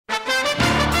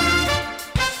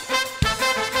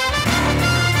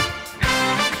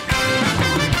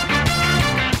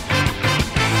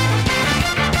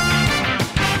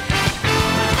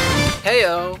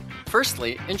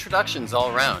Firstly, introductions all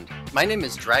around. My name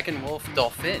is Dragon Wolf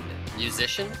Dolphin,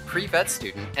 musician, pre-vet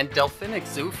student, and delphinic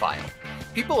zoophile.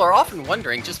 People are often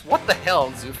wondering just what the hell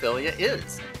zoophilia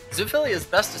is. Zoophilia is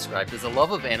best described as a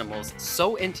love of animals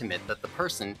so intimate that the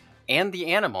person and the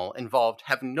animal involved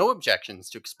have no objections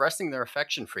to expressing their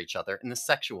affection for each other in a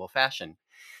sexual fashion.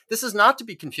 This is not to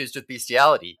be confused with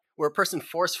bestiality, where a person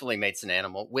forcefully mates an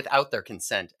animal without their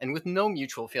consent and with no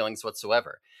mutual feelings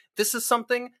whatsoever. This is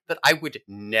something that I would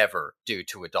never do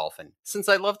to a dolphin, since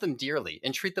I love them dearly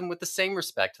and treat them with the same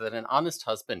respect that an honest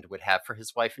husband would have for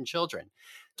his wife and children.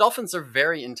 Dolphins are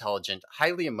very intelligent,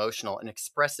 highly emotional, and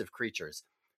expressive creatures.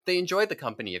 They enjoy the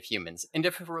company of humans, and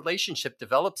if a relationship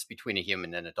develops between a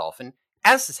human and a dolphin,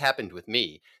 as has happened with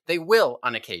me, they will,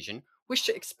 on occasion, wish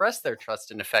to express their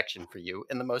trust and affection for you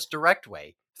in the most direct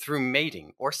way, through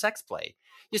mating or sex play.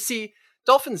 You see,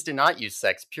 dolphins do not use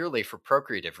sex purely for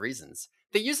procreative reasons.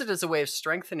 They use it as a way of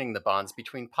strengthening the bonds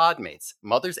between pod mates,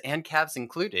 mothers and calves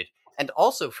included, and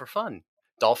also for fun.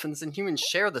 Dolphins and humans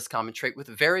share this common trait with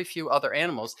very few other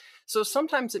animals, so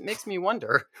sometimes it makes me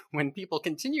wonder when people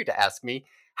continue to ask me,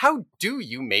 how do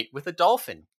you mate with a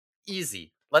dolphin?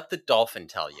 Easy. Let the dolphin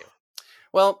tell you.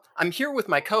 Well, I'm here with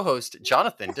my co-host,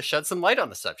 Jonathan, to shed some light on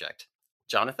the subject.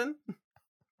 Jonathan?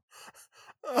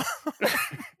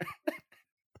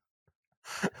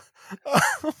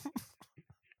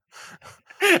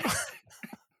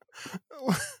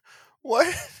 What?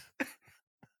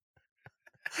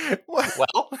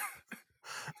 Well?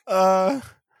 The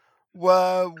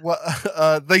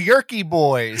Yerky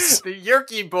Boys. The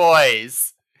Yerky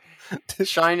Boys!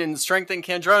 Shine and strengthen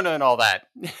Kandrona and all that.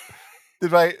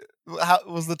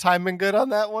 Was the timing good on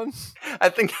that one? I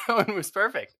think that one was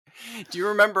perfect. Do you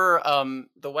remember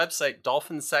the website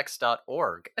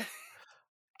dolphinsex.org?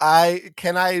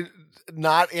 Can I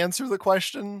not answer the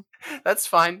question? That's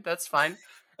fine.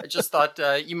 I just thought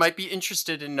you might be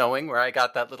interested in knowing where I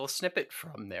got that little snippet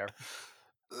from there.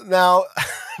 Now,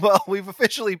 well, we've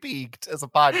officially peaked as a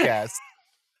podcast.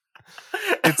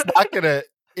 It's not gonna.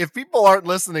 If people aren't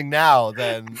listening now,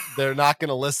 then they're not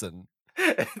gonna listen.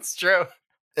 It's true.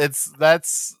 Is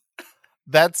this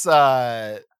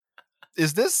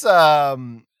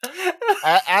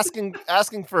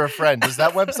asking for a friend? Is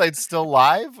that website still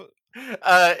live?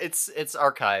 It's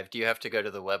archived. You have to go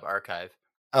to the web archive.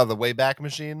 Oh, the Wayback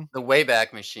Machine? The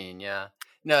Wayback Machine, yeah.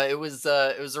 No, it was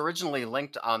originally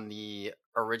linked on the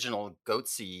original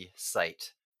Goatsy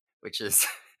site, which is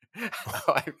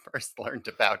how I first learned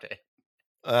about it.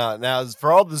 Now,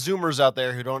 for all the Zoomers out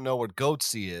there who don't know what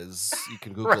Goatsy is, you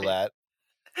can Google that.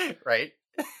 Right.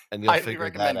 And you'll Highly figure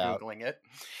recommend that out. Googling it.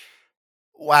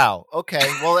 Wow. Okay.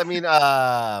 Well, I mean,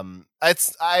 I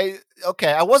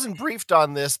wasn't briefed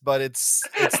on this, but it's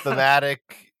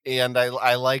thematic, and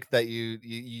I like that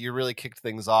you really kicked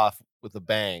things off with a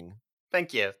bang.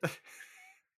 Thank you.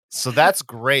 So that's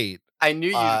great. I knew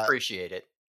you'd appreciate it.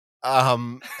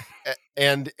 And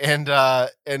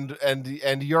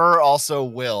you're also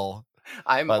Will.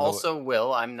 I'm also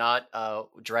Will. I'm not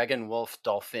Dragon Wolf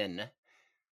Dolphin.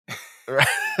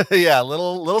 Yeah,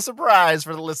 little surprise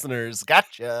for the listeners.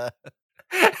 Gotcha.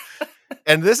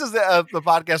 And this is the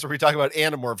podcast where we talk about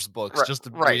Animorphs books, just to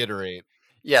reiterate.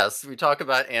 Yes, we talk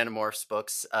about Animorphs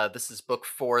books. This is book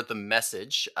 4, The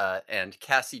Message, and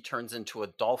Cassie turns into a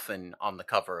dolphin on the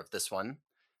cover of this one.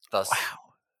 Thus,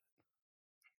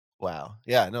 wow.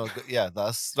 Yeah, no, yeah.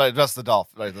 Thus the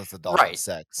dolphin. Right, that's the dolphin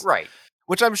sex. Right.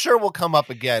 Which I'm sure will come up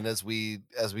again as we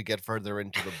get further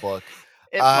into the book.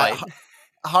 It might.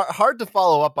 Hard to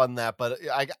follow up on that, but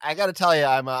I got to tell you,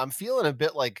 I'm feeling a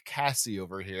bit like Cassie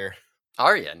over here.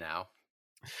 Are you now?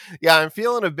 Yeah, I'm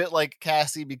feeling a bit like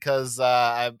Cassie because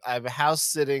I'm house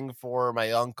sitting for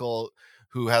my uncle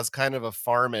who has kind of a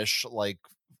farmish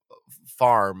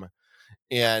farm,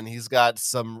 and he's got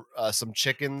some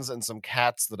chickens and some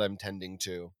cats that I'm tending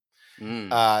to.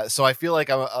 So I feel like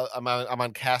I'm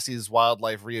on Cassie's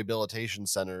wildlife rehabilitation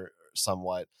center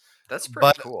somewhat. That's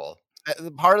pretty cool.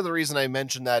 Part of the reason I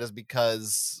mentioned that is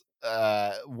because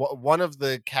one of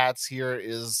the cats here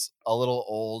is a little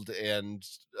old and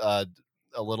a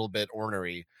little bit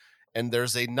ornery, and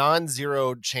there's a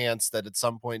non-zero chance that at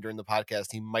some point during the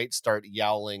podcast he might start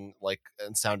yowling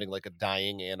and sounding like a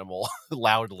dying animal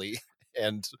loudly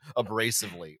and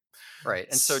abrasively. Right.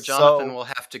 And so Jonathan will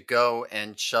have to go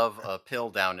and shove a pill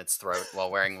down its throat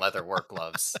while wearing leather work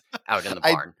gloves out in the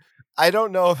barn. I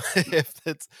don't know if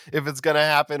it's going to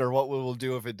happen or what we will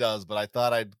do if it does, but I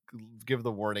thought I'd give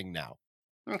the warning now.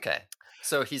 Okay.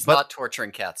 So he's not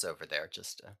torturing cats over there,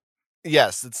 just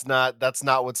Yes, that's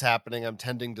not what's happening. I'm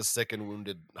tending to sick and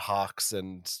wounded hawks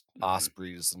and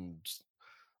ospreys and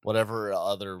whatever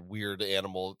other weird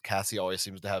animal Cassie always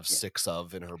seems to have Yeah. 6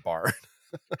 of in her barn.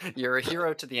 You're a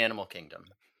hero to the animal kingdom.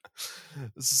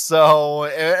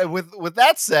 So, with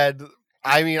that said,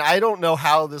 I mean, I don't know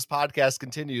how this podcast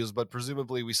continues, but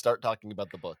presumably we start talking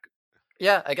about the book.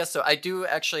 Yeah, I guess so. I do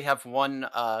actually have one.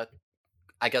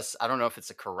 I guess I don't know if it's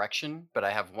a correction, but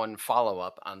I have one follow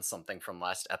up on something from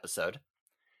last episode,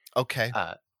 Okay.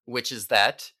 uh, which is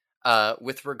that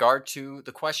with regard to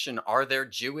the question, are there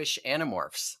Jewish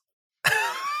Animorphs?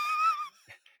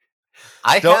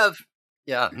 I Don't have,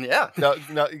 yeah.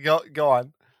 no, go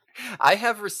on. I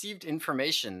have received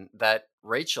information that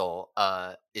Rachel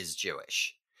is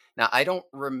Jewish. Now, I don't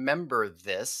remember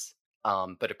this,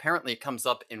 but apparently it comes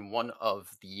up in one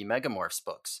of the Megamorphs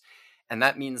books. And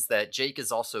that means that Jake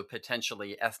is also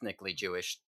potentially ethnically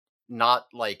Jewish, not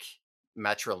like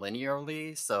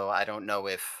matrilinearly. So I don't know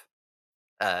if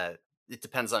uh, it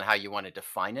depends on how you want to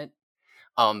define it.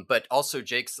 But also,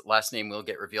 Jake's last name will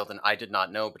get revealed, and I did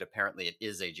not know, but apparently it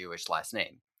is a Jewish last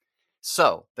name.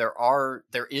 So there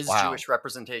is Wow. Jewish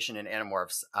representation in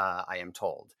Animorphs, I am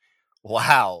told.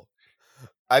 Wow.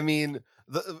 I mean,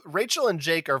 Rachel and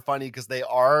Jake are funny because they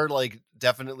are like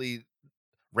definitely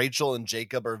Rachel and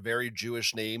Jacob are very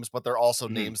Jewish names, but they're also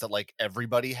Mhm. names that like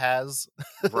everybody has.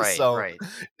 Right, So right.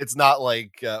 it's not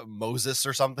like Moses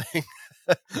or something.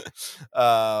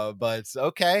 But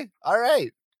okay, all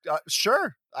right,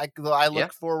 sure. I Yeah.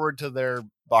 look forward to their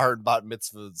bar and bat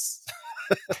mitzvahs,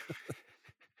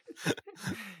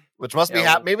 which must be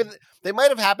Yeah, well, maybe they might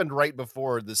have happened right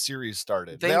before the series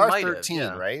started. They they are might have, 13,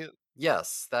 yeah. right?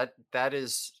 Yes, that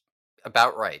is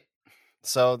about right.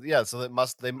 So yeah, so that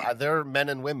must they're men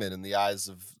and women in the eyes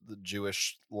of the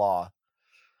Jewish law,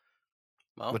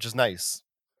 Well, which is nice.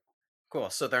 cool.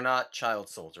 So they're not child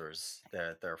soldiers.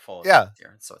 They're full Yeah, adults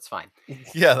here, so it's fine.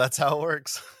 yeah, that's how it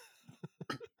works.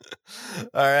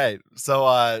 All right, so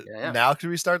Yeah, yeah. now can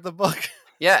we start the book?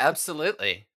 Yeah,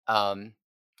 absolutely.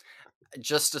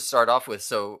 Just to start off with,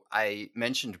 so I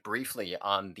mentioned briefly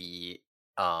on the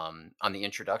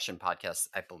introduction podcast,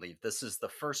 I believe this is the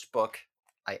first book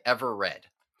I ever read.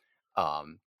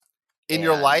 Um In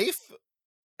your and life?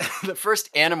 the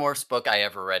first Animorphs book I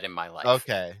ever read in my life.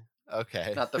 Okay,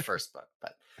 okay. Not the first book,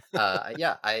 but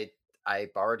yeah, I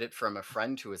borrowed it from a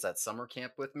friend who was at summer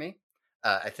camp with me.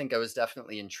 I think I was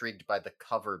definitely intrigued by the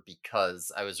cover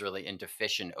because I was really into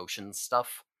fish and ocean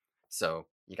stuff. So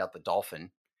you got the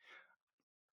dolphin.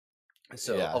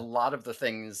 So a Yeah. lot of the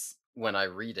things when I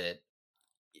read it,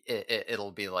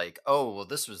 it'll be like, oh, well,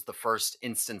 this was the first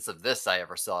instance of this I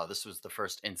ever saw. This was the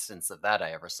first instance of that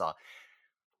I ever saw.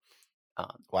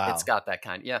 It's Wow. got that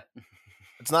kind, yeah.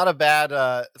 It's not a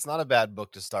bad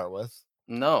book to start with.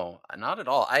 No, not at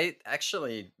all. I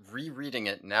actually rereading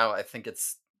it now. I think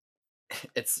it's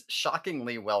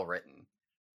shockingly well written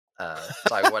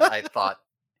by what I thought.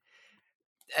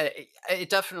 It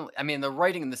definitely. I mean, the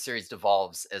writing in the series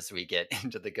devolves as we get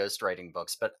into the ghostwriting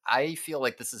books, but I feel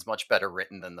like this is much better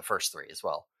written than the first three as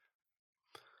well.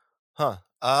 Huh.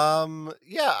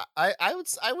 Yeah, I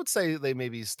would say they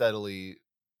maybe steadily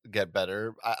get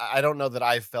better. I don't know that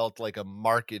I felt like a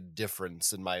marked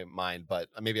difference in my mind, but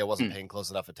maybe I wasn't Hmm. paying close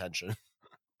enough attention.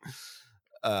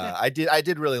 Yeah. I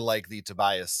did really like the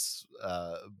Tobias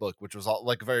book, which was all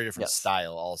like a very different Yes.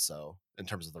 style also in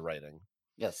terms of the writing.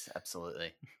 Yes.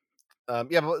 Absolutely.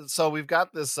 Yeah, but so we've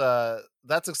got this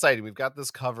that's exciting. We've got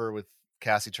this cover with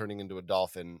Cassie turning into a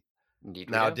dolphin. Indeed,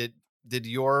 we Now, do. did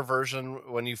your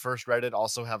version when you first read it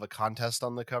also have a contest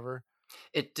on the cover?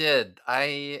 It did.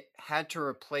 I had to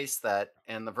replace that,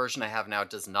 and the version I have now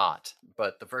does not.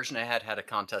 But the version I had a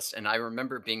contest, and I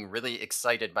remember being really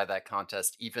excited by that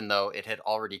contest, even though it had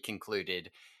already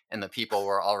concluded and the people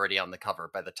were already on the cover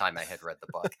by the time I had read the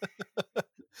book.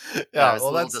 And I Yeah, was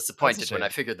a well little that's a disappointed when I shame.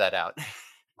 figured that out.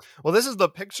 Well, this is the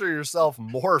picture yourself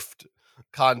morphed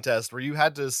contest where you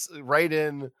had to write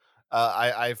in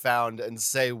I found and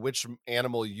say which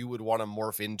animal you would want to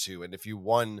morph into, and if you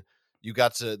won, you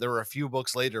got to. There were a few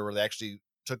books later where they actually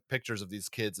took pictures of these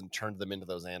kids and turned them into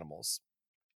those animals.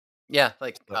 Yeah,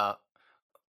 like So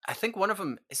I think one of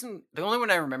them isn't the only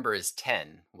one I remember is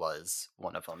 10 was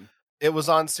one of them. it was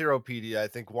on Seropedia. I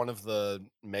think one of the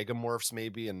megamorphs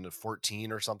maybe, and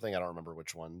 14 or something. I don't remember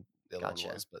which one the other one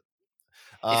Gotcha. was, but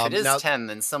If it is now 10,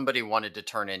 then somebody wanted to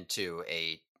turn into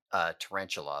a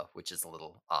tarantula, which is a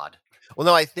little odd. well,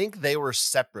 no, I think they were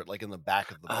separate, like in the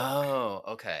back of the book. Oh,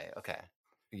 okay, okay.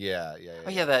 Yeah, yeah, Oh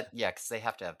yeah, yeah, yeah. because they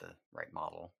have to have the right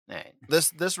model. Right.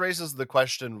 This raises the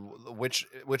question: which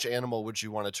animal would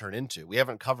you want to turn into? We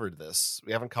haven't covered this.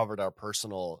 We haven't covered our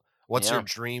personal. What's your Yeah,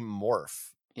 dream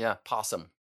morph? yeah,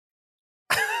 possum.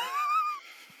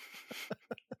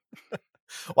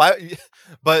 Why?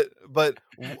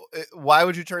 Why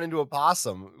would you turn into a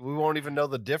possum? We won't even know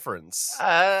the difference.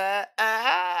 Uh,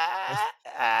 uh,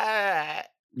 uh,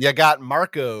 You got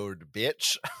Marcoed,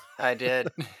 bitch. I did.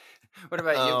 What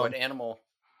about you? What Um, animal?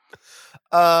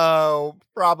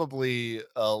 Probably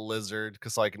a lizard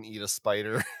because I can eat a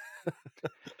spider.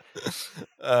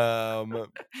 um,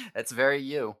 That's very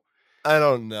you. I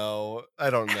don't know. I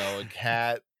don't know. A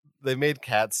cat. They made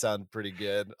cats sound pretty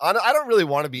good. I don't really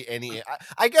want to be any.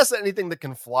 I guess anything that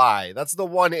can fly. That's the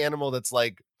one animal that's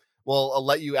like, well, I'll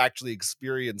let you actually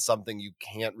experience something you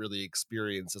can't really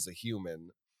experience as a human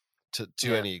to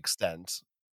Yeah. any extent.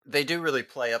 They do really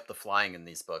play up the flying in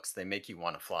these books. They make you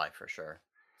want to fly for sure.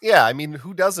 Yeah, I mean,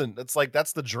 who doesn't? It's like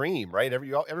that's the dream, right?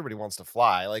 Everybody wants to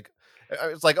fly. Like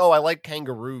it's like, oh, I like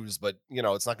kangaroos, but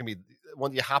it's not gonna be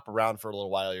when you hop around for a little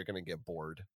while, you're gonna get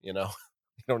bored. You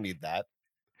don't need that.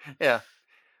 Yeah.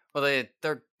 Well,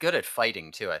 they're good at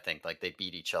fighting too, I think. Like they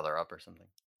beat each other up or something.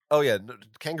 Oh yeah,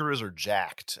 kangaroos are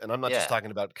jacked, and I'm not just Yeah. talking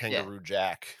about Yeah. Kangaroo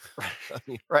Jack. I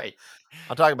mean, Right.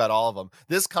 I'm talking about all of them.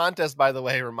 This contest, by the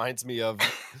way, reminds me of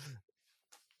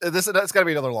this. That's got to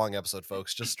be another long episode,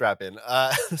 folks. Just strap in.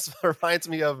 This reminds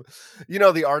me of,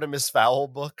 the Artemis Fowl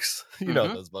books. You know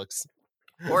Mhm. those books.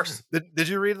 Of course. Did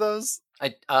you read those?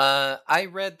 I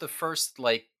read the first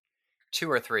like 2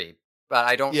 or 3, but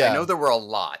I Yeah, know there were a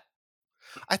lot.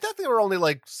 I thought they were only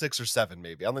like 6 or 7,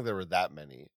 maybe. I don't think there were that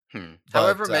many.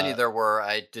 However But many there were,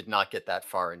 I did not get that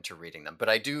far into reading them, but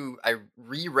I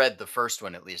reread the first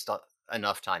one at least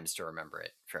enough times to remember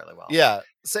it fairly well. yeah,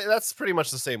 that's pretty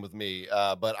much the same with me.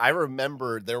 But I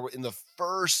remember there were in the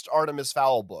first Artemis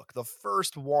Fowl book, the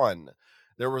first one,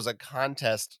 there was a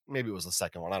contest. Maybe it was the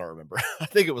second one. I don't remember. I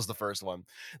think it was the first one.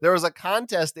 There was a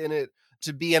contest in it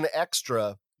to be an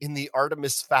extra in the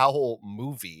Artemis Fowl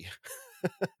movie.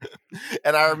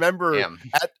 And I remember Damn.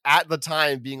 at the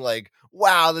time being like,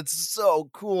 wow, that's so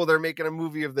cool. They're making a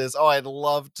movie of this. Oh, I'd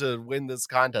love to win this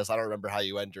contest. I don't remember how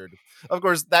you entered. Of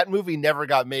course, that movie never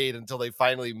got made until they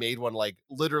finally made one like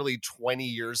literally 20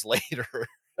 years later.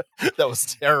 That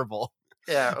was terrible.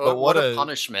 Yeah, But what a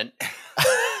punishment.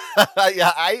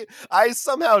 yeah, I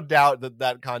somehow doubt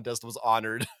that contest was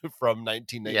honored from Yeah.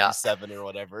 1997 or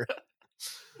whatever.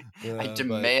 I But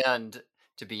demand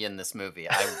to be in this movie.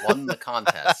 I won the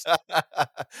contest.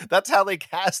 that's how they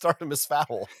cast Artemis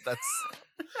Fowl.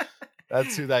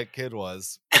 That's who that kid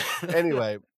was.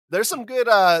 Anyway, there's a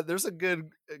good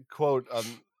quote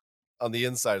on the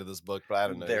inside of this book, but I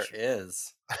don't know. There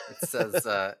is.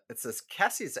 It says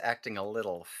Cassie's acting a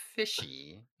little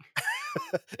fishy.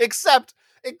 except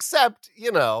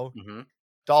Mhm. Right.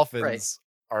 dolphins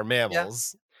are Yeah.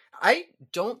 mammals. I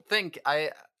don't think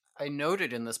I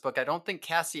noted in this book, I don't think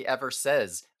Cassie ever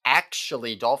says,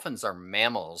 actually, dolphins are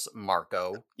mammals,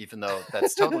 Marco, even though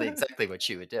that's totally exactly what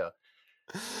she would do.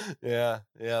 Yeah,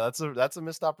 that's a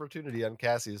missed opportunity on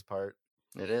Cassie's part,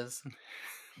 It is.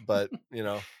 but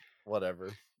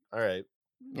whatever. All right.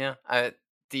 Yeah.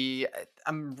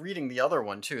 I'm reading the other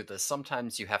one too. The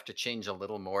sometimes you have to change a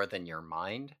little more than your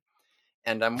mind.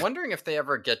 And I'm wondering if they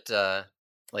ever get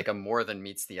like a more than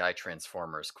meets the eye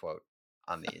Transformers quote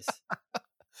on these.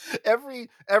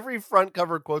 Every front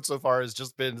cover quote so far has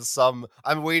just been some.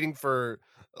 I'm waiting for.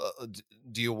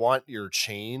 Do you want your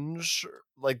change?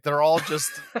 Like they're all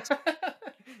just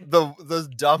the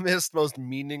dumbest, most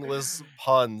meaningless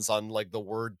puns on like the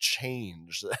word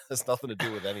change. That has nothing to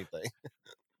do with anything.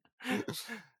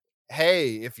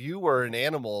 Hey, if you were an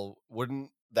animal,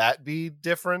 wouldn't that be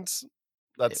different?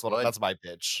 It would. That's my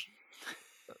pitch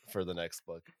for the next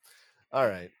book. All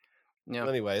right. Yeah.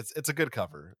 Anyway, it's a good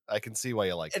cover. I can see why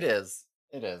you liked It it. is.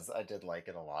 It is. I did like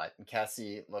it a lot. And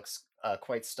Cassie looks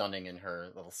quite stunning in her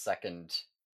little second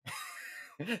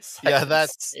Yeah, second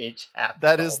stage happy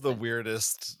that is doll the thing.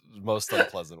 weirdest, most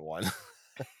unpleasant one.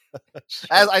 Sure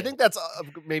As I is. think that's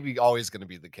maybe always going to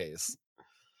be the case.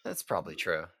 That's probably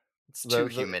true. It's too The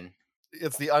human.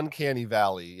 It's the uncanny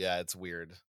valley. Yeah, it's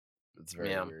weird. It's very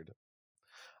Yeah. weird.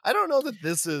 I don't know that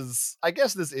this is. I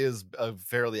guess this is a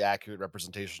fairly accurate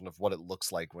representation of what it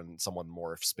looks like when someone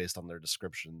morphs based on their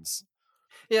descriptions.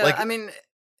 Yeah, Like, I mean,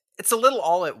 it's a little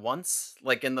all at once.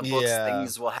 Like in the books, yeah,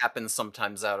 things will happen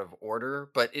sometimes out of order,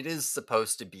 but it is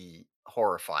supposed to be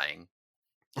horrifying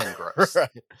and gross. right,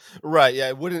 right.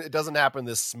 Yeah, it doesn't happen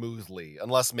this smoothly,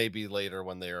 unless maybe later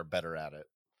when they are better at it.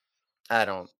 I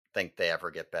don't think they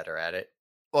ever get better at it.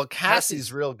 Well, Cassie's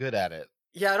Cassie's, real good at it.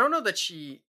 yeah, I don't know that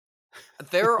she.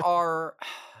 There are,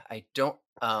 I don't,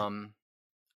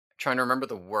 trying to remember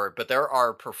the word, but there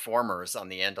are performers on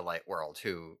the Andalite world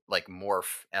who like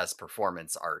morph as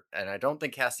performance art, and I don't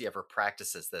think Cassie ever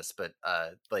practices this, but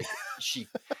like she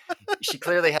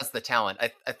clearly has the talent.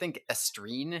 I think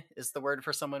estrine is the word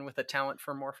for someone with a talent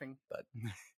for morphing, but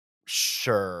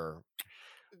Sure.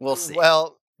 we'll see.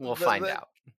 Well, We'll find the out.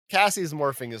 Cassie's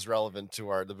morphing is relevant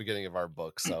to the beginning of our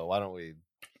book, so why don't we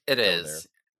It go there? is.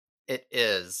 It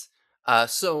is.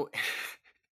 So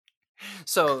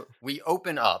so we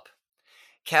open up.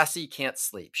 Cassie can't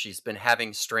sleep. She's been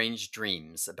having strange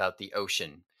dreams about the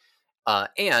ocean.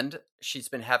 And she's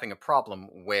been having a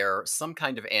problem where some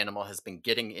kind of animal has been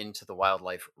getting into the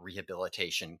wildlife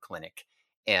rehabilitation clinic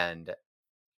and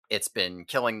it's been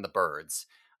killing the birds.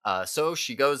 So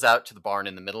she goes out to the barn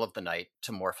in the middle of the night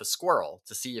to morph a squirrel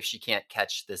to see if she can't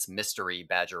catch this mystery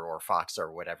badger or fox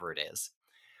or whatever it is.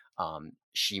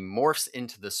 She morphs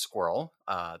into the squirrel.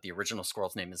 The original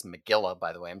squirrel's name is Magilla,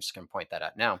 by the way. I'm just going to point that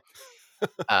out now.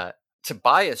 Uh,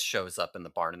 Tobias shows up in the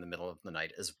barn in the middle of the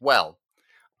night as well.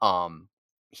 Um,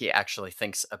 he actually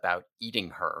thinks about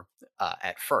eating her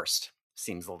at first.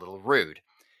 Seems a little rude,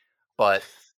 but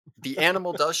the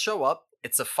animal does show up.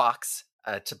 It's a fox.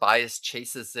 Tobias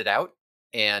chases it out,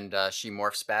 and she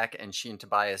morphs back, and she and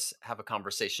Tobias have a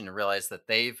conversation and realize that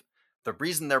the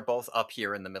reason they're both up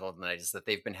here in the middle of the night is that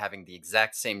they've been having the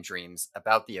exact same dreams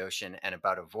about the ocean and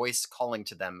about a voice calling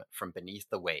to them from beneath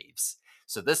the waves.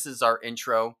 So this is our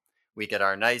intro. We get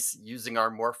our nice using our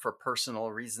morph for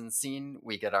personal reasons scene.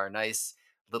 We get our nice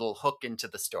little hook into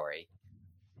the story.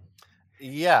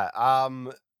 Yeah.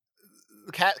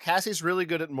 Cassie's really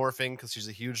good at morphing because she's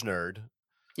a huge nerd.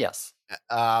 Yes.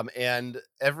 And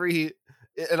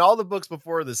in all the books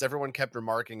before this, everyone kept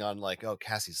remarking on like, "Oh,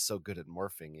 Cassie's so good at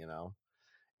morphing," you know.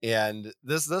 And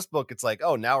this book, it's like,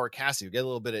 oh, now we're Cassie. We get a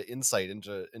little bit of insight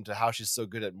into how she's so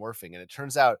good at morphing, and it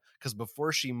turns out because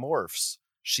before she morphs,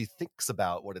 she thinks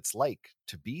about what it's like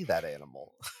to be that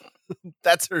animal.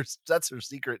 That's her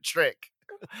secret trick.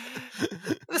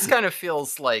 This kind of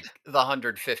feels like the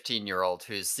 115-year-old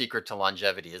whose secret to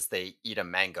longevity is they eat a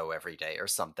mango every day or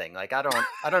something. Like I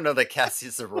don't know that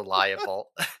Cassie's a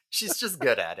reliable. She's just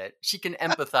good at it. She can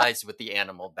empathize with the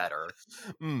animal better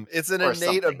It's an or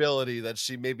innate something. ability that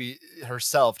she maybe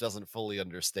herself doesn't fully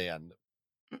understand.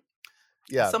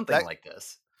 Yeah, Something like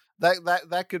this.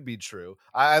 that could be true.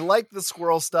 I like the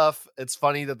squirrel stuff. It's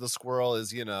funny that the squirrel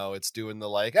is, it's doing the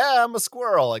like, I'm a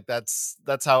squirrel. Like that's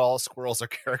how all squirrels are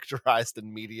characterized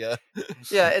in media.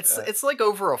 Yeah, it's like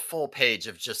over a full page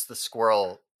of just the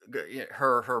squirrel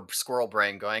her squirrel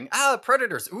brain going,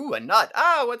 predators, ooh, a nut.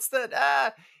 What's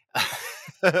that?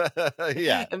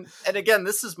 Yeah. And again,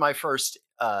 this is my first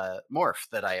morph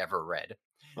that I ever read.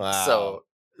 Wow.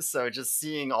 So just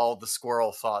seeing all the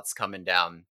squirrel thoughts coming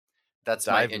down, that's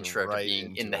my Diving intro to right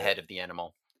being in into the it. head of the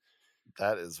animal.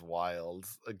 That is wild.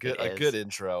 It A good is.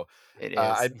 intro. It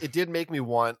is. It did make me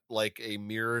want like a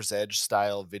Mirror's Edge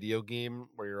style video game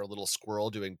where you're a little squirrel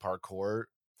doing parkour.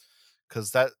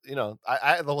 Cause that,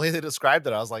 I the way they described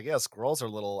it, I was like, yeah, squirrels are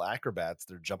little acrobats.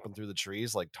 They're jumping through the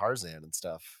trees like Tarzan and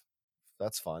stuff.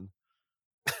 That's fun.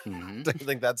 Hmm. Do you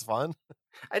think that's fun?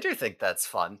 I do think that's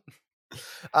fun.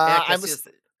 Yeah, I'm a,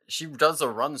 Cassie she does a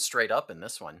run straight up in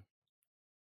this one,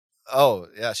 oh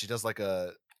yeah, she does like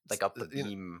like up the you know,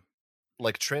 beam.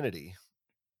 like Trinity.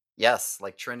 Yes,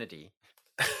 like Trinity.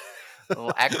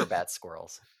 Little acrobat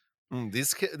squirrels.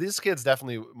 These kids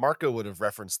definitely. Marco would have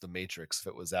referenced the Matrix if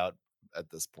it was out at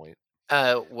this point.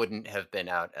 Wouldn't have been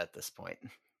out at this point.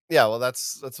 Yeah, well,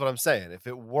 that's what I'm saying. If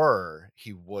it were,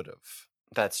 he would have.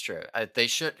 That's true. They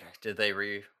should. Did they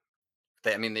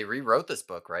I mean, they rewrote this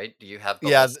book, right? Do you have the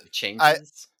Yeah, list of I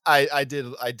changes? I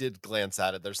did glance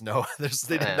at it. There's no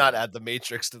they did not Uh, add the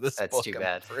Matrix to this that's book, too I'm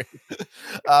bad. afraid.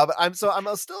 But I'm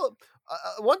still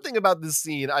one thing about this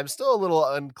scene. I'm still a little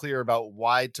unclear about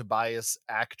why Tobias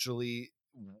actually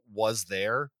was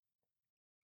there.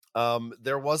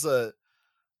 There was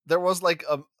like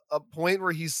a point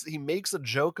where he makes a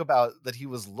joke about that he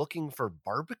was looking for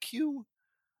barbecue.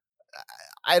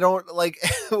 I don't like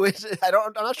which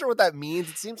I'm not sure what that means.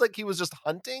 It seems like he was just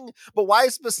hunting, but why Yeah,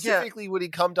 specifically would he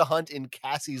come to hunt in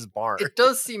Cassie's barn? it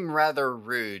does seem rather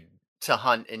rude to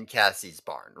hunt in Cassie's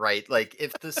barn, right? Like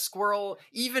if the squirrel,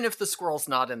 even if the squirrel's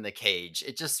not in the cage,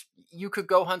 it just you could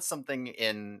go hunt something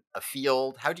in a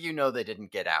field. How do you know they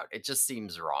didn't get out? It just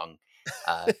seems wrong.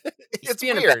 He's It's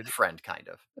being a bad weird. friend, kind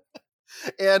of.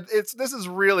 And this is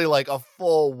really like a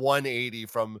full 180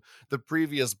 from the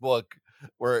previous book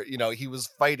where he was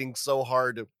fighting so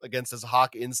hard against his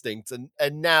hawk instincts, and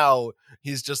now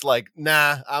he's just like,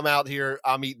 nah, I'm out here,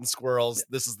 I'm eating squirrels,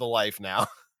 this is the life now.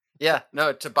 Yeah,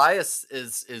 no, Tobias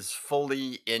is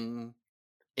fully in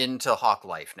into hawk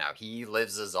life now. He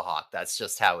lives as a hawk. That's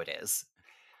just how it is.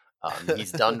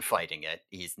 He's done fighting it.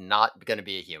 He's not going to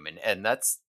be a human, and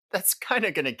that's kind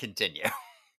of going to continue.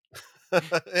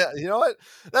 Yeah, you know what?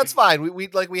 That's fine.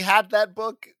 We had that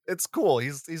book. It's cool.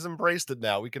 He's embraced it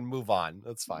now. We can move on.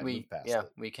 That's fine. Move past Yeah,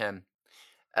 it. we can.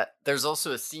 There's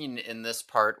also a scene in this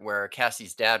part where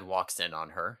Cassie's dad walks in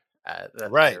on her.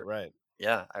 That Right, right.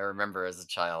 yeah, I remember as a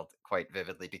child quite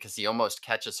vividly because he almost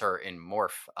catches her in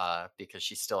morph because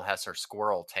she still has her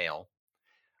squirrel tail.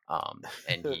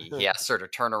 And he asks her to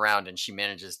turn around, and she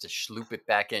manages to sloop it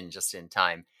back in just in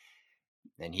time.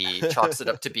 And he chalks it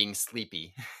up to being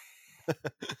sleepy.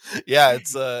 Yeah,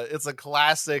 it's a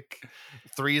classic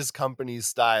Three's Company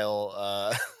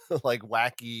style like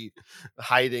wacky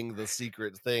hiding the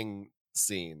secret thing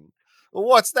scene.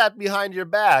 What's that behind your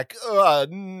back?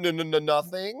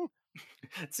 Nothing.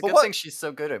 It's a But good thing she's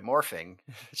so good at morphing.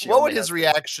 She what would only his has to.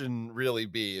 reaction really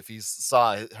be if he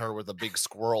saw her with a big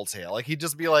squirrel tail? Like he'd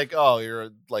just be like, "Oh, you're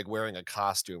like wearing a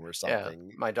costume or Yeah,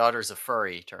 something." my daughter's a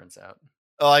furry, turns out.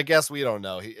 Oh, I guess we don't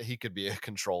know. He could be a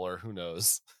controller. Who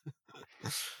knows?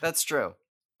 That's true.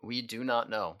 We do not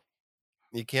know.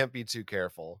 You can't be too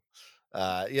careful.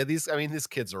 Yeah, these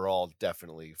kids are all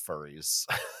definitely furries.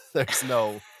 There's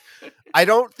no I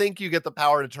don't think you get the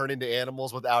power to turn into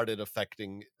animals without it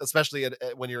affecting, especially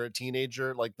when you're a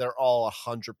teenager. Like they're all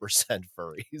 100%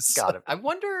 furries. Got it. I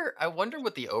wonder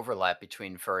what the overlap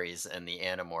between furries and the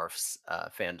Animorphs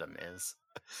fandom is.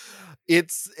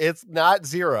 It's not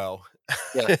zero.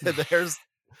 Yeah. there's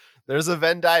there's a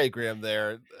Venn diagram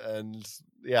there, and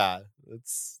yeah,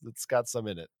 it's got some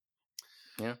in it.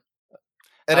 Yeah.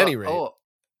 At any rate, Oh,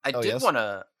 I oh did yes. want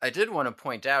to. I did want to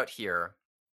point out here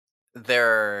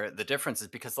the differences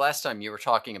because last time you were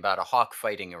talking about a hawk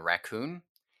fighting a raccoon,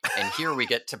 and here we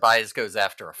get Tobias goes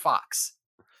after a fox.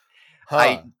 Huh.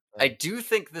 I I do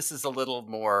think this is a little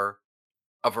more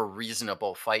of a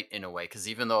reasonable fight in a way because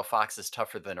even though a fox is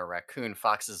tougher than a raccoon,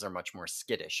 foxes are much more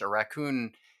skittish. A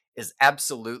raccoon is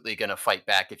absolutely going to fight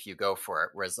back if you go for it,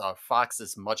 whereas a fox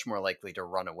is much more likely to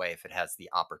run away if it has the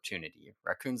opportunity.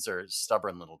 Raccoons are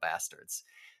stubborn little bastards.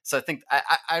 So I think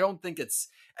I don't think it's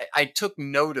I took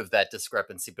note of that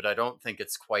discrepancy, but I don't think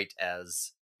it's quite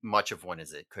as much of one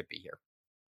as it could be here.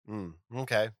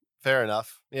 Okay. Fair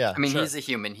enough. Yeah, I mean, sure. he's a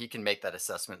human; he can make that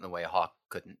assessment in the way a hawk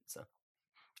couldn't. So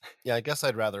Yeah, I guess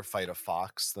I'd rather fight a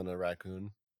fox than a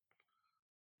raccoon.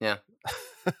 yeah,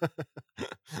 at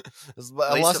least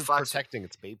a Unless it's fox. protecting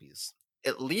its babies.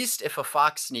 At least if a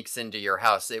fox sneaks into your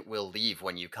house, it will leave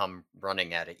when you come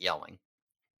running at it yelling.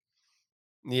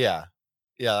 Yeah.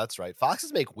 Yeah, that's right.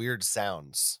 Foxes make weird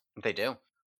sounds. They do.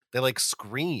 They like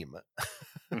scream.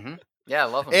 Yeah, I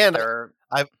love them. And They're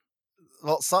I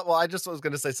I just was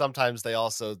going to say sometimes they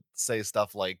also say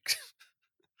stuff like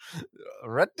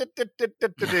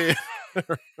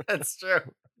that's true.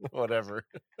 whatever.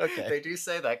 Okay. They do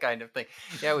say that kind of thing.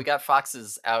 Yeah, we got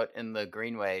foxes out in the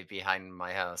greenway behind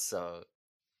my house, so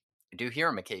I do hear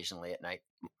them occasionally at night.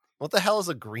 What the hell is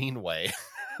a greenway?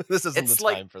 This isn't the It's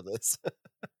like time for this.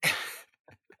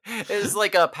 there's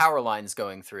like a power lines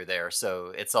going through there,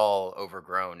 so it's all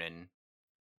overgrown and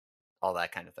all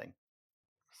that kind of thing.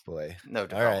 Boy. No All right.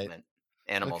 development.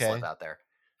 Animals live Okay. out there.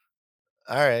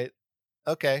 All right.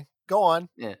 Okay. Go on.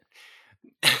 Yeah.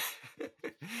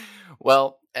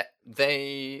 Well,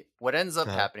 they what ends up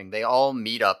Uh-huh. happening, they all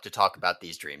meet up to talk about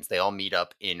these dreams. They all meet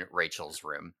up in Rachel's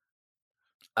room.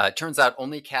 It turns out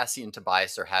only Cassie and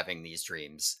Tobias are having these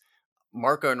dreams.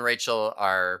 Marco and Rachel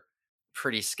are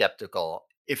pretty skeptical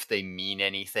if they mean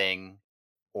anything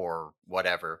or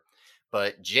whatever.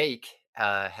 But Jake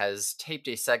has taped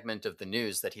a segment of the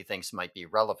news that he thinks might be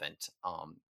relevant.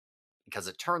 Because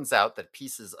it turns out that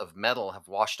pieces of metal have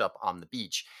washed up on the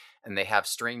beach and they have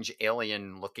strange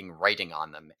alien looking writing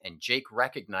on them. And Jake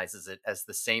recognizes it as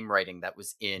the same writing that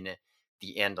was in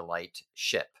the Andalite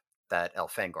ship that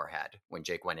Elfangor had when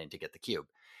Jake went in to get the cube.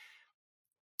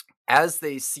 As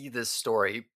they see this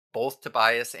story, both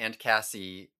Tobias and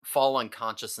Cassie fall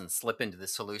unconscious and slip into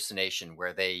this hallucination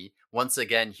where they once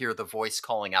again hear the voice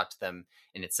calling out to them.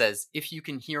 And it says, "If you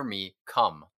can hear me,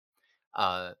 come."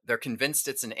 They're convinced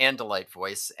it's an Andalite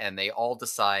voice, and they all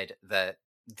decide that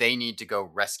they need to go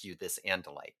rescue this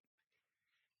Andalite.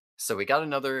 So we got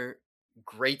another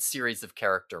great series of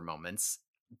character moments.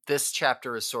 This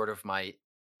chapter is sort of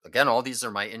again, all these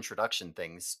are my introduction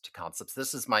things to concepts.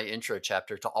 This is my intro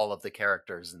chapter to all of the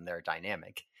characters and their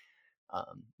dynamic.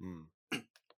 Um, Mm.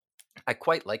 I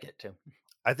quite like it too.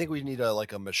 I think we need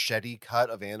a machete cut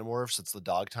of Animorphs. It's the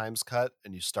Dog Times cut,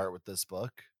 and you start with this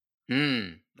book.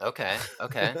 Okay.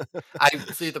 I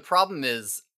see. The problem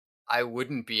is I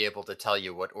wouldn't be able to tell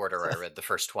you what order I read the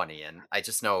first 20 in. I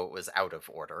just know it was out of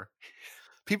order.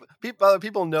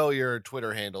 People know your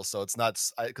Twitter handle, so it's not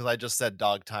because I just said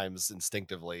Dog Times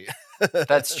instinctively,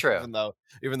 That's true.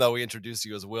 even though we introduced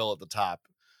you as Will at the top,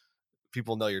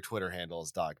 people know your Twitter handle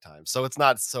is Dog Times, so it's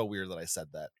not so weird that I said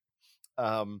that.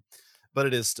 Um, but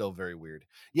it is still very weird.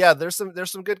 Yeah, there's some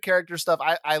good character stuff.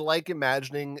 I like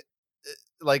imagining,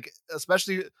 like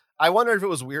especially. I wonder if it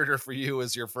was weirder for you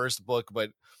as your first book,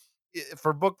 but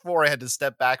for book 4, I had to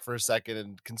step back for a second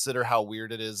and consider how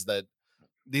weird it is that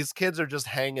these kids are just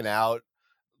hanging out,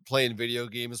 playing video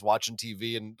games, watching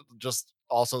TV, and just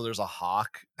also there's a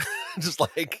hawk just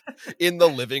like in the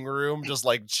living room, just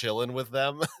like chilling with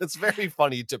them. It's very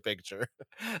funny to picture.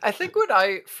 I think when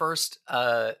I first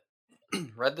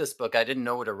read this book, I didn't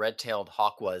know what a red-tailed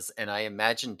hawk was, and I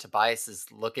imagined Tobias is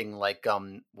looking like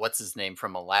what's his name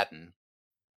from Aladdin,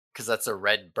 because that's a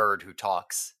red bird who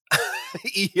talks.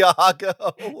 Iago.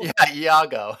 Yeah,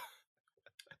 Iago.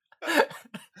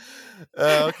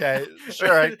 Okay,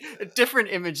 sure. A different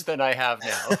image than I have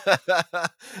now.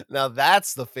 Now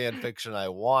that's the fan fiction I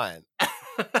want.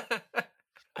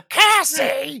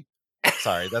 Cassie.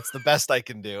 Sorry, that's the best I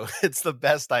can do. It's the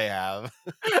best I have.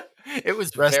 It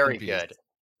was Rest in very peace. good.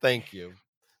 Thank you.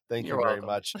 Thank You're you very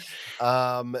welcome.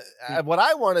 much. What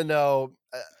I want to know,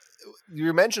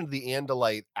 you mentioned the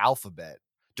Andalite alphabet.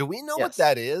 Do we know what Yes.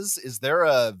 that is? Is there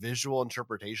a visual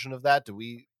interpretation of that? Do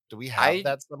we have I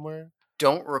that somewhere?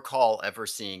 don't recall ever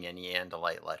seeing any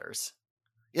Andalite letters.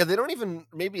 Yeah, they don't even,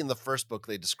 maybe in the first book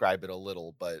they describe it a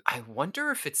little, but I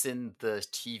wonder if it's in the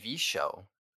TV show.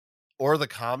 or the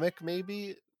comic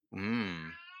maybe? Mm.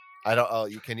 I don't oh,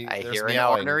 you can you I there's hear an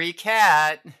meowing. ornery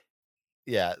cat.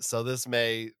 Yeah, so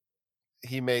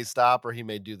he may stop or he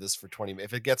may do this for 20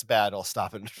 minutes. If it gets bad, I'll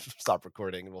stop and stop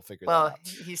recording and we'll figure that Well, out.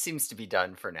 he seems to be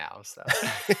done for now, so.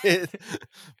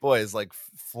 Boy, it's like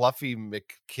fluffy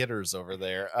McKitters over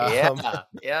there. Yeah,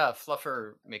 yeah,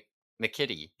 Fluffer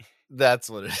McKitty. That's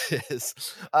what it is.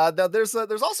 Now there's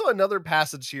also another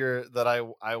passage here that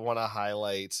I want to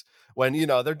highlight when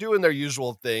they're doing their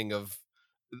usual thing of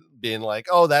being like,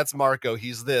 oh, that's Marco,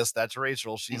 he's this, that's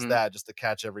Rachel, she's Mhm. that, just to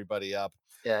catch everybody up.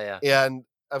 Yeah, yeah. And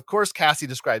of course, Cassie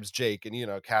describes Jake, and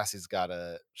they've got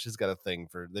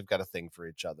a thing for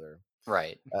each other.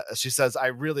 Right. She says, "I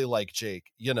really like Jake,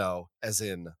 as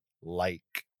in like."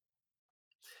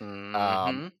 Um,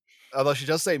 Mhm. Although she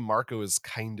does say Marco is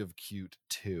kind of cute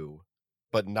too,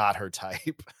 but not her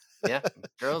type. Yeah, But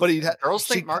girls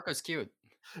think she Marco's cute.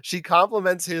 she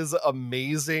compliments his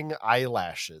amazing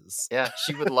eyelashes. Yeah,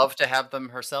 she would love to have them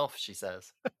herself, she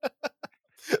says.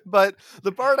 But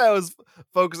the part I was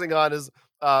focusing on is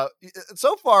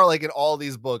so far, like in all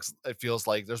these books, it feels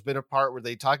like there's been a part where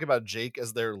they talk about Jake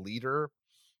as their leader,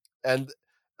 and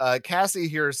Cassie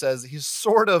here says he's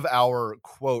sort of our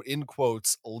quote in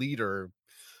quotes leader,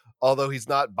 although he's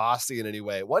not bossy in any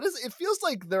way. What is it feels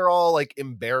like they're all like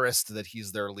embarrassed that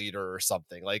he's their leader or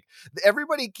something. Like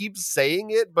everybody keeps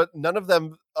saying it, but none of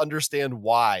them understand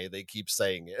why they keep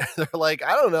saying it. They're like,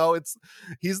 I don't know,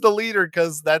 he's the leader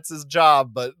because that's his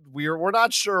job, but we're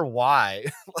not sure why.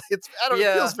 It feels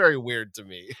Yeah. very weird to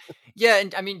me. Yeah,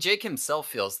 and I mean, Jake himself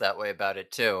feels that way about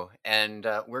it too. And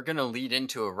we're going to lead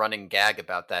into a running gag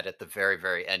about that at the very,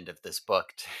 very end of this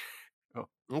book. Oh,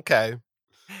 Okay.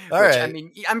 All which, I right.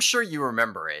 mean, I'm sure you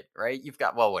remember it, right?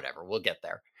 Well, whatever. We'll get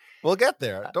there. We'll get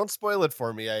there. Uh, Don't spoil it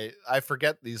for me. I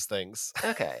forget these things.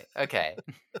 okay. Okay.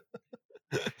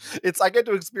 I get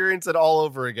to experience it all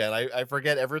over again. I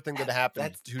forget everything that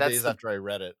happened two That's days the after I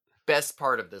read it. best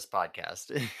part of this podcast.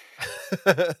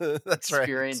 That's right.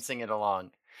 Experiencing it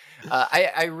along.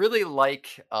 I really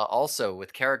like also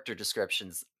with character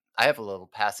descriptions. I have a little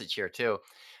passage here too.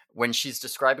 When she's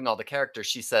describing all the characters,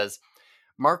 she says,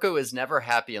 Marco is never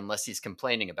happy unless he's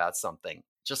complaining about something,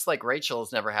 just like Rachel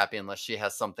is never happy unless she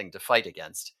has something to fight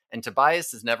against. And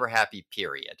Tobias is never happy,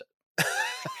 period.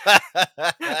 That's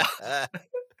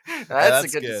a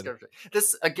That's good good. description.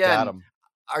 This, Got again, him.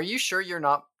 are you sure you're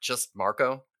not just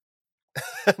Marco?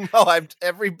 No,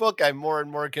 every book I'm more and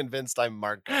more convinced I'm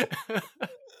Marco.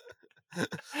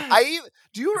 I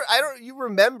don't you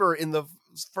remember in the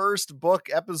first book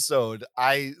episode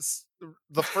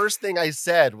the first thing I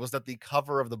said was that the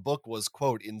cover of the book was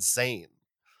quote insane.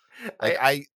 Like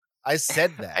I, I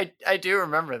said that I do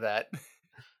remember that.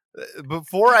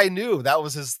 before I knew that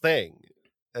was his thing.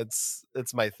 It's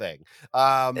my thing.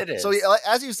 It So is.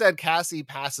 as you said, Cassie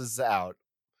passes out.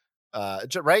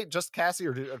 Right? Just Cassie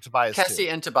or Tobias too? Cassie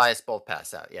and Tobias both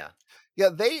pass out. Yeah. Yeah,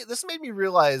 this made me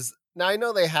realize. Now I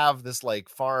know they have this like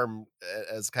farm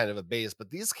as kind of a base, but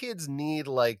these kids need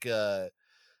like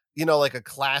like a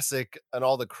classic and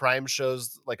all the crime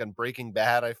shows like on Breaking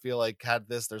Bad, I feel like had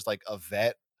this. There's like a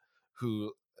vet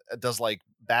who does like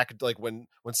back like when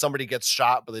somebody gets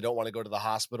shot but they don't want to go to the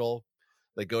hospital,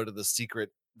 they go to the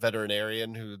secret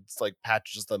veterinarian who's like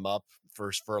patches them up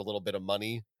for a little bit of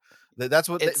money. That's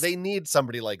what It's they need,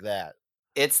 somebody like that.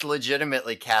 it's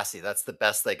legitimately Cassie. That's the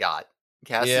best they got.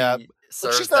 Yeah, Cassie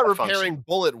but she's serves not that function. repairing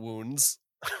bullet wounds.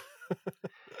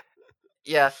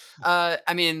 Yeah. I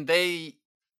mean, I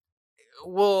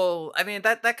mean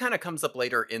that kind of comes up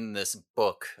later in this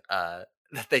book.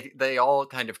 That they all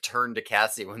kind of turn to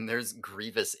Cassie when there's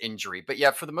grievous injury. But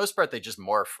yeah, for the most part, they just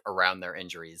morph around their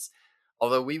injuries.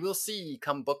 Although we will see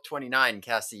come book 29,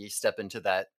 Cassie step into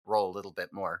that role a little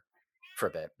bit more for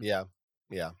a bit. Yeah,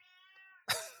 yeah.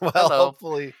 Well, Hello.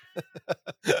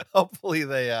 hopefully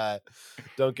they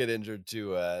don't get injured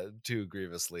too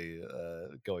grievously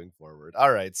going forward.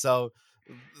 All right, so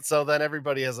then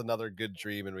everybody has another good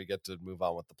dream and we get to move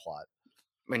on with the plot.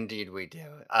 Indeed, we do.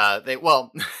 They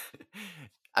well,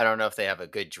 I don't know if they have a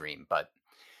good dream, but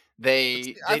I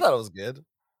they thought it was good.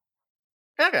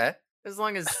 okay. As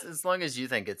long as you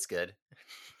think it's good,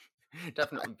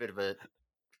 definitely a bit of a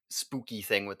spooky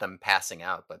thing with them passing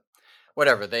out, but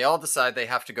whatever. They all decide they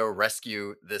have to go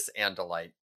rescue this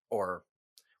Andalite or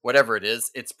whatever it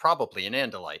is. It's probably an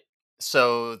Andalite.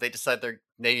 So they decide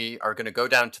they are going to go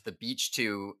down to the beach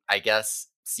to, I guess,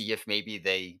 see if maybe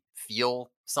they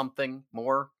feel something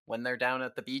more when they're down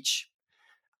at the beach.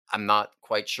 I'm not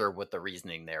quite sure what the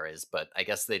reasoning there is, but I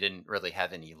guess they didn't really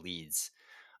have any leads.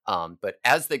 But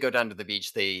as they go down to the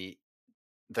beach,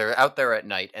 they're out there at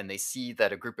night and they see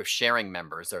that a group of sharing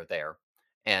members are there,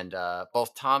 and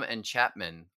both Tom and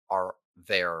Chapman are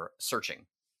there searching.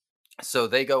 So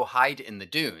they go hide in the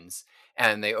dunes,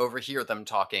 and they overhear them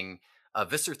talking.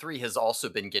 Visser 3 has also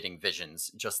been getting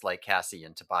visions, just like Cassie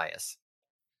and Tobias,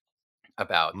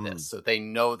 about this. Mm, So they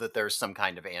know that there's some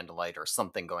kind of Andalite or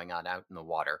something going on out in the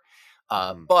water.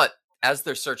 mhm. But as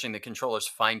they're searching, the controllers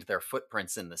find their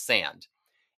footprints in the sand,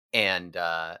 and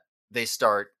they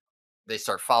start they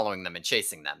start following them and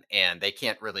chasing them, and they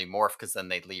can't really morph because then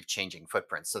they'd leave changing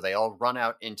footprints. So they all run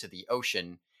out into the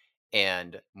ocean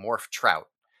and morph trout.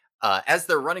 As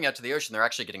they're running out to the ocean, they're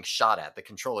actually getting shot at. The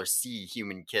controllers see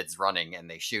human kids running and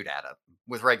they shoot at them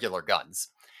with regular guns.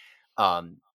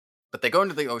 Um, but they go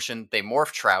into the ocean, they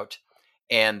morph trout,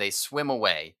 and they swim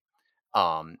away.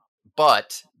 Um,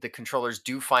 but the controllers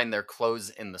do find their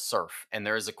clothes in the surf, and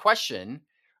there is a question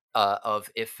of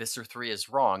if Visser 3 is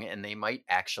wrong, and they might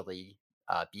actually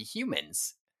be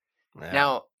humans. Yeah.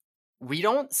 Now, we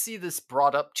don't see this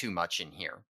brought up too much in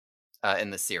here in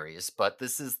the series, but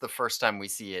this is the first time we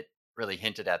see it really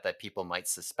hinted at that people might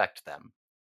suspect them.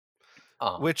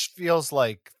 Um, Which feels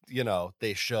like,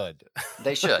 they should.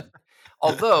 they should.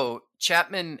 Although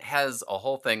Chapman has a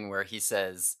whole thing where he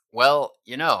says, "Well,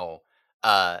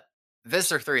 uh,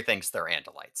 Visser 3 thinks they're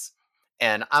Andalites.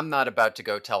 And I'm not about to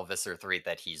go tell Visser 3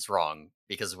 that he's wrong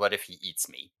because what if he eats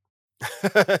me?"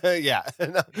 Yeah.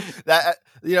 No, that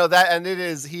that, and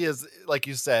he is, like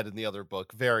you said in the other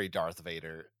book, very Darth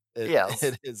Vader. It Yes.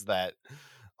 it is that.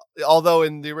 Although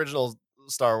in the original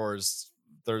Star Wars,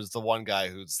 there's the one guy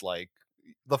who's like,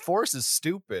 the Force is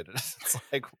stupid. It's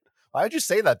like, why'd you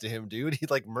say that to him, dude? He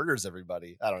like murders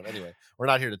everybody. I don't know. Anyway, we're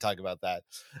not here to talk about that.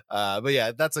 But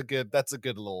yeah, that's a good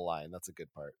little line. That's a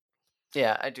good part.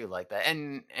 Yeah, I do like that.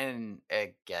 And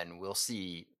again, we'll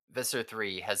see Visser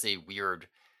 3 has a weird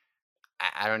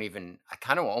I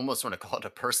kind of almost want to call it a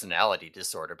personality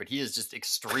disorder, but he is just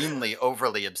extremely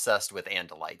overly obsessed with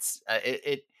Andalites.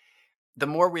 The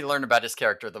more we learn about his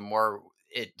character, the more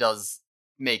it does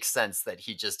make sense that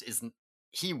he just isn't.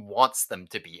 He wants them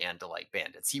to be Andalite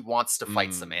bandits. He wants to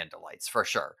fight some Mm, Andalites for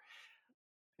sure.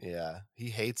 yeah, he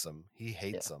hates him. He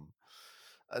hates Yeah. him.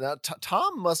 Now,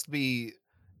 Tom must be,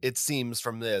 it seems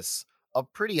from this, a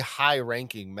pretty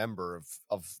high-ranking member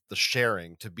of the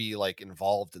sharing to be like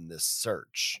involved in this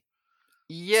search.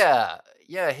 Yeah,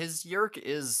 yeah, his Yerk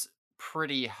is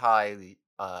pretty high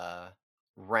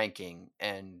ranking,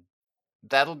 and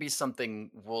that'll be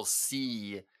something we'll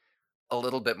see a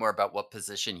little bit more about what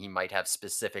position he might have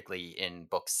specifically in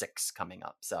book 6 coming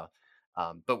up. So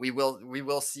but we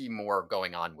will see more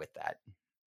going on with that.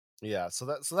 Yeah, so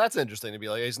that's interesting to be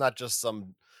like, he's not just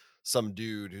some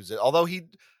dude who's, although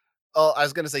I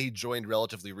was gonna say he joined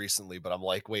relatively recently, but I'm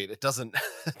like, wait, it doesn't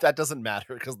that doesn't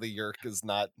matter because the Yerk is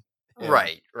not him.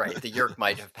 Right, right. The Yerk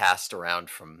might have passed around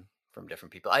from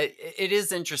different people. It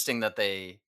is interesting that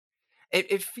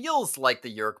it feels like the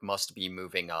Yerk must be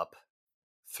moving up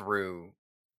through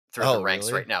the Oh, ranks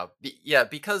really? right now. Yeah,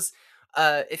 because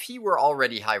if he were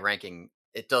already high ranking,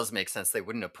 it does make sense they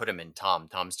wouldn't have put him in Tom.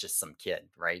 Tom's just some kid,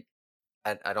 right?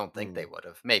 I don't think they Mm. would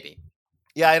have. Maybe.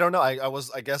 Yeah, I don't know.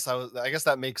 I guess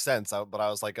that makes sense. But I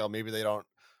was like, oh, maybe they don't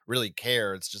really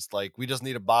care. It's just like we just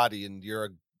need a body, and you're a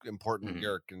important Mhm.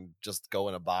 Yerk, and just go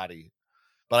in a body.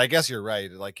 But I guess you're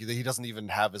right. Like he doesn't even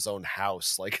have his own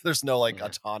house. Like there's no like Yeah.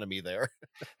 autonomy there.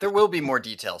 There will be more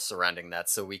details surrounding that,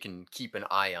 so we can keep an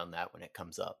eye on that when it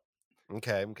comes up.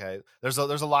 Okay, okay. There's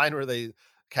a line where they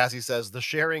Cassie says the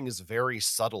sharing is very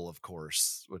subtle, of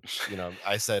course. Which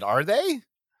I said, are they?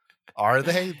 Are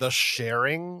they the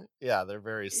sharing? Yeah, they're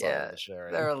very subtle. Yeah, The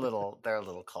sharing. they're a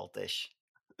little cultish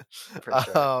for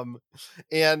sure. um,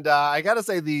 and I gotta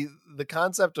say the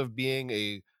concept of being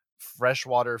a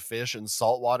freshwater fish in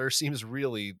saltwater seems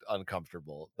really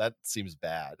uncomfortable. That seems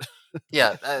bad.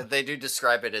 Yeah, they do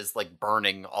describe it as like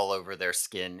burning all over their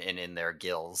skin and in their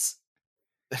gills.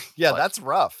 Yeah, But that's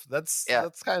rough. That's yeah,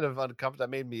 that's kind of uncomfortable. That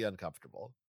made me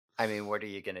uncomfortable. I mean, what are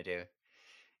you gonna do?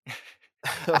 I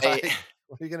Like,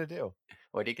 what are you gonna do?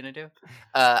 what are you gonna do?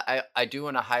 I do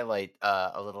want to highlight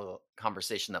a little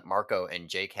conversation that Marco and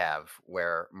Jake have,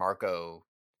 where Marco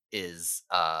is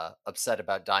upset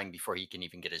about dying before he can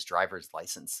even get his driver's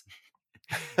license.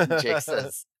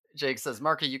 Jake says,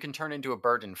 Marco, you can turn into a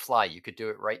bird and fly. You could do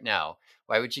it right now.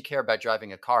 Why would you care about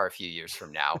driving a car a few years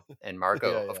from now? And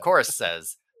Marco, of Yeah, course,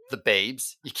 says, the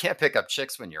babes. You can't pick up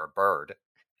chicks when you're a bird.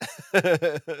 yeah.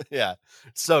 Yeah.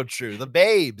 So true. The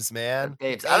babes, The man.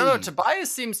 babes. I don't know. Babes.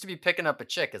 Tobias seems to be picking up a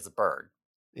chick as a bird.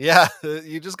 Yeah,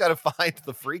 you just gotta find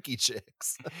the freaky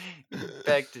chicks. You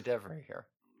beg to differ here.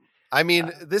 I mean,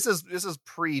 Uh, this is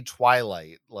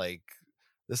pre-Twilight. Like,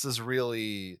 this is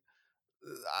really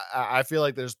I feel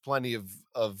like there's plenty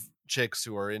of chicks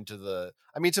who are into the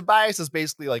I mean, Tobias is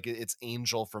basically like it's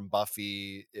Angel from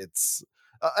Buffy. It's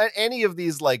any of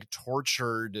these like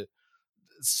tortured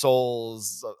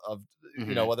souls of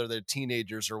mhm. whether they're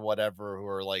teenagers or whatever who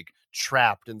are like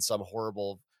trapped in some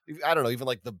horrible I don't know, even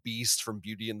like the Beast from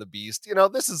Beauty and the Beast.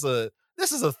 This is a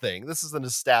thing. This is an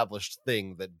established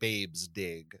thing that babes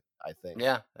dig, I think.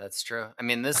 Yeah, that's true. I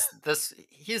mean, this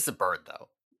he's a bird though.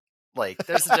 Like,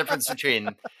 there's a difference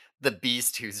between the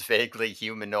beast who's vaguely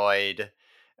humanoid,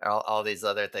 all these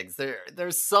other things.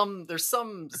 There's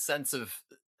some sense of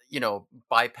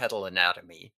bipedal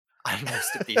anatomy on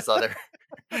most of these other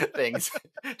things.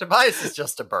 Tobias is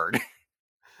just a bird.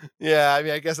 Yeah, I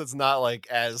mean, I guess it's not like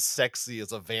as sexy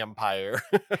as a vampire,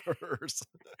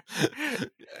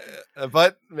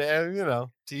 but man,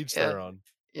 to each Yeah, their own.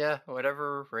 yeah.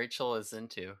 Whatever Rachel is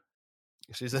into,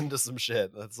 She's into some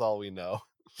shit. That's all we know.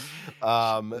 she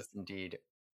Um, is indeed.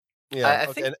 yeah, I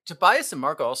okay. think Tobias and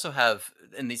Marco also have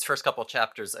in these first couple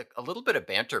chapters a little bit of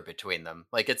banter between them.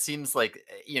 Like it seems like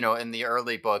in the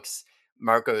early books,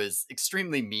 Marco is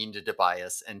extremely mean to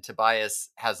Tobias, and Tobias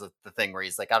has the thing where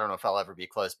he's like, "I don't know if I'll ever be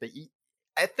close," but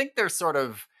I think there's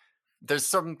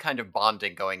some kind of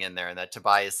bonding going in there, and that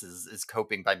Tobias is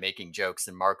coping by making jokes,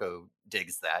 and Marco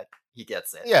digs that. He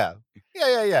gets it. Yeah,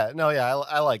 yeah. No, yeah,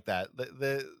 I like that.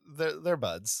 They're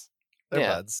buds. They're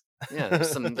Yeah, buds. yeah.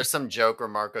 There's some joke where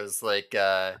Marco's like,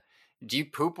 "Do you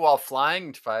poop while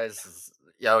flying?" Tobias is,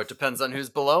 "Yo, it depends on who's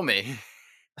below me."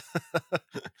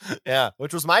 Yeah,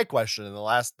 which was my question in the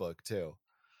last book too.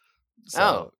 Oh,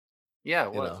 So yeah,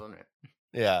 it you was, know, wasn't it?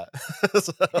 yeah.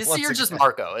 So, You see, once you're just again,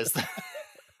 Marco. Is the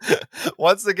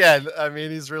once again, I mean,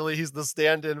 he's the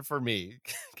stand-in for me.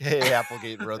 K.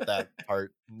 Applegate wrote that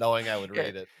part, knowing I would yeah,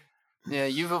 read it. yeah.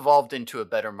 You've evolved into a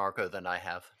better Marco than I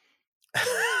have.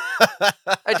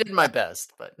 I did my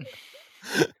best, but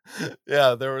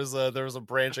Yeah, there was a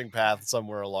branching path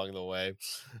somewhere along the way.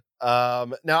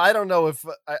 Now I don't know if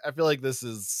I feel like this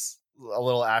is a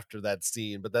little after that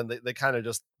scene, but then they kind of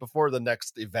just before the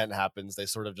next event happens, they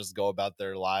sort of just go about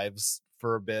their lives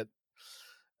for a bit.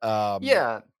 Um,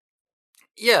 yeah,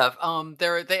 yeah.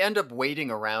 They end up waiting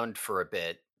around for a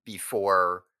bit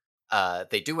before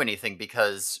they do anything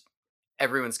because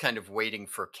everyone's kind of waiting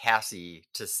for Cassie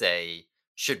to say,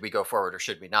 should we go forward or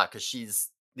should we not? Because she's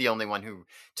the only one who.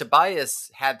 Tobias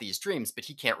had these dreams, but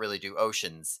he can't really do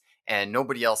oceans, and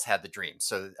nobody else had the dreams.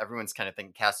 So everyone's kind of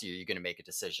thinking, Cassie, are you going to make a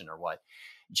decision or what?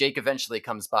 Jake eventually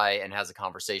comes by and has a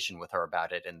conversation with her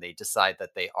about it, and they decide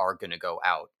that they are going to go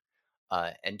out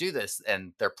and do this.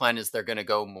 And their plan is they're going to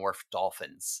go morph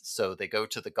dolphins. So they go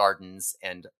to the gardens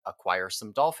and acquire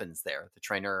some dolphins there. The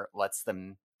trainer lets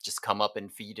them just come up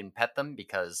and feed and pet them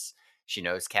because she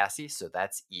knows Cassie, so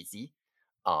that's easy.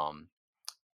 Um,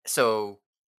 so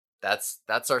that's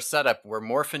our setup. We're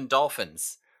morphing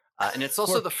dolphins, and it's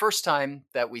also we're- the first time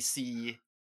that we see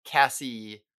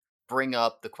Cassie bring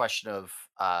up the question of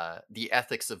the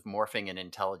ethics of morphing an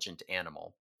intelligent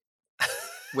animal,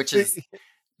 which is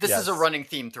This is a Yes. running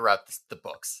theme throughout the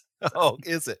books. So. Oh,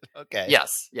 is it? Okay.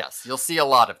 Yes, you'll see a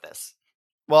lot of this.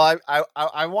 Well,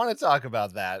 I want to talk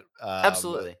about that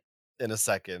Absolutely. in a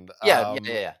second.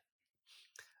 Yeah.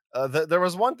 There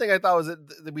was one thing I thought was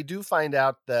that we do find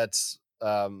out that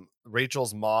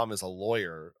Rachel's mom is a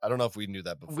lawyer. I don't know if we knew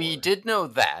that before. We did know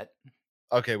that.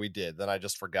 Okay, we did. Then I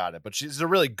just forgot it. But she's a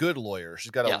really good lawyer.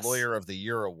 She's got a Yes. Lawyer of the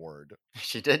Year award.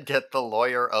 She did get the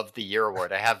Lawyer of the Year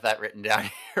award. I have that written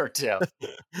down here too.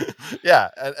 Yeah,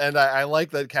 and I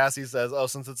like that Cassie says, "Oh,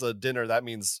 since it's a dinner, that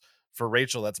means for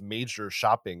Rachel, that's major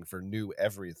shopping for new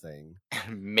everything."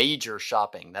 Major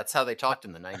shopping. That's how they talked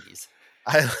in the 90s.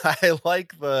 I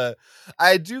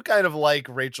do kind of like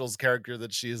Rachel's character,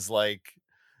 that she's like,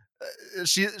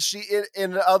 she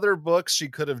in other books she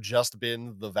could have just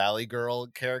been the Valley Girl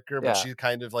character, but Yeah. she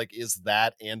kind of like is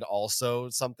that and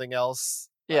also something else.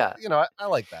 Yeah. I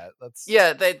like that. That's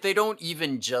They don't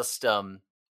even just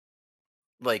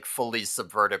like fully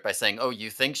subvert it by saying, "Oh,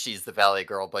 you think she's the Valley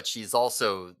Girl, but she's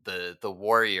also the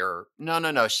warrior."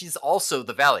 No. She's also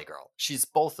the Valley Girl. She's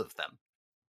both of them.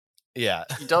 yeah.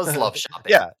 She does love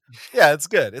shopping. Yeah, it's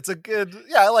good. It's a good.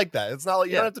 Yeah, I like that. It's not like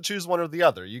you Yeah. don't have to choose one or the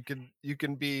other. You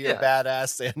can be a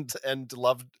badass and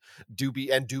love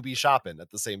doobie shopping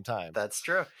at the same time. That's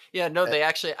true. Yeah, no, they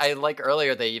actually, I like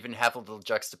earlier, they even have a little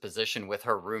juxtaposition with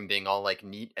her room being all like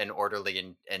neat and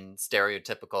orderly and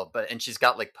stereotypical, and she's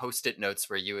got like post-it notes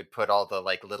where you would put all the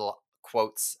like little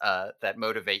quotes that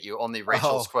motivate you. Only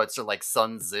Rachel's quotes are like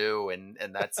Sun Tzu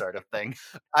and that sort of thing.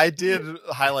 I did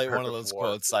highlight one of Perfect those war.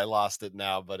 quotes. I lost it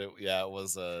now, but it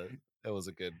was a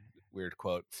good weird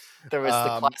quote. There was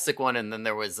the classic one, and then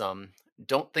there was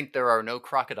 "Don't think there are no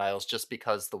crocodiles just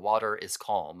because the water is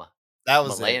calm." That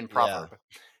was Malayan proverb.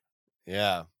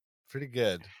 Yeah, pretty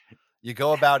good. You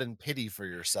go about in pity for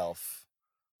yourself.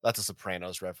 That's a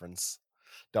Sopranos reference.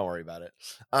 Don't worry about it.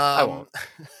 I won't.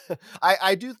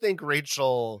 I do think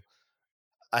Rachel.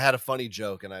 I had a funny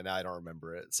joke and I don't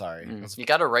remember it. Sorry. You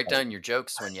got to write down your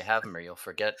jokes when you have them, or you'll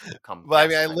forget. Well, I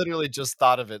mean, I literally just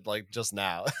thought of it like just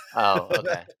now. Oh,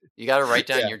 okay. You got to write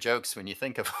down your jokes when you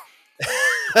think of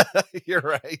them. You're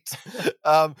right.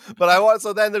 But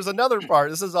so then there's another part.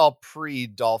 This is all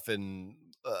pre-Dolphin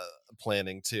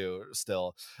planning too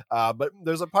still. But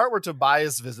there's a part where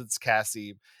Tobias visits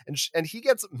Cassie and he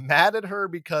gets mad at her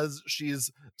because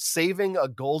she's saving a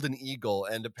golden eagle,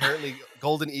 and apparently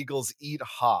golden eagles eat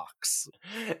hawks.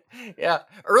 Yeah.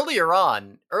 Earlier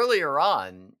on,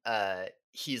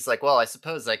 he's like, "Well, I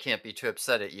suppose I can't be too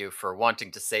upset at you for wanting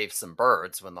to save some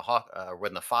birds when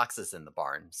the fox is in the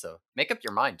barn. So make up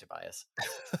your mind, Tobias."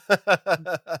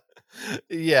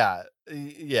 Yeah.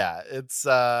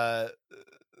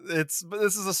 But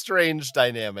this is a strange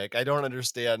dynamic. I don't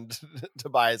understand.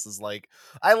 Tobias is like,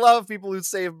 "I love people who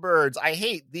save birds. I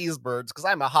hate these birds because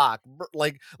I'm a hawk."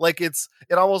 Like it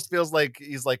almost feels like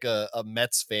he's like a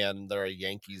Mets fan. They're a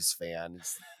Yankees fan.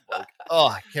 It's like, oh,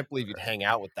 I can't believe you'd hang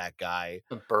out with that guy.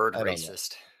 A bird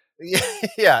racist.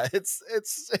 Yeah, it's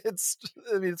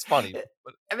I mean, it's funny.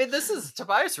 But I mean,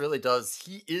 Tobias really does.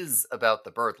 He is about the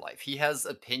bird life. He has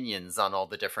opinions on all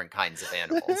the different kinds of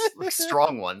animals, like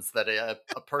strong ones that a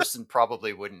person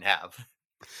probably wouldn't have.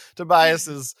 Tobias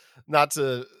is not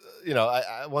to,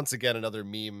 I once again, another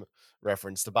meme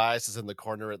reference. Tobias is in the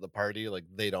corner at the party, like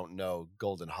they don't know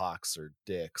golden hawks or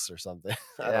dicks or something.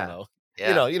 I don't know.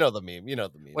 Yeah. You know the meme.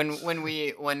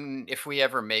 If we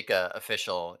ever make a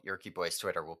official Yerky Boys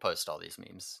Twitter, we'll post all these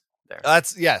memes there.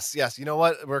 That's yes. You know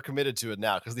what? We're committed to it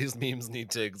now because these memes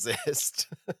need to exist.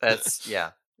 That's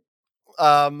yeah.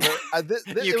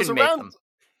 You can make them.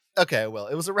 Okay, well,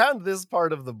 it was around this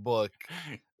part of the book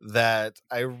that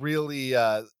I really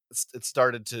it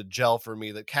started to gel for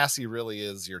me that Cassie really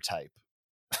is your type.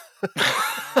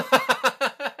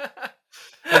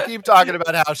 I keep talking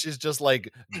about how she's just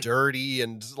like dirty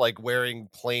and like wearing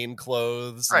plain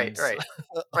clothes, right,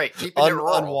 keeping it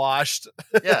rural. Unwashed.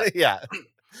 Yeah, yeah.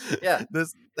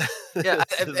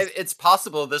 It's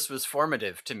possible this was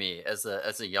formative to me as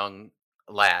a young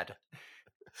lad.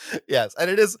 Yes, and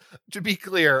it is, to be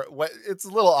clear, it's a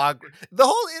little awkward.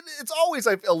 It's always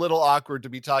a little awkward to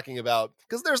be talking about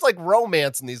because there's like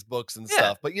romance in these books and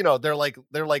stuff, but they're like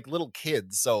little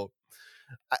kids, so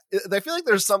I feel like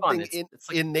there's something it's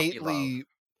like innately,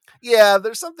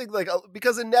 there's something like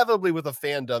because inevitably with a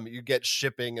fandom you get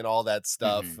shipping and all that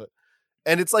stuff,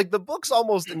 and it's like the books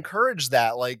almost encourage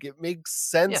that, like it makes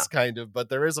sense kind of, but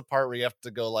there is a part where you have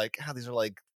to go like, these are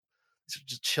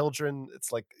just children.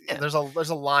 It's like there's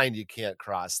a line you can't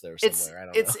cross there somewhere. I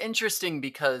don't know. It's interesting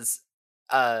because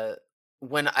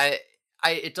when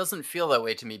it doesn't feel that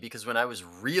way to me because when I was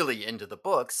really into the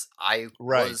books, I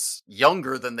Right. was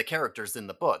younger than the characters in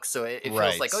the books. So it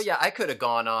feels Right. like, oh yeah, I could have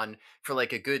gone on for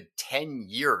like a good 10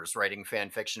 years writing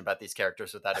fan fiction about these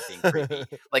characters without it being creepy.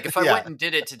 Like if I Yeah. went and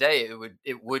did it today,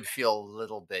 it would feel a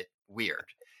little bit weird.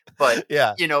 But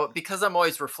Yeah. because I'm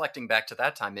always reflecting back to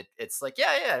that time, it's like,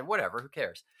 yeah, yeah, whatever, who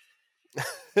cares?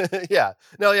 Yeah.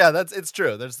 No, yeah, it's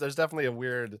true. There's definitely a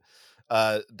weird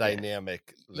Yeah.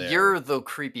 dynamic there. You're the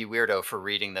creepy weirdo for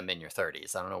reading them in your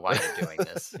 30s. I don't know why you're doing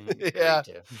this. You Yeah. agreed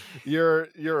to. You're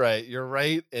right. You're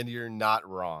right and you're not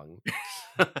wrong.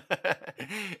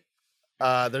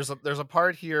 There's a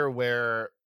part here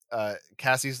where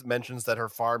Cassie mentions that her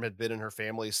farm had been in her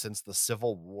family since the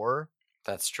Civil War.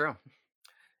 That's true.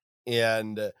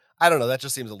 And I don't know, that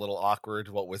just seems a little awkward,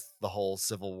 what with the whole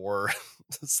Civil War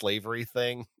slavery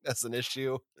thing as an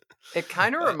issue. It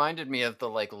kind of Uh, reminded me of the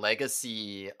like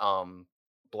legacy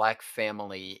black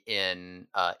family in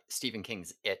Stephen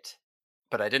King's It,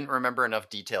 but I didn't remember enough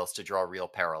details to draw real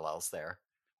parallels there.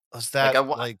 was Like that I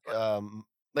wa- like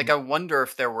like I wonder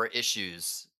if there were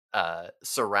issues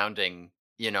surrounding,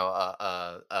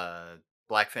 a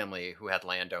black family who had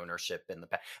land ownership in the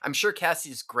past. I'm sure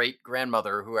Cassie's great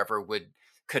grandmother, whoever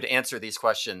could answer these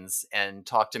questions and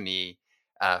talk to me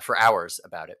for hours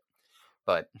about it.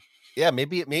 But yeah,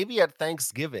 maybe at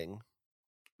Thanksgiving,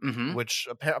 mhm. which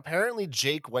apparently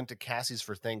Jake went to Cassie's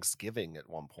for Thanksgiving at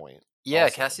one point Yeah, also.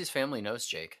 Cassie's family knows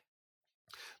Jake.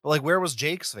 But like, where was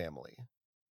Jake's family?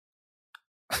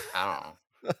 I don't know.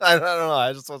 I don't know.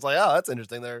 I just was like, oh, that's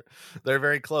interesting. They're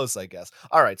very close, I guess.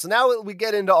 All right, so now we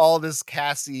get into all this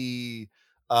Cassie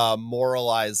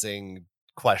moralizing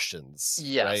questions,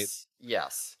 right? Yes,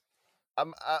 yes.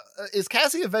 Is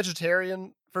Cassie a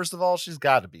vegetarian? First of all, she's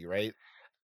got to be, right?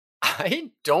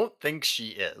 I don't think she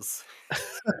is.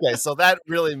 Okay, so that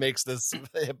really makes this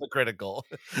hypocritical.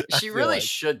 I She feel really like,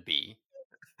 should be.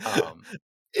 Um,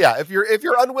 yeah, if you're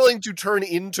unwilling to turn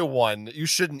into one, you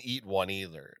shouldn't eat one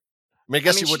either. I mean, I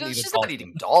I guess mean, you wouldn't eat a she's not dolphin.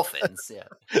 eating dolphins. Yeah,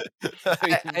 I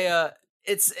mean,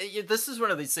 this is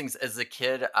one of these things. As a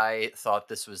kid, I thought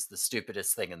this was the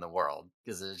stupidest thing in the world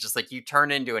because it's just like you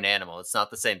turn into an animal. It's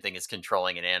not the same thing as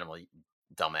controlling an animal, you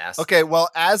dumbass. okay, well,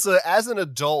 as an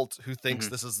adult who thinks Hmm.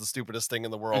 this is the stupidest thing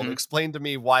in the world, Hmm. explain to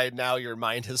me why now your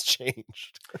mind has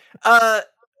changed. Uh,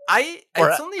 I Or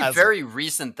it's only a as it. very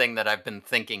recent thing that I've been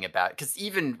thinking about because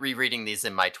even rereading these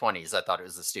in my 20s, I thought it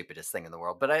was the stupidest thing in the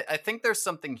world. But I think there's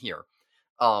something here,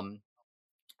 um,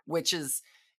 which is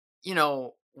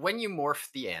when you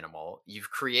morph the animal, you've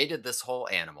created this whole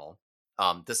animal,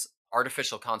 this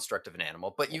artificial construct of an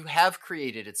animal, but you have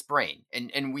created its brain,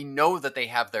 and we know that they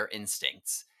have their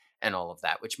instincts and all of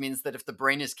that, which means that if the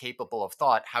brain is capable of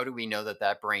thought, how do we know that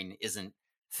that brain isn't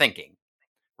thinking?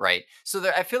 Right. So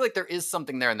I feel like there is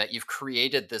something there in that you've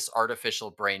created this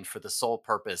artificial brain for the sole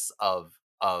purpose of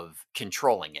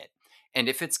controlling it. And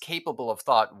if it's capable of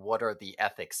thought, what are the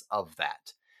ethics of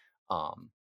that?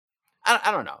 Um,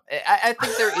 I don't know. I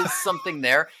think there is something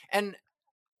there, and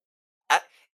I,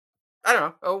 I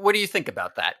don't know. What do you think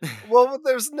about that? Well,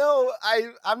 there's no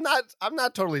I'm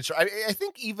not totally sure. I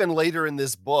think even later in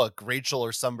this book, Rachel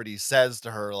or somebody says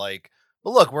to her like,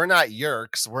 "But look, we're not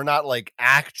yerks. We're not like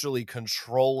actually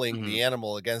controlling Mhm. the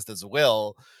animal against its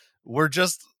will. We're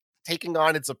just taking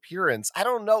on its appearance." I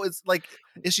don't know. It's like,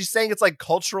 is she saying it's like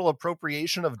cultural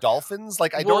appropriation of dolphins?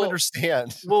 Like, I don't Well,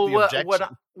 understand well, the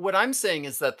objection. what I'm saying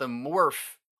is that the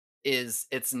morph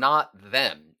it's not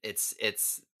them. It's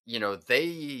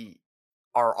they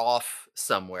are off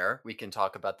somewhere. We can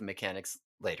talk about the mechanics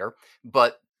later,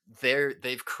 but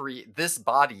they've created this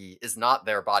body is not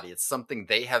their body. It's something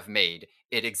they have made.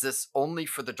 It exists only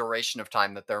for the duration of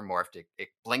time that they're morphed. It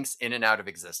blinks in and out of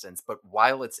existence, but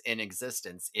while it's in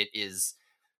existence, it is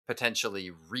potentially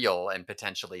real and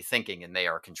potentially thinking, and they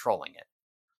are controlling it.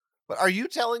 But are you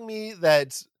telling me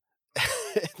that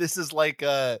this is like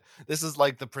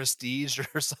the prestige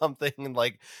or something, and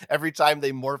like every time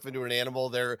they morph into an animal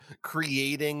they're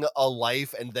creating a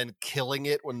life and then killing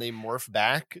it when they morph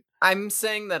back? I'm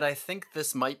saying that I think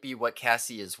this might be what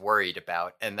Cassie is worried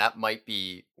about, and that might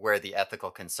be where the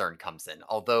ethical concern comes in.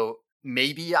 Although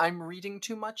maybe I'm reading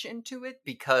too much into it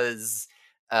because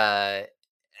uh,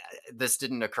 this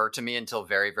didn't occur to me until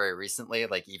very, very recently.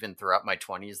 Like even throughout my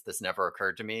 20s, this never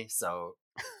occurred to me. So,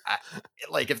 I,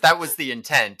 like if that was the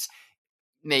intent,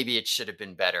 maybe it should have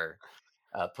been better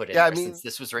put in Yeah, I there since mean,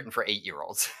 this was written for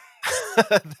 8-year-olds.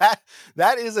 that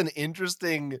that is an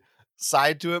interesting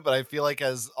side to it, but I feel like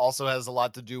also has a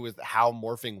lot to do with how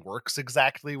morphing works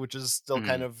exactly, which is still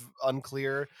kind Mhm. of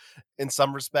unclear in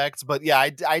some respects. But yeah,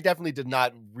 I definitely did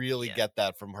not really Yeah. get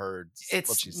that from her. What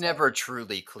It's she said. never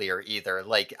truly clear either.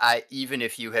 Like, I even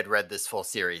if you had read this full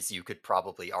series, you could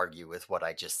probably argue with what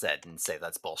I just said and say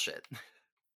that's bullshit.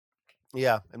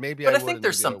 Yeah, and maybe But I I would, think and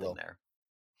there's maybe I something will. there.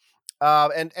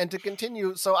 And to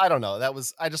continue, so I don't know.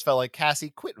 I just felt like Cassie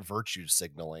quit virtue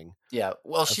signaling. Yeah,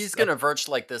 well, That's she's gonna verge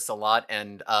like this a lot,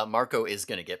 and Marco is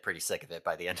gonna get pretty sick of it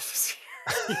by the end of the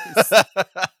series.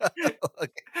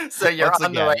 Okay, So you're once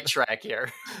on the again. right track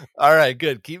here. All right,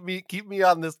 good. Keep me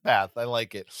on this path. I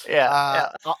like it. Yeah,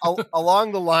 yeah.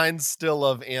 Along the lines still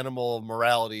of animal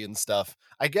morality and stuff.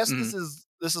 I guess Mhm.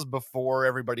 this is before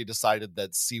everybody decided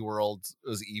that SeaWorld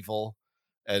was evil,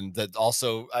 and that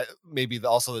also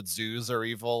also that zoos are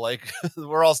evil. Like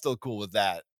we're all still cool with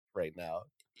that right now.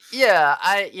 Yeah,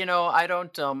 I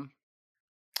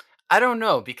don't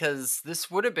know because this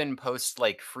would have been post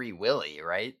like Free Willy,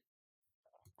 right?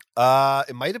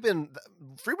 It might have been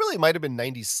Free Willy might have been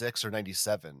 96 or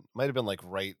 97. Might have been like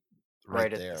right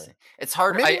Right at the there. same. It's Or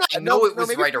hard. maybe not. I No, know it no, was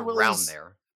maybe right Free around Willy's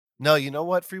there. No, you know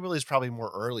what? Free Willy is probably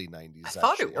more early I 90s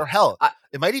thought it actually. Or was. hell,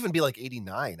 it might even be like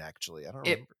 89 actually. I don't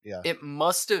It remember. Yeah. it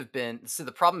must have been. So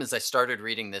the problem is I started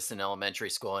reading this in elementary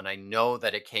school, and I know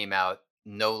that it came out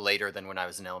no later than when I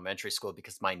was in elementary school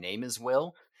because my name is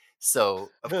Will. So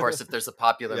of course, if there's a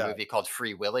popular Yeah. movie called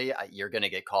Free Willy, you're gonna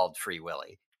get called Free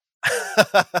Willy.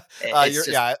 It's You're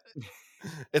just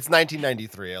it's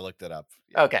 1993. I looked it up.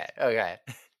 Yeah. okay. Okay,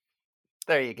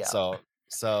 there you go.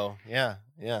 So yeah.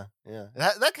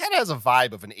 That kind of has a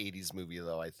vibe of an 80s movie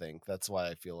though, I think. That's why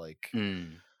I feel like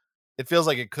Hmm. it feels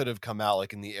like it could have come out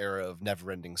like in the era of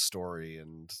Neverending Story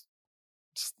and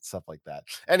stuff like that.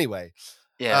 Anyway,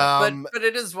 Yeah, um but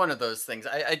it is one of those things.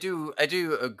 I do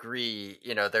agree.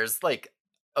 There's like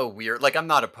a weird like I'm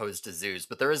not opposed to zoos,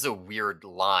 but there is a weird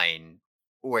line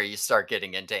where you start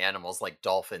getting into animals like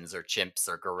dolphins or chimps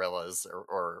or gorillas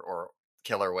or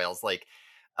killer whales. Like,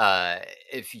 uh,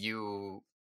 if you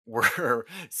were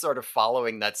sort of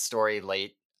following that story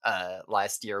late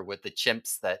last year with the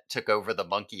chimps that took over the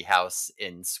monkey house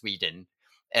in Sweden,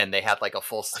 and they had like a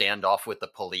full standoff with the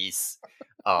police,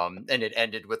 and it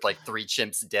ended with like three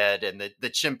chimps dead, and the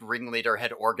chimp ringleader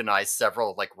had organized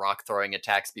several like rock throwing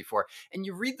attacks before. And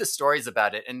you read the stories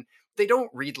about it, and they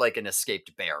don't read like an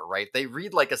escaped bear, right? They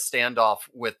read like a standoff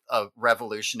with a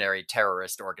revolutionary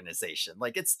terrorist organization.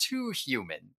 Like, it's too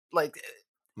human. Like,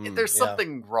 there's yeah.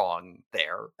 something wrong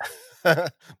there.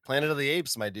 Planet of the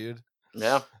Apes, my dude.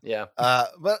 Yeah, yeah.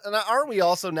 But aren't we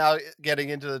also now getting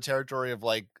into the territory of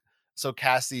like, so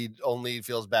Cassie only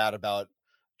feels bad about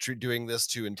doing this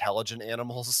to intelligent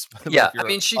animals, but Yeah, if I you're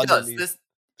mean, she does underneath, this.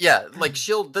 Yeah, like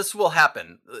this will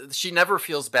happen. She never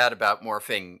feels bad about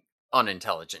morphing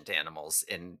unintelligent animals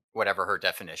in whatever her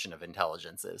definition of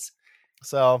intelligence is.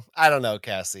 so I don't know,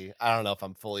 Cassie. I don't know if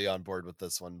I'm fully on board with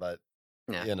this one, but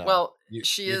Yeah. you know, Well,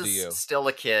 she you do is you. still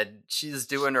a kid. She's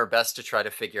doing her best to try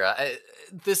to figure out.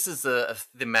 This is a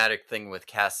thematic thing with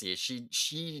Cassie.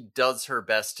 She does her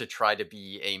best to try to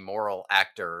be a moral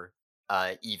actor,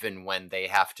 even when they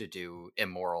have to do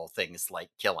immoral things like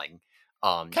killing.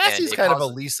 And Cassie's it kind of a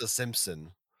causes. Lisa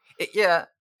Simpson. Yeah,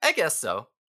 I guess so.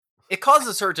 It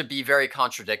causes her to be very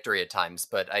contradictory at times,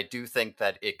 but I do think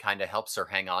that it kind of helps her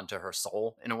hang on to her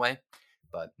soul in a way.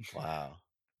 But Wow,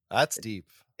 that's it, deep.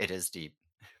 it is deep.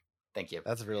 Thank you.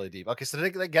 That's really deep. Okay, so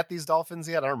did they get these dolphins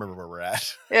yet? I don't remember where we're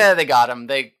at. Yeah, they got him.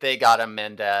 They got him,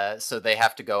 and so they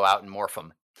have to go out and morph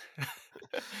him.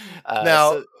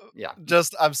 Now, So yeah.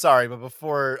 just I'm sorry, but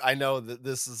before I know that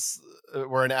this is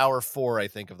we're an hour 4, I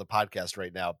think, of the podcast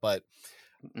right now, but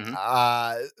Hmm.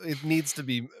 it needs to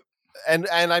be, and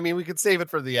I mean we could save it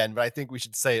for the end, but I think we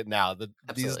should say it now that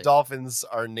these Absolutely. dolphins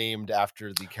are named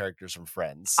after the characters from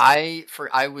Friends. I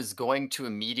was going to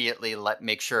immediately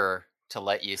make sure to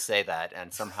let you say that,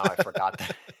 and somehow I forgot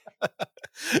that.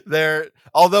 They're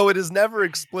although it is never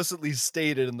explicitly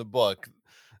stated in the book,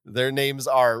 their names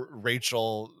are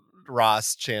Rachel,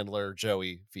 Ross, Chandler,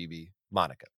 Joey, Phoebe,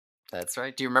 Monica. That's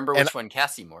right. Do you remember And which one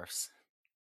Cassie morphs?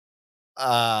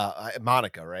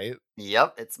 Monica, right?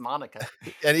 Yep, it's Monica.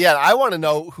 And yeah, I want to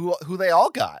know who they all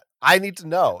got. I need to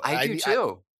know. I do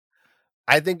too.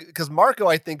 I think because Marco,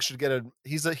 I think should get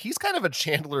he's kind of a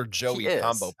Chandler He Joey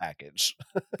combo is. package.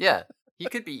 Yeah, he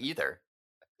could be either.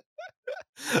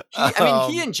 I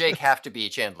mean, he um, and Jake have to be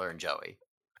Chandler and Joey.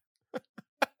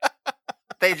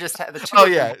 They just have the two oh of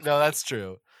them. yeah, no, that's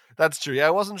true. That's true. Yeah,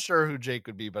 I wasn't sure who Jake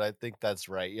would be, but I think that's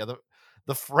right. Yeah,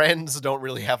 the friends don't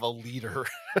really have a leader.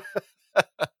 I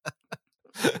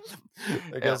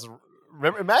Yeah. guess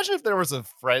Imagine if there was a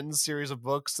Friends series of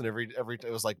books, and every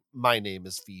it was like, my name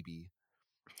is Phoebe.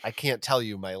 I can't tell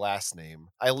you my last name.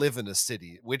 I live in a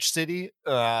city. Which city?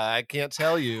 I can't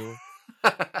tell you.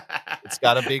 It's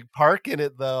got a big park in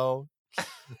it, though.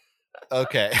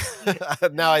 Okay.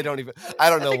 Now I don't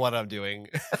know what I'm doing.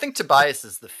 I think Tobias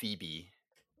is the Phoebe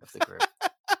of the group.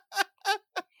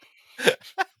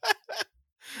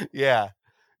 Yeah.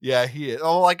 Yeah, he is.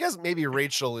 Oh, I guess maybe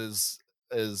Rachel is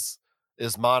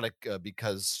Monica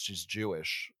because she's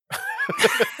Jewish.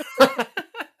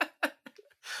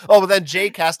 Oh, but then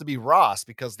Jake has to be Ross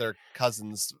because they're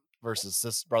cousins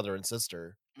versus brother and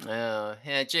sister.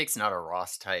 Yeah, Jake's not a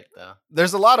Ross type though.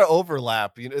 There's a lot of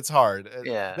overlap. It's hard.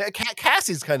 Yeah.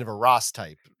 Cassie's kind of a Ross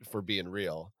type, for being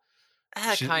real.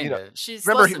 Kind of. She's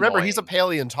remember he's a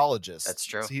paleontologist. That's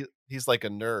true. He's like a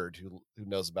nerd who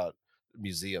knows about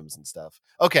museums and stuff.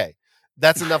 Okay,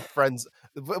 that's enough Friends.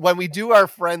 When we do our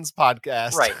Friends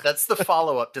podcast, right? That's the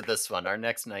follow up to this one. Our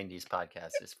next '90s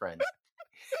podcast is Friends.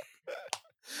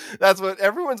 That's what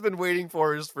everyone's been waiting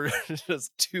for, is for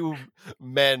just two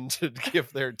men to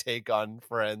give their take on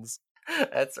Friends.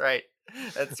 That's right.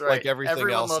 That's right. Like everything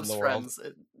Everyone else loves in the Friends.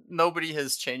 Nobody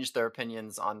has changed their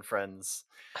opinions on Friends.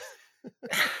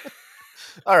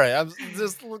 All right, I'm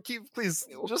just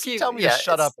tell me to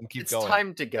shut up and keep going. It's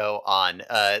time to go on.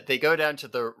 They go down to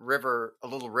the river, a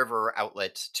little river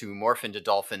outlet, to morph into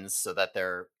dolphins so that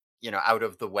they're, out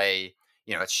of the way.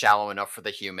 It's shallow enough for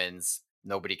the humans.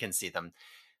 Nobody can see them.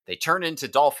 They turn into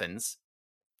dolphins.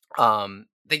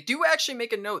 They do actually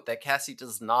make a note that Cassie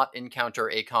does not encounter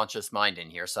a conscious mind in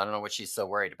here, so I don't know what she's so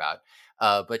worried about.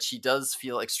 But she does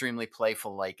feel extremely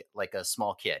playful, like a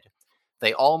small kid.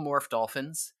 They all morph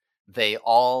dolphins. They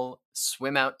all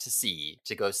swim out to sea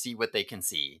to go see what they can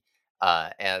see.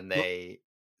 But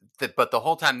the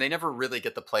whole time, they never really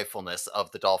get the playfulness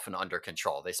of the dolphin under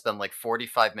control. They spend like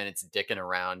 45 minutes dicking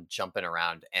around, jumping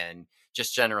around, and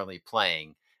just generally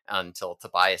playing until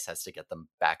Tobias has to get them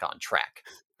back on track.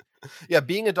 Yeah,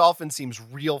 being a dolphin seems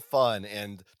real fun,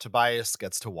 and Tobias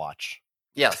gets to watch.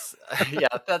 Yes, yeah,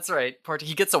 that's right.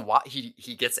 He gets a watch.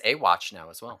 He gets a watch now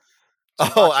as well.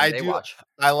 Oh, I do.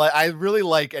 I really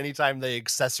like anytime they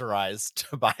accessorize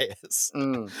Tobias.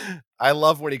 I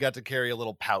love when he got to carry a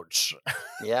little pouch.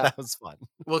 Yeah, that was fun.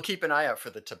 We'll keep an eye out for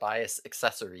the Tobias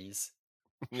accessories.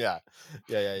 Yeah.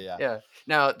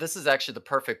 Now, this is actually the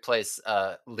perfect place,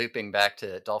 looping back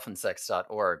to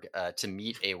dolphinsex.org, to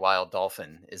meet a wild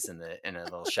dolphin is in a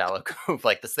little shallow cove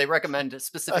like this. They recommend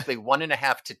specifically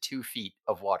 1.5 to 2 feet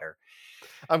of water.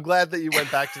 I'm glad that you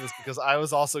went back to this, because I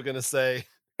was also going to say,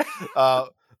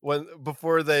 when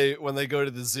they go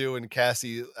to the zoo and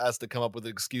Cassie has to come up with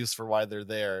an excuse for why they're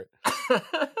there.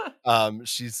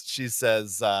 She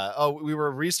says, we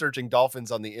were researching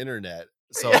dolphins on the internet.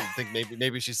 So I think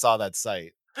maybe she saw that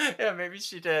site. Yeah, maybe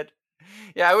she did.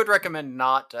 Yeah, I would recommend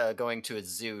not going to a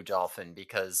zoo dolphin,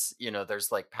 because,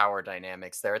 there's like power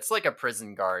dynamics there. It's like a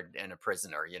prison guard and a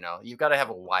prisoner, You've got to have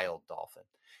a wild dolphin.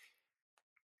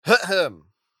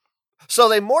 So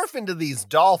they morph into these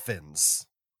dolphins.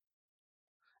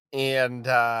 And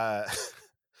I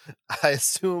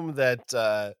assume that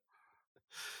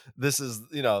this is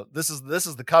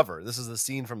the cover. This is the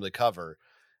scene from the cover.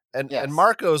 And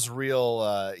Marco's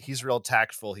he's real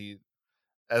tactful.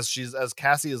 As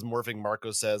Cassie is morphing,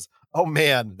 Marco says, "Oh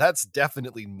man, that's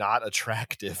definitely not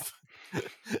attractive."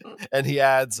 And he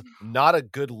adds, "Not a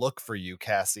good look for you,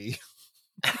 Cassie."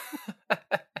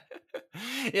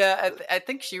 Yeah, I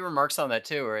think she remarks on that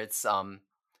too, where it's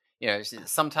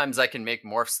sometimes I can make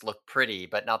morphs look pretty,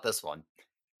 but not this one.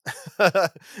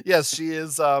 Yes, she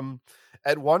is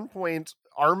at one point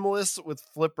armless with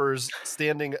flippers,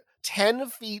 standing 10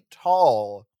 feet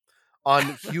tall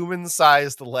on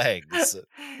human-sized legs.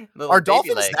 Are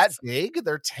dolphins legs that big?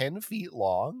 They're 10 feet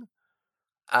long?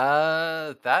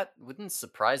 That wouldn't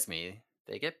surprise me.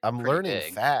 They get I'm learning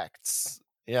big. Facts.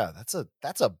 Yeah, that's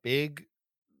a big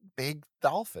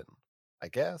dolphin, I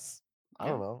guess. I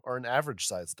don't know, or an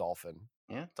average-sized dolphin.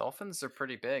 Yeah, dolphins are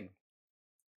pretty big.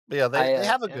 But yeah, they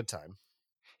have a good time.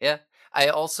 Yeah, I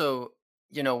also,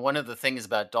 one of the things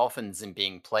about dolphins and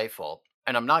being playful,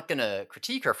 and I'm not going to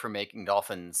critique her for making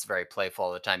dolphins very playful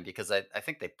all the time, because I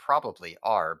think they probably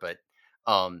are, but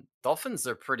dolphins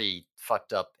are pretty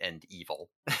fucked up and evil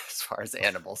as far as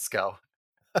animals go.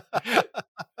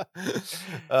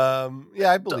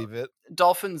 Yeah, I believe it.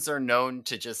 Dolphins are known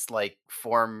to just like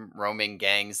form roaming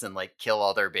gangs and like kill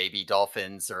all their baby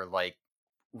dolphins, or like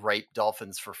rape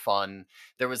dolphins for fun.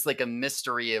 There was like a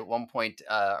mystery at one point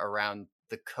around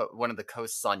one of the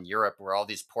coasts on Europe where all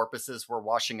these porpoises were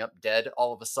washing up dead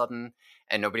all of a sudden,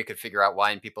 and nobody could figure out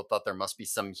why, and people thought there must be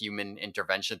some human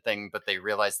intervention thing, but they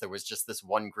realized there was just this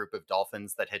one group of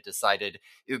dolphins that had decided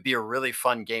it would be a really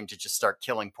fun game to just start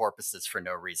killing porpoises for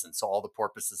no reason. So all the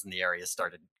porpoises in the area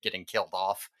started getting killed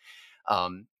off.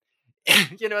 Um,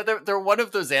 they're one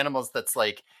of those animals that's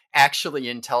like actually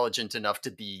intelligent enough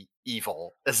to be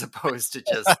evil, as opposed to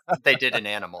just they did an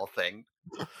animal thing.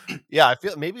 Yeah, I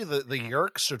feel maybe the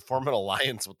Yerks should form an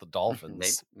alliance with the Maybe,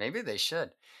 dolphins. maybe they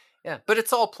should. Yeah, but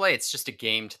it's all play. It's just a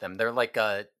game to them. They're like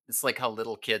it's like how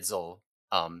little kids will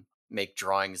make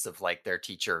drawings of like their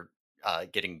teacher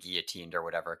getting guillotined or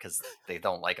whatever because they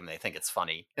don't like him. They think it's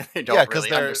funny. They Yeah, don't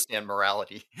really understand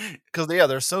morality. because they're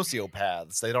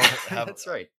sociopaths. They don't have That's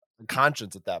right. a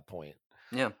conscience at that point.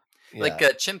 Yeah. Like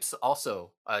Yeah. chimps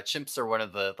also. Chimps are one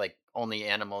of the like only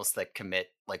animals that commit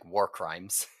like war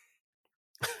crimes.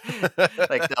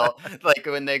 Like they'll like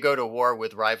when they go to war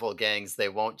with rival gangs, they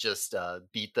won't just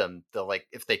beat them. They'll like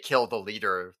if they kill the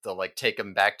leader, they'll like take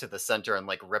them back to the center and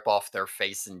like rip off their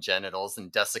face and genitals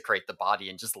and desecrate the body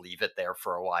and just leave it there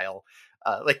for a while.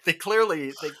 Like they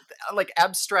like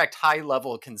abstract high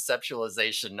level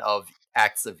conceptualization of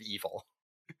acts of evil.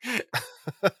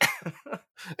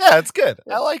 Yeah, it's good.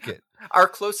 I like it. Our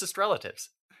closest relatives.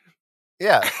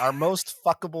 Yeah, our most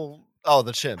fuckable. Oh,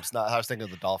 the chimps. Not. I was thinking of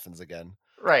the dolphins again.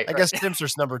 Right. I guess chimps are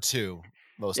number 2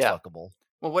 most Yeah. fuckable.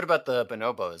 Well, what about the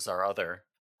bonobos, our other?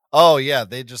 Oh yeah,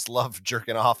 they just love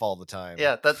jerking off all the time.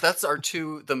 Yeah, that's our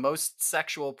the most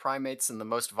sexual primates and the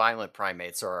most violent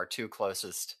primates are our two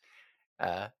closest.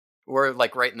 We're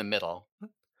like right in the middle.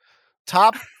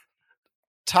 Top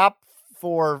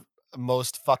 4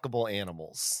 most fuckable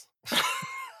animals.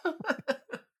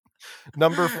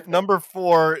 Number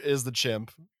 4 is the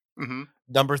chimp. Mm-hmm.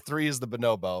 Number 3 is the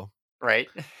bonobo. Right.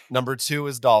 Number 2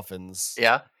 is dolphins.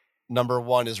 Yeah. Number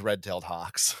 1 is red-tailed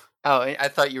hawks. Oh, I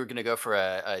thought you were going to go for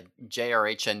a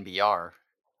JRHNBR.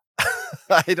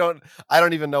 I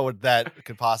don't even know what that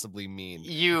could possibly mean.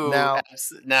 Now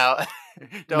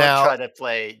don't try to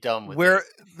play dumb with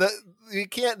me. You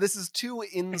can't. This is too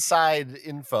inside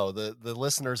info. The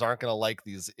listeners aren't going to like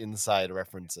these inside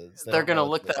references. They're going to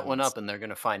look that one up and they're going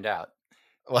to find out.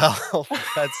 Well,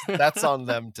 that's on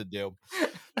them to do.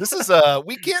 This is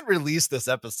we can't release this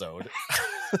episode.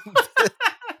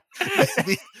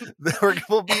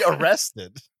 We'll be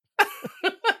arrested.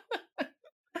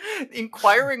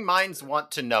 Inquiring minds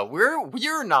want to know.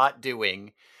 We're not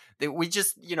doing that. We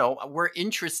just, we're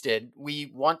interested.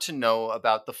 We want to know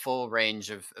about the full range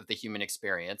of the human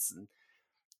experience. And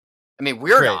I mean,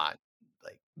 we're not.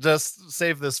 Like, just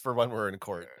save this for when we're in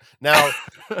court. Now,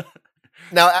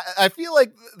 I feel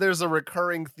like there's a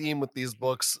recurring theme with these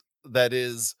books that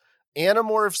is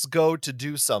animorphs go to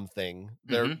do something,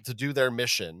 to do their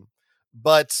mission,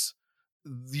 but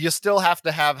you still have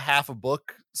to have half a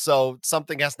book, so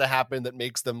something has to happen that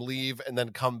makes them leave and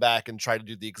then come back and try to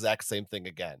do the exact same thing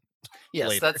again. Yes,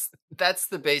 later. that's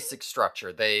the basic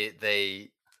structure.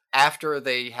 They after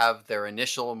they have their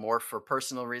initial morph for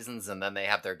personal reasons and then they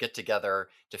have their get together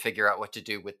to figure out what to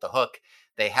do with the hook,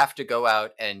 they have to go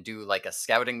out and do like a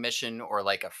scouting mission or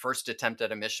like a first attempt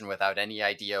at a mission without any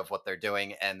idea of what they're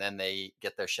doing, and then they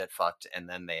get their shit fucked and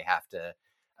then they have to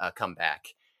come back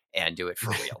and do it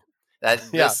for real.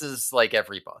 This is like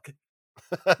every book.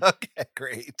 Okay,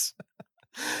 great.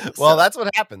 Well, that's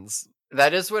what happens.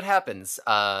 That is what happens.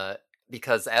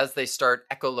 Because as they start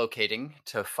echolocating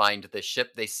to find the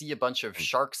ship, they see a bunch of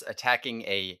sharks attacking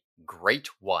a great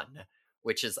one,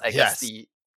 which is, I guess, the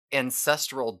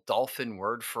ancestral dolphin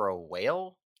word for a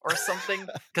whale or something.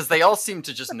 Because they all seem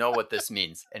to just know what this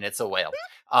means, and it's a whale.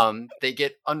 They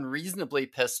get unreasonably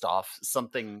pissed off.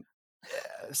 Something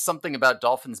about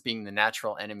dolphins being the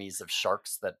natural enemies of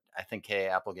sharks that I think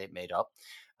K.A. Applegate made up.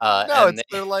 No,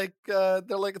 they're like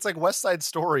it's like West Side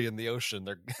Story in the ocean.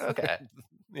 They're okay.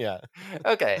 Yeah.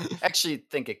 Okay. Actually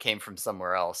think it came from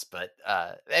somewhere else, but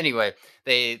anyway,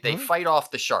 they fight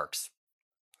off the sharks,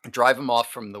 drive them off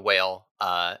from the whale,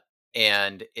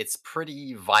 and it's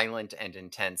pretty violent and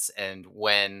intense. And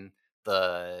when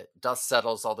the dust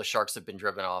settles, all the sharks have been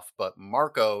driven off, but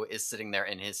Marco is sitting there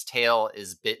and his tail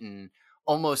is bitten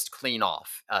almost clean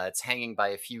off. It's hanging by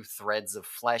a few threads of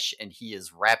flesh and he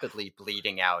is rapidly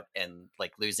bleeding out and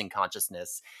like losing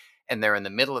consciousness. And they're in the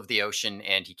middle of the ocean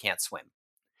and he can't swim.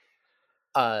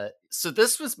 So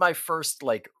this was my first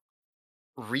like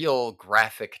real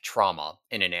graphic trauma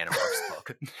in an Animorphs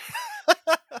book.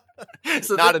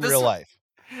 So not in real life.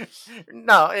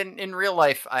 No, in real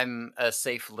life, I'm a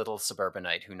safe little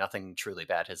suburbanite who nothing truly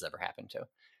bad has ever happened to,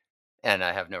 and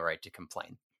I have no right to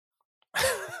complain.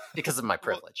 because of my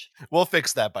we'll, privilege. we'll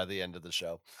fix that by the end of the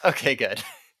show. Okay, good.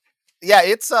 Yeah,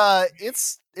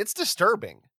 it's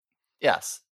disturbing.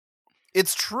 Yes.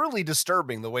 It's truly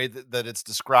disturbing the way that it's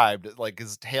described, like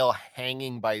his tail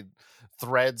hanging by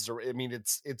threads, or I mean,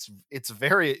 it's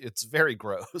very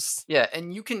gross. Yeah,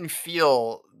 and you can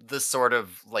feel the sort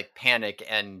of like panic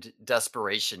and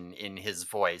desperation in his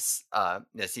voice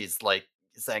as he's like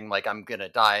saying like I'm going to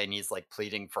die and he's like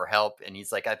pleading for help and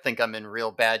he's like I think I'm in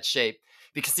real bad shape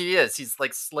because he's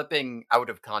like slipping out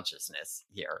of consciousness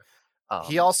here.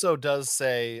 He Um also does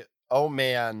say, "Oh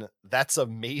man, that's a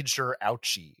major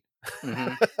ouchie."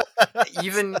 mhm.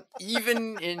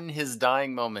 Even in his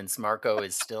dying moments Marco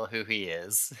is still who he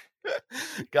is.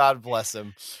 God bless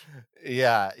him.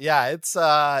 Yeah, yeah,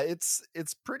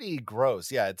 it's pretty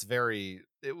gross. Yeah,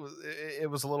 it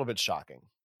was a little bit shocking.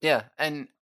 Yeah, and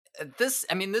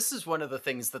I mean, this is one of the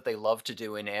things that they love to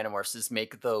do in Animorphs is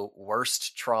make the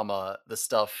worst trauma the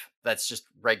stuff that's just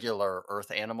regular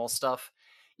Earth animal stuff.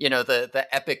 You know, the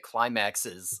epic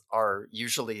climaxes are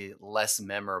usually less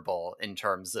memorable in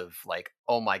terms of like,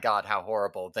 oh my god, how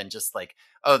horrible, than just like,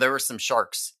 oh, there were some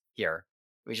sharks here.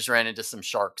 We just ran into some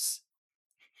sharks.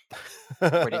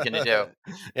 What are you gonna do?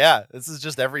 Yeah, this is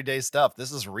just everyday stuff.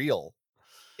 This is real.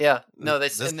 Yeah, Th- no,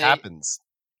 This happens.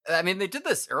 I mean, they did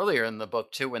this earlier in the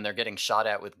book too when they're getting shot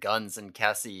at with guns, and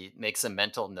Cassie makes a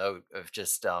mental note of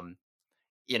just,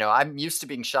 I'm used to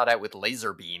being shot at with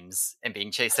laser beams and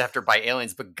being chased after by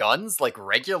aliens, but guns, like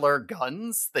regular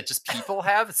guns that just people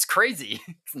have, it's crazy.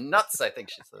 It's nuts, I think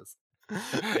she says.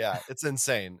 Yeah, it's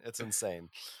insane. It's insane.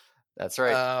 That's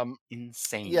right. Um,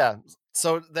 Insane. yeah.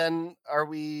 So then, are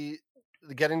we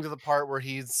getting to the part where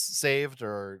he's saved,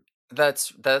 or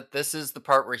This is the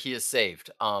part where he is saved.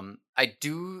 I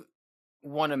do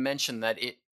want to mention that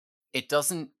it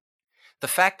doesn't the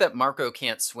fact that Marco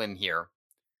can't swim here,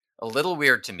 a little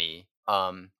weird to me.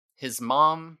 His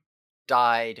mom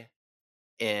died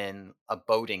in a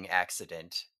boating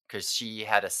accident because she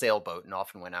had a sailboat and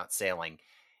often went out sailing.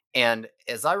 And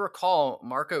as I recall,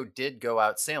 Marco did go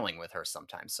out sailing with her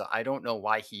sometimes. So I don't know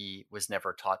why he was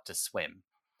never taught to swim.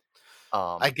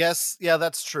 I Um, guess, yeah,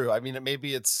 that's true. I mean,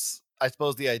 maybe it's. I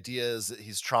suppose the idea is that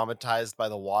he's traumatized by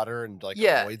the water and like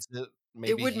yeah, avoids it.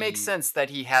 it Maybe would make he. sense that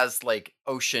he has like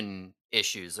ocean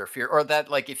issues or fear, or that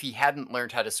like if he hadn't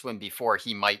learned how to swim before,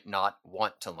 he might not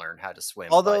want to learn how to swim.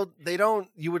 But Although they don't,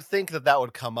 you would think that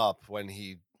would come up when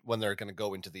they're going to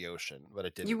go into the ocean, but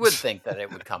it you would didn't. think that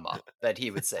it would come up, that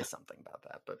he would say something about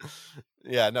that. But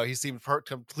Yeah, no, he seemed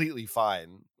completely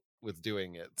fine with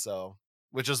doing it. So,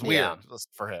 which is yeah. weird just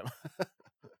for him.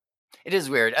 It is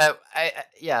weird.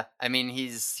 Yeah. I mean,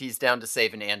 he's down to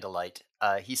save an Andalite.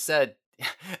 He said,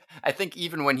 I think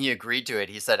even when he agreed to it,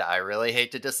 he said, "I really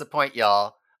hate to disappoint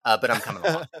y'all, but I'm coming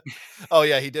along." Oh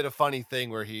yeah, he did a funny thing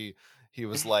where he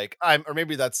was like, "I'm," or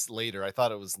maybe that's later. I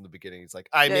thought it was in the beginning. He's like,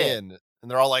 "I'm Yeah, yeah. in," and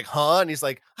they're all like, "Huh?" And he's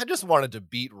like, "I just wanted to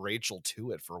beat Rachel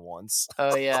to it for once."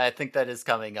 Oh yeah, I think that is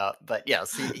coming up. But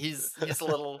yes, he's a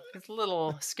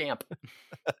little scamp.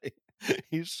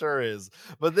 He sure is.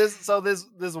 But this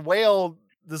whale,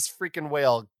 this freaking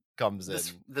whale comes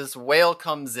This in. this whale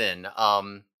comes in.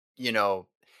 You know,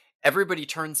 everybody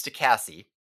turns to Cassie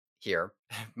here.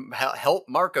 Help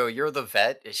Marco, you're the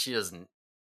vet. She doesn't.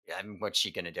 I mean, what's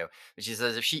she gonna do? But she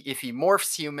says if he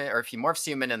morphs human, or if he morphs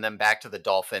human and then back to the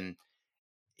dolphin,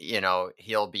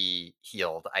 he'll be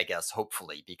healed, I guess,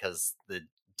 hopefully, because the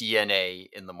DNA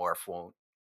in the morph won't,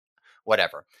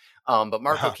 whatever. But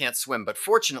Marco can't swim, but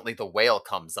fortunately the whale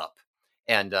comes up,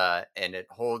 and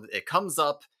it comes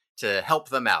up to help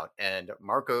them out, and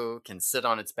Marco can sit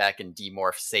on its back and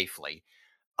demorph safely.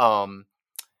 Um,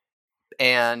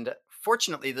 and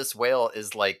fortunately this whale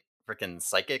is like freaking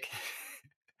psychic.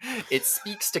 It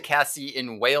speaks to Cassie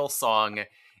in whale song,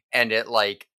 and it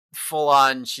like full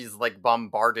on she's like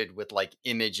bombarded with like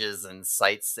images and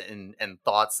sights and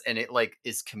thoughts, and it like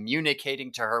is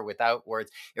communicating to her without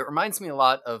words. It reminds me a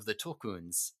lot of the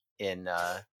Tulkuns in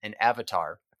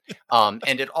Avatar.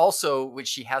 And it also, when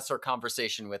she has her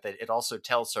conversation with it, it also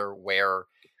tells her where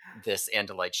this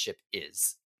Andalite ship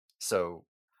is. So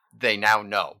they now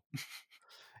know.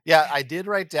 Yeah, I did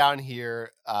write down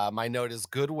here. My note is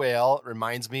good whale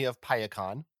reminds me of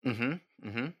Payakan,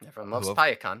 Everyone who loves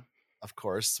Payakan. of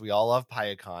course we all love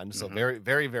Payakan. So hmm very,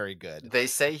 very, very good. They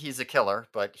say he's a killer,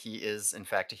 but he is in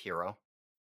fact a hero.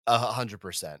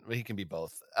 100%. He can be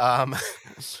both.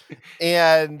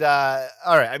 And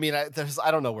all right. I mean, I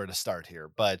don't know where to start here,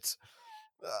 but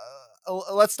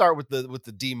let's start with the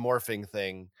demorphing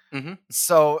thing. hmm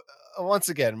So once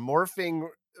again, morphing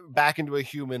back into a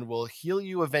human will heal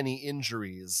you of any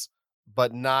injuries,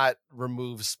 but not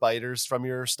remove spiders from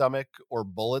your stomach or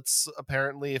bullets,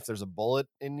 apparently, if there's a bullet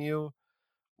in you.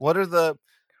 What are the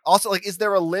also, like, is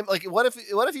there a limit? Like, what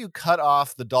if you cut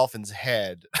off the dolphin's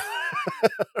head?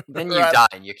 Then you Right. die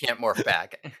and you can't morph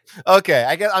back. Okay,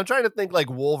 I guess I'm trying to think like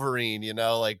Wolverine,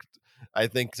 like I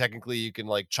think technically you can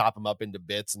like chop him up into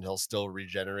bits and he'll still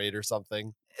regenerate or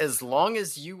something. As long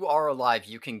as you are alive,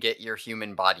 you can get your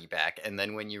human body back, and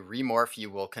then when you remorph, you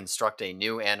will construct a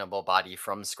new animal body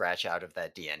from scratch out of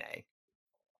that DNA.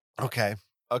 Okay.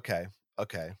 Okay.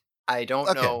 Okay. I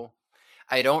don't Okay. know.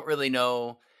 I don't really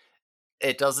know.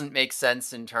 It doesn't make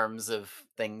sense in terms of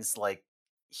things like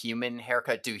human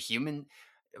haircut.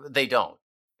 They don't.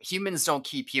 Humans don't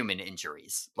keep human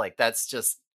injuries. Like that's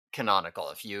just canonical.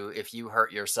 If you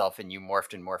hurt yourself and you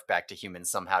morphed and morphed back to human,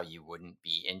 somehow you wouldn't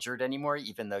be injured anymore,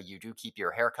 even though you do keep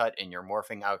your haircut and your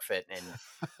morphing outfit. And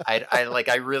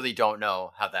I really don't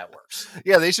know how that works.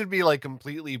 Yeah, they should be like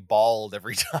completely bald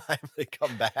every time they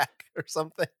come back or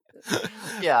something.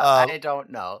 Yeah, Um, I don't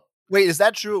know. Wait, is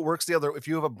that true? It works the other. If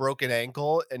you have a broken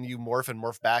ankle and you morph and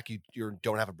morph back, you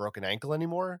don't have a broken ankle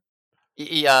anymore.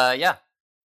 Yeah.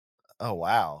 Oh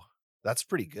wow, that's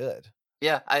pretty good.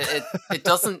 Yeah, it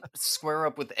doesn't square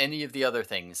up with any of the other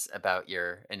things about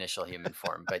your initial human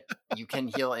form, but you can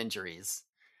heal injuries.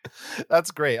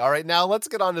 That's great. All right, now let's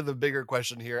get on to the bigger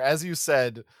question here. As you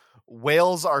said,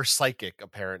 whales are psychic,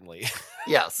 apparently.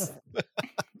 Yes.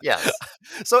 Yes.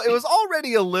 So it was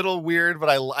already a little weird, but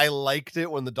I liked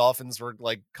it when the dolphins were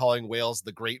like calling whales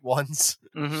the great ones,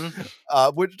 Mhm.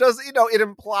 which does it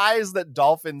implies that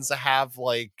dolphins have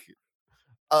like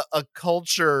a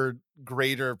culture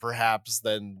greater perhaps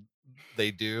than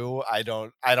they do. I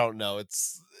don't know.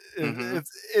 Mhm.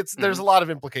 It's there's a Mhm. lot of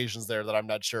implications there that I'm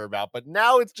not sure about. But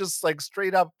now it's just like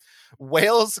straight up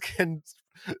whales can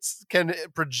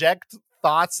project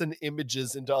thoughts and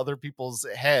images into other people's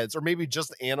heads or maybe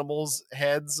just animals'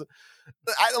 heads.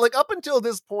 Like up until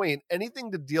this point,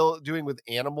 anything to doing with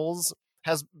animals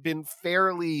has been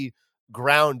fairly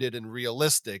grounded and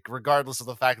realistic, regardless of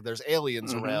the fact that there's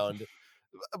aliens Mhm. around.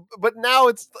 But now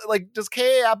it's like, does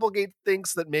K.A. Applegate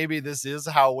thinks that maybe this is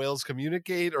how whales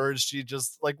communicate, or is she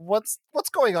just like, what's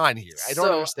going on here? I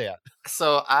don't So understand.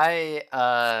 so I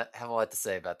have a lot to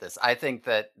say about this. I think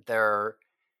that there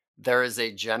is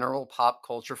a general pop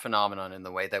culture phenomenon in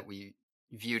the way that we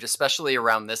viewed, especially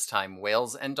around this time,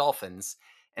 whales and dolphins.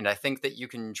 And I think that you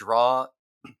can draw,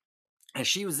 and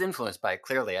she was influenced by it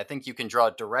clearly. I think you can draw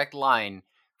a direct line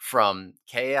from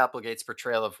Kay Applegate's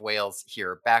portrayal of whales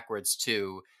here backwards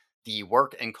to the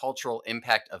work and cultural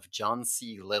impact of John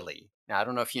C. Lilly. Now, I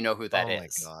don't know if you know who that Oh my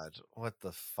is. god, what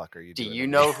the fuck are you Do doing you to me?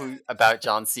 know who about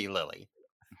John C. Lilly?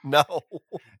 No.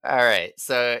 All right.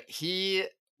 So he,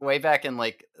 way back in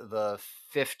like the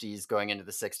 50s, going into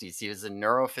the 60s, he was a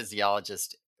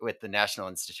neurophysiologist with the National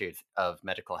Institute of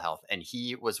Medical Health, and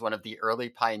he was one of the early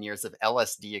pioneers of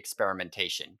LSD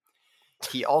experimentation.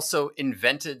 He also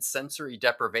invented sensory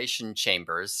deprivation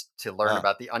chambers to learn Uh,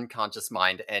 about the unconscious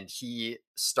mind, and he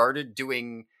started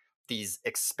doing these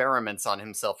experiments on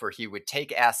himself where he would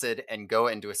take acid and go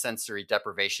into a sensory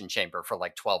deprivation chamber for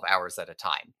like 12 hours at a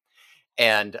time.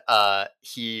 And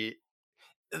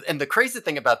the crazy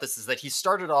thing about this is that he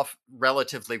started off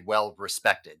relatively well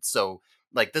respected. So,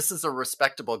 like, this is a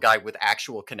respectable guy with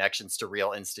actual connections to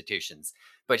real institutions.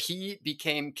 But he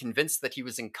became convinced that he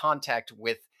was in contact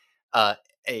with uh,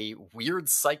 a weird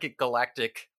psychic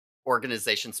galactic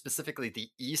organization, specifically the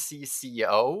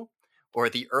ECCO, or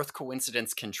the Earth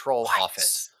Coincidence Control what?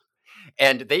 Office.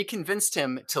 And they convinced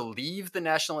him to leave the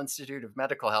National Institute of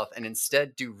Medical Health and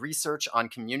instead do research on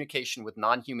communication with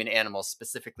non human animals,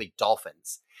 specifically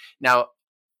dolphins. Now,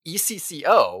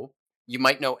 ECCO, you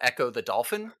might know Echo the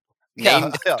Dolphin, Yeah,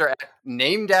 named yeah.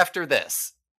 after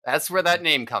this. That's where that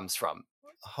name comes from.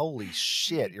 Holy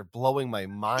shit, you're blowing my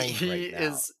mind He right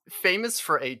now. is famous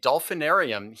for a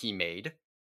dolphinarium he made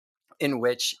in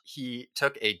which he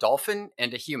took a dolphin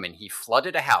and a human. He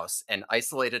flooded a house and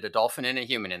isolated a dolphin and a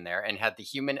human in there and had the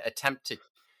human attempt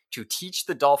to teach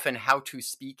the dolphin how to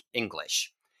speak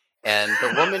English. And the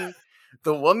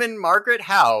woman Margaret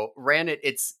Howe ran it.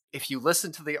 It's if you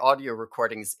listen to the audio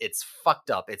recordings, it's fucked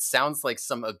up. It sounds like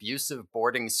some abusive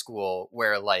boarding school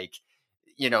where like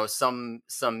some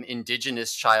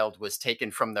indigenous child was taken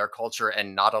from their culture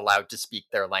and not allowed to speak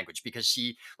their language because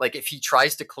she like if he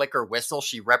tries to click or whistle,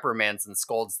 she reprimands and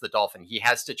scolds the dolphin. He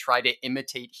has to try to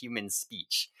imitate human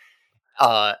speech.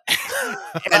 uh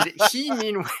and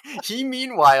he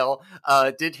meanwhile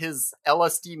did his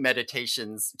LSD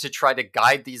meditations to try to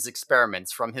guide these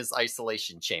experiments from his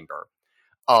isolation chamber.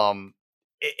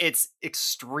 It's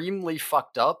extremely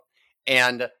fucked up.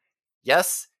 And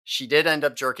yes, She did end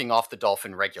up jerking off the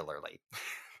dolphin regularly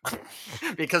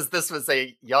because this was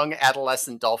a young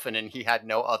adolescent dolphin and he had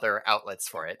no other outlets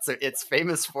for it. So it's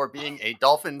famous for being a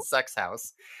dolphin sex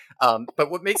house.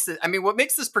 But what makes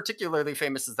this particularly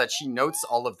famous is that she notes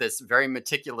all of this very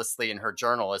meticulously in her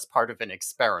journal as part of an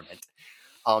experiment.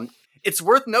 It's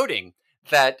worth noting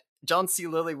that John C.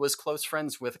 Lilly was close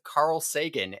friends with Carl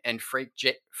Sagan and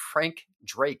Frank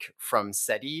Drake from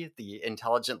SETI, the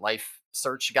Intelligent Life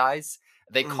Search guys.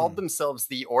 They called themselves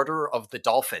the Order of the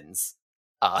Dolphins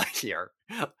here.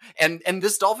 And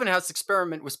this Dolphin House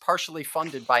experiment was partially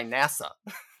funded by NASA.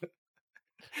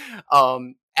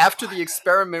 After the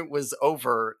experiment was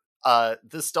over,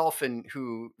 this dolphin,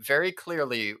 who very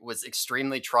clearly was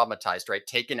extremely traumatized, right,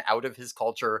 taken out of his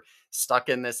culture, stuck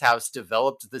in this house,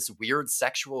 developed this weird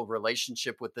sexual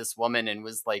relationship with this woman, and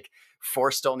was like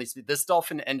forced to only speak. This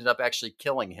dolphin ended up actually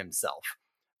killing himself,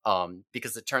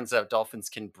 because it turns out dolphins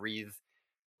can breathe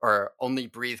or only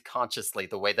breathe consciously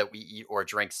the way that we eat or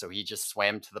drink. So he just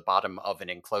swam to the bottom of an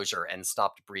enclosure and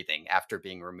stopped breathing after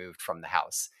being removed from the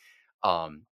house.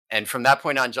 And from that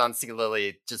point on, John C.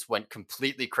 Lilly just went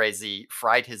completely crazy,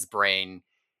 fried his brain,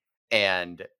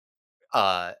 and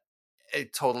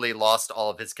it totally lost all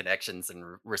of his connections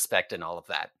and respect and all of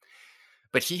that.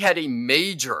 But he had a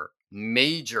major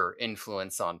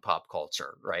influence on pop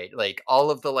culture, right? Like all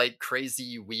of the like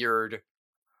crazy, weird,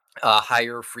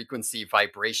 higher frequency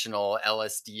vibrational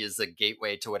LSD is a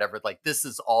gateway to whatever. Like this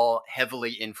is all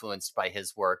heavily influenced by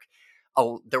his work.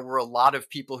 There were a lot of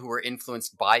people who were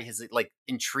influenced by his, like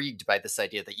intrigued by this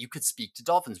idea that you could speak to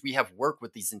dolphins. We have work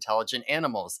with these intelligent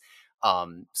animals.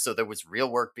 So there was real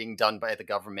work being done by the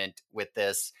government with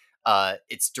this.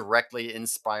 It's directly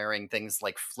inspiring things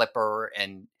like Flipper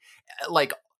and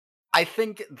like, I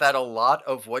think that a lot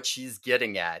of what she's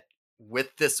getting at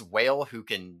with this whale who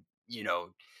can,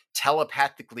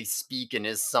 telepathically speak and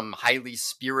is some highly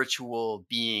spiritual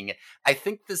being, I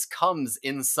think this comes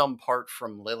in some part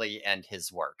from Lilly and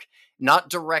his work. Not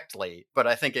directly, but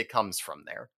I think it comes from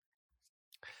there.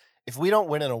 If we don't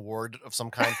win an award of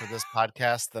some kind for this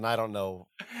podcast, then I don't know.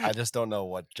 I just don't know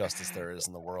what justice there is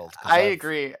in the world. I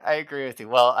agree with you.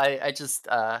 Well, I just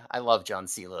I love John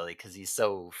C. Lilly because he's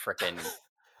so freaking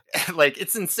like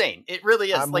it's insane. It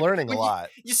really is. I'm like learning a when lot.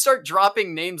 You start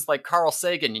dropping names like Carl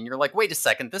Sagan, and you're like, wait a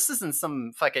second, this isn't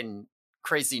some fucking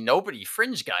crazy nobody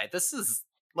fringe guy. This is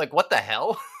like, what the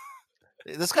hell?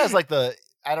 This guy's like the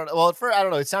I don't know. Well, I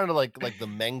don't know. It sounded like the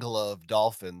Mengele of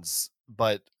dolphins,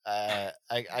 but I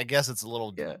guess it's a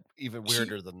little Yeah. even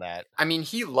weirder than that. I mean,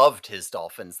 he loved his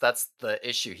dolphins. That's the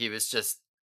issue. He was just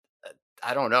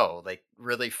I don't know, like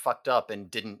really fucked up and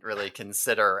didn't really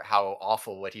consider how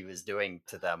awful what he was doing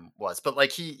to them was. But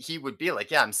like he would be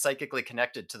like, yeah, I'm psychically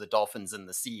connected to the dolphins in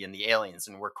the sea and the aliens,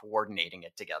 and we're coordinating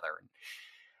it together.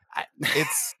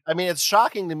 It's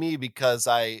shocking to me because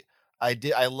I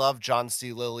love John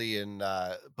C. Lilly and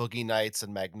Boogie Nights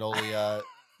and Magnolia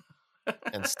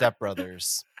and Step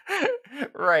Brothers.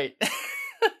 Right.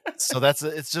 So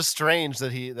it's just strange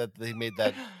that they made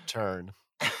that turn.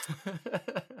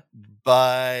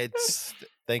 But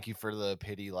thank you for the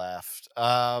pity laugh.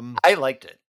 I liked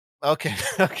it. Okay.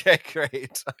 Okay,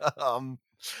 great.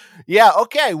 Yeah,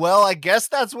 okay. Well, I guess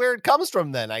that's where it comes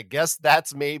from then. I guess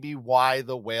that's maybe why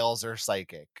the whales are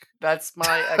psychic. That's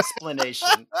my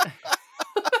explanation.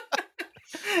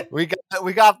 We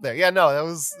got there. Yeah,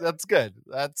 no, that's good.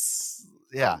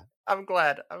 Yeah. I'm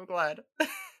glad.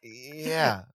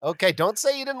 Yeah. Okay, don't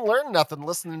say you didn't learn nothing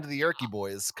listening to the Yerky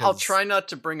Boys. I'll try not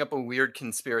to bring up a weird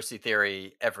conspiracy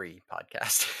theory every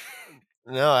podcast.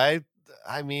 No,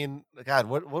 I mean, God,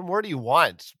 what more do you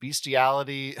want?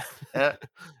 Bestiality,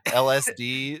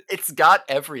 LSD. It's got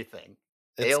everything.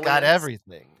 It's got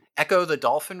everything. Echo the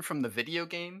Dolphin from the video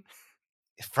game.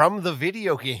 From the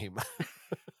video game.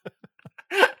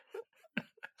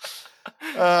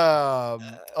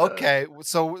 Okay,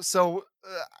 so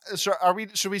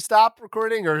should we stop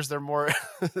recording, or is there more?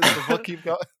 Does the book keep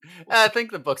going? I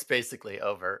think the book's basically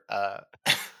over.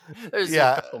 There's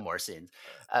a couple more scenes,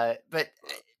 but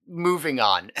moving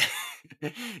on.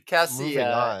 Cassie, moving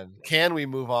on. Can we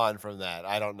move on from that?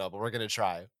 I don't know, but we're gonna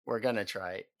try.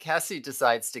 Cassie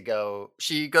decides to go.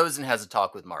 She goes and has a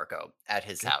talk with Marco at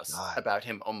his house about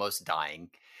him almost dying.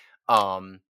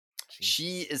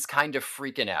 She is kind of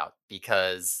freaking out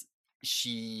because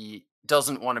she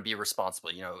doesn't want to be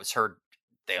responsible. It was her.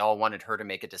 They all wanted her to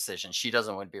make a decision. She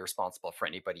doesn't want to be responsible for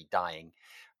anybody dying.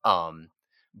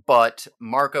 But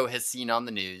Marco has seen on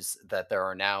the news that there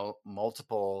are now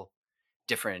multiple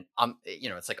different,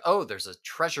 it's like, oh, there's a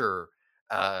treasure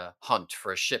hunt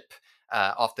for a ship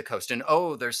off the coast, and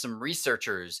oh, there's some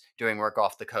researchers doing work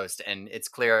off the coast, and it's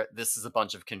clear this is a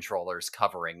bunch of controllers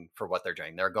covering for what they're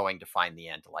doing. They're going to find the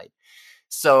Andalite.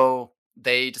 So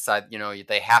they decide,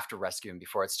 they have to rescue him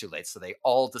before it's too late. So they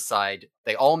all decide,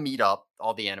 they all meet up,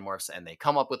 all the Animorphs, and they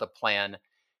come up with a plan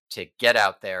to get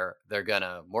out there. They're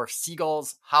gonna morph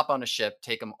seagulls, hop on a ship,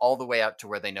 take them all the way out to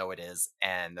where they know it is,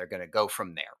 and they're gonna go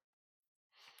from there.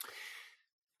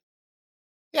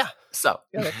 Yeah. So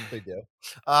Yeah, that's what they do.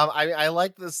 I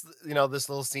like this, this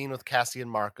little scene with Cassie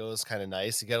and Marco is kind of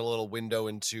nice. You get a little window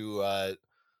into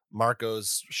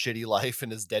Marco's shitty life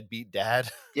and his deadbeat dad.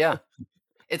 yeah,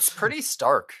 it's pretty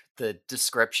stark, the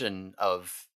description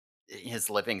of his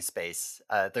living space.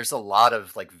 There's a lot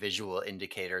of like visual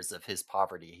indicators of his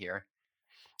poverty here.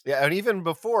 Yeah, and even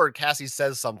before Cassie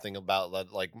says something about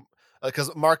that, like,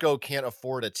 because Marco can't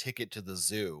afford a ticket to the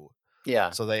zoo,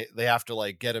 Yeah, so they have to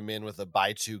like get him in with a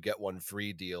buy two get one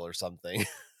free deal or something.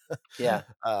 yeah.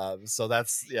 So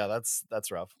that's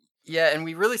rough. Yeah, and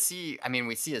we really see, I mean,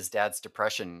 we see his dad's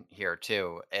depression here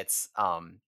too. It's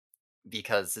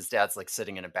because his dad's like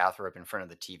sitting in a bathrobe in front of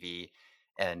the TV,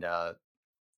 and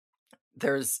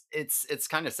it's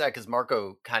kind of sad cuz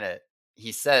Marco kind of,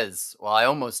 he says, "Well, I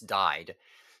almost died."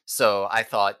 So I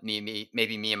thought maybe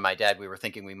me and my dad, we were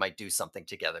thinking we might do something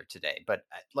together today. But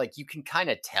like you can kind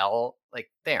of tell like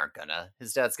they aren't gonna.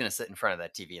 His dad's gonna sit in front of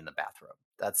that TV in the bathrobe.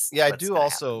 That's Yeah, I what's do gonna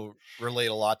happen. also relate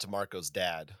a lot to Marco's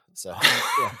dad. So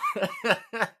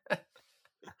yeah.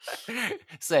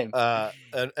 Same.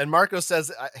 And Marco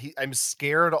says I'm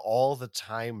scared all the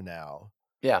time now.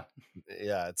 Yeah.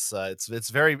 Yeah, it's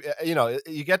very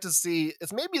you get to see,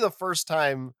 it's maybe the first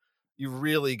time you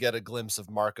really get a glimpse of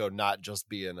Marco not just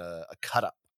being a cut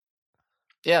up.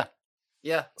 Yeah.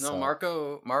 Yeah. No,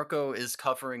 So Marco is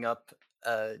covering up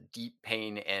deep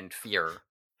pain and fear.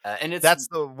 And it's that's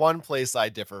the one place I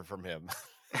differ from him.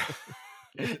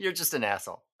 you're just an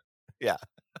asshole. Yeah.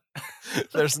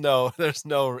 there's no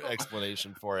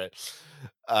explanation for it.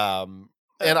 And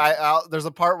there's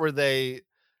a part where they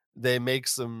make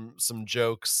some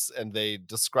jokes and they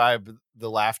describe the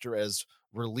laughter as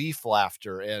relief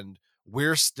laughter and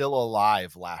we're still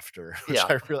alive laughter, which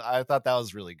Yeah. I thought that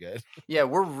was really good. Yeah,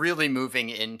 we're really moving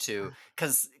into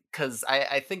because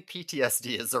I think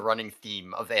PTSD is a running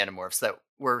theme of Animorphs that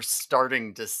we're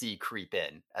starting to see creep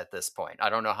in at this point. I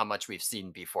don't know how much we've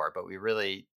seen before, but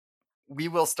we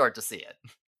will start to see it.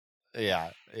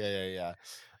 Yeah.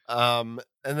 And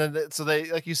then so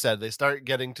they, like you said, they start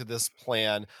getting to this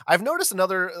plan. I've noticed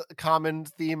another common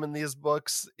theme in these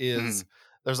books is Mhm.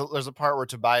 there's a part where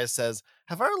Tobias says,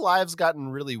 "Have our lives gotten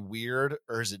really weird,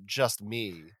 or is it just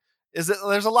me?" Is it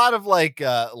There's a lot of like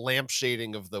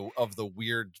lampshading of the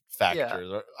weird Yeah.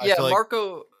 factor. I Yeah, feel like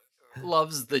Marco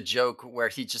loves the joke where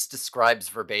he just describes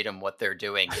verbatim what they're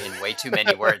doing in way too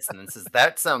many words and then says,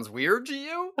 "That sounds weird to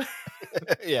you?"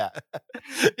 yeah.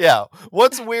 Yeah.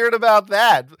 What's weird about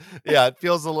that? Yeah, it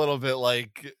feels a little bit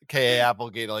like K.A.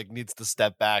 Applegate like needs to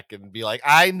step back and be like,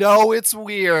 I know it's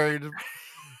weird.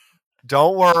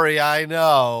 Don't worry, I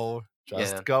know. Yeah.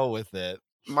 Just go with it.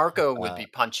 Marco would Uh, be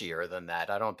punchier than that.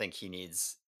 I don't think he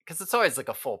needs because it's always like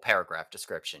a full paragraph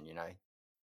description,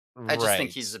 I just think right.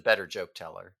 he's a better joke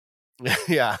teller.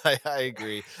 Yeah, I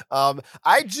agree.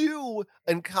 I do,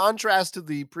 in contrast to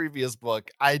the previous book,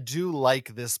 I do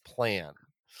like this plan.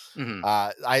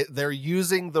 Mhm. They're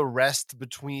using the rest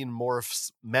between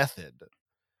morphs method,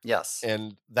 Yes.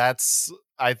 and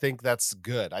I think that's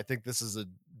good. I think this is a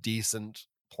decent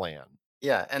plan.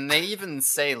 Yeah, and they even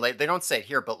say they don't say it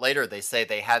here, but later they say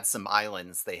they had some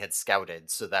islands they had scouted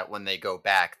so that when they go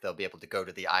back, they'll be able to go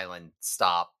to the island,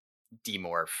 stop,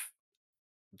 demorph.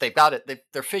 They've got it.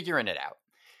 They're figuring it out.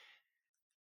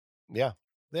 Yeah,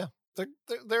 yeah.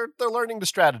 They're learning to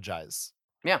strategize.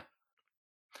 Yeah.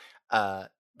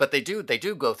 But they do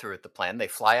go through with the plan. They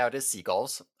fly out as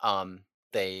seagulls.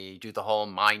 They do the whole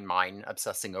mine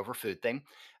obsessing over food thing,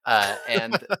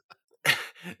 and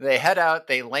they head out.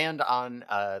 They land on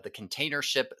the container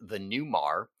ship, the New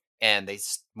Mar, and they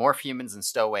morph humans and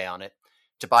stow away on it.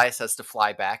 Tobias has to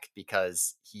fly back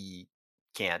because he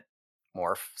can't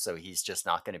morph, so he's just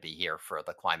not going to be here for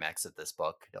the climax of this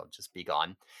book. He'll just be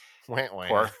gone. Wah, wah.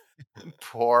 Poor,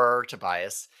 poor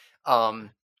Tobias.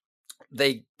 Um,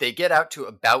 they get out to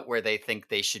about where they think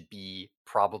they should be,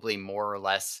 probably more or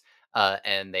less,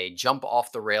 and they jump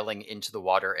off the railing into the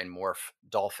water and morph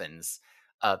dolphins.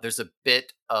 There's a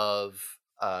bit of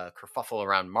kerfuffle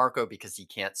around Marco because he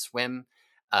can't swim,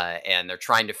 and they're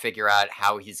trying to figure out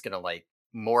how he's gonna like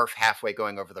morph halfway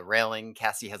going over the railing.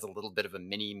 Cassie has a little bit of a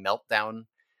mini meltdown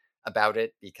about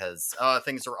it because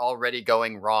things are already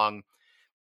going wrong.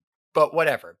 But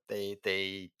whatever.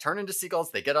 They turn into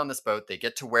seagulls, they get on this boat, they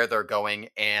get to where they're going,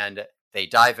 and they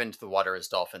dive into the water as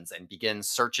dolphins and begin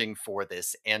searching for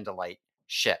this Andalite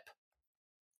ship.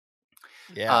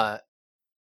 Yeah. Uh,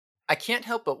 I can't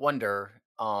help but wonder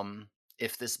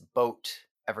if this boat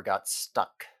ever got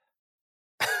stuck.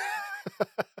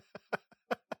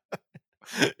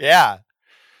 Yeah.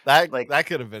 That Like, that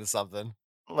could have been something.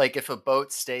 like if a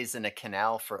boat stays in a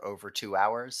canal for over 2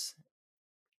 hours,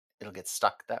 it'll get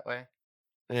stuck that way.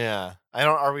 Yeah. I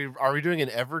don't are we doing an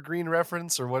Evergreen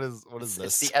reference or what is It's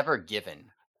this? the Ever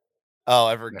Given, Oh,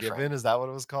 my Ever friend. Given? Is that what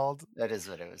it was called? That is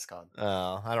what it was called.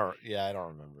 Oh, I don't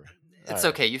remember. All It's right.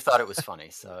 okay. You thought it was funny,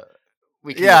 so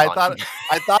we can Yeah, move I on from thought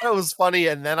I thought it was funny,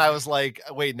 and then I was like,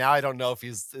 wait, now I don't know if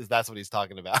that's what he's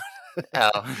talking about.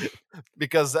 there. Oh,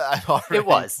 Because I've it already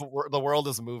was. the world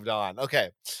has moved on. Okay.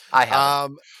 I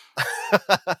haven't.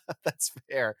 Um that's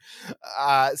fair.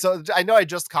 So I know I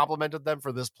just complimented them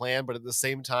for this plan, but at the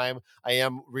same time, I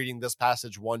am reading this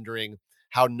passage wondering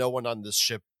how no one on this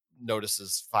ship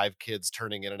notices 5 kids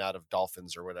turning in and out of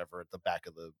dolphins or whatever at the back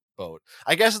of the boat.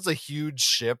 I guess it's a huge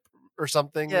ship or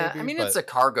something, Yeah, I maybe, mean, but it's a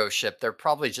cargo ship. They're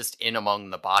probably just in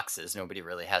among the boxes. Nobody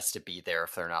really has to be there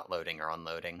if they're not loading or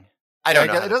unloading. I yeah, don't I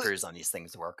know guess how the crews on these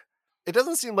things work. it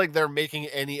doesn't seem like they're making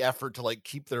any effort to like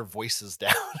keep their voices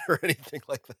down or anything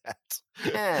like that.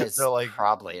 They're It's like,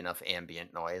 probably enough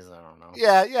ambient noise. I don't know.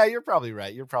 yeah, you're probably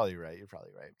right.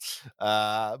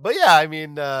 But yeah, I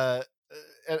mean,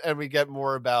 and we get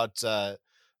more about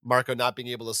Marco not being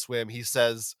able to swim. He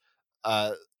says,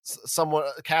 someone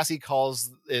Cassie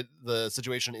calls it the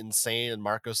situation insane, and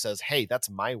Marco says, "Hey, that's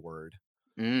my word."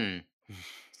 Mm,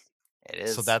 it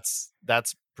So is.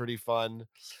 that's pretty fun.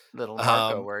 Little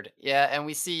Marco Um, word. Yeah, and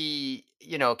we see,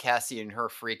 Cassie and her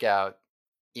freak out,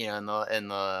 in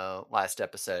the last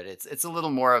episode. It's a little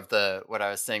more of the what I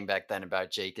was saying back then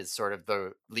about Jake is sort of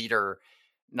the leader,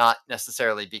 not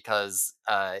necessarily because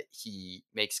he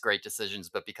makes great decisions,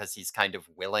 but because he's kind of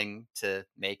willing to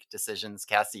make decisions.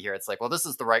 Cassie here, it's like, well, this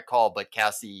is the right call, but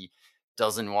Cassie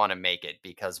doesn't want to make it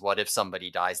because what if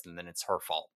somebody dies and then it's her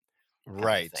fault, kind of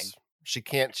right. thing. She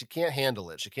can't handle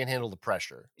it. She can't handle the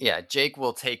pressure. Yeah, Jake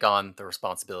will take on the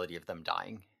responsibility of them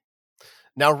dying.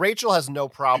 Now Rachel has no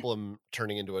problem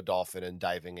turning into a dolphin and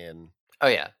diving in. Oh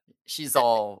yeah, she's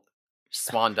all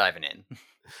swan diving in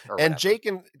or And whatever. Jake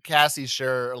and Cassie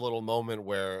share a little moment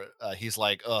where he's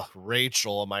like, "Ugh,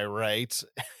 Rachel, am I right?"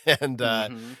 and uh,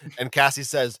 Hmm. and Cassie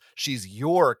says she's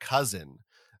your cousin.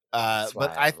 That's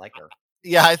But why I I, like her.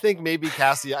 yeah, I think maybe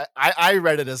Cassie. I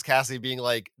read it as Cassie being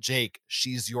like, "Jake,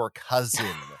 she's your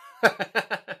cousin.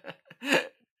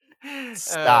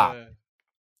 Stop, Uh,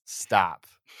 stop."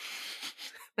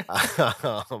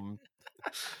 um,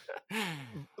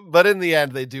 but in the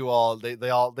end, they do all they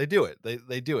do it.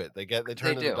 They do it. They they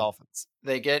turn into do. dolphins.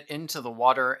 They get into the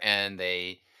water and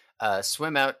they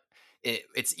swim out.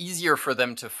 It's easier for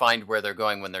them to find where they're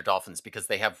going when they're dolphins because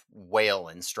they have whale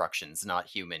instructions, not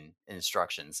human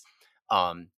instructions.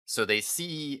 So they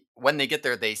see when they get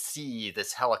there, they see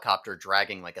this helicopter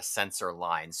dragging like a sensor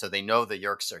line, so they know the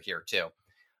Yerks are here too.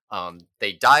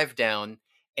 They dive down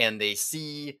and they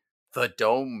see the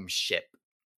dome ship,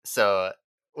 so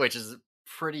which is a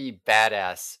pretty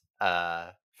badass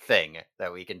thing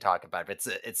that we can talk about.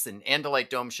 It's an Andalite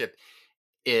dome ship.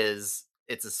 It's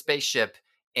a spaceship,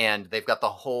 and they've got the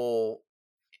whole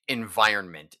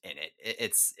environment in it.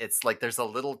 It's like there's a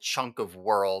little chunk of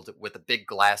world with a big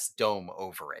glass dome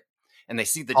over it, and they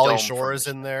see the Polly dome Shore from the is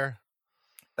in ship. there.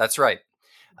 That's right.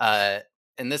 Uh,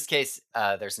 in this case,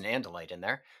 there's an Andalite in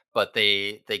there, but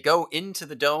they go into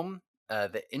the dome,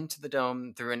 into the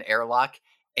dome through an airlock,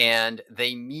 and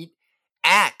they meet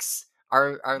Axe,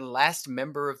 our last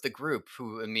member of the group,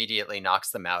 who immediately knocks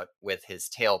them out with his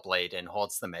tail blade and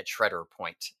holds them at shredder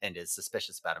point and is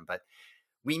suspicious about him. But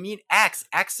we meet Axe,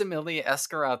 Aximilia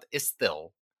Escarath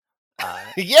Isthil.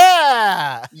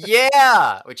 Yeah.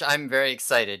 Yeah, which I'm very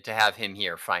excited to have him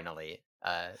here finally.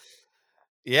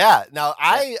 Yeah. Now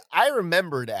Yeah. I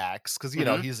remembered Axe because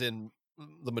Hmm. he's in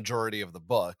the majority of the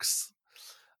books.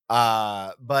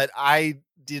 But I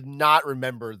did not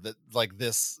remember that like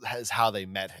this is how they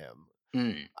met him.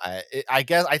 Mm. I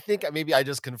guess I think maybe I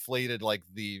just conflated like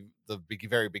the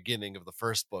very beginning of the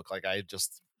first book. Like I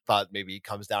just thought maybe he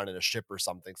comes down in a ship or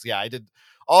something. So yeah, I did.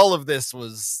 All of this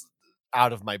was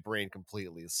out of my brain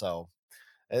completely. So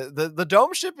the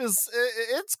dome ship is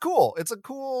it's cool. It's a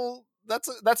cool.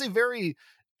 That's a very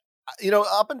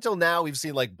up until now we've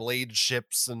seen like blade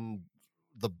ships and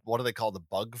the what do they call the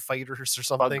bug fighters or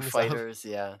Bug something. So fighters,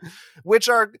 yeah. which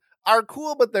are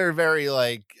cool, but they're very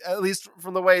like at least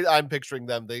from the way I'm picturing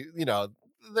them, they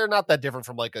they're not that different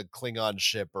from like a Klingon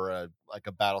ship or a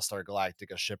Battlestar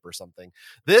Galactica ship or something.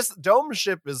 This dome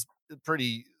ship is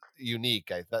pretty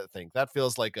unique. I think that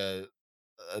feels like a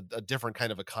different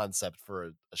kind of a concept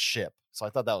for a ship. So I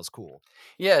thought that was cool.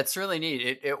 Yeah, it's really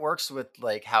neat. It works with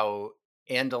like how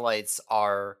Andalites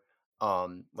are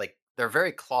like they're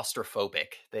very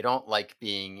claustrophobic. They don't like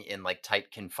being in like tight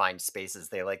confined spaces.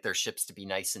 They like their ships to be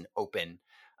nice and open.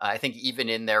 I think even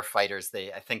in their fighters,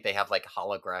 I think they have like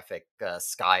holographic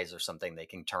skies or something they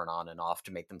can turn on and off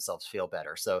to make themselves feel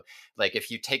better. So, like, if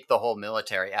you take the whole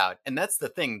military out, and that's the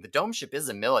thing, the dome ship is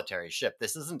a military ship.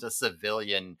 This isn't a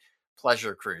civilian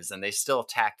pleasure cruise, and they still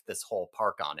tacked this whole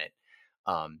park on it.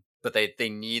 But they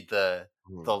need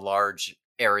Hmm. the large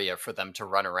area for them to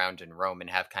run around and roam and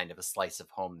have kind of a slice of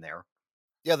home there.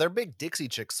 Yeah, they're big Dixie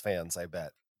Chicks fans, I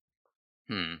bet,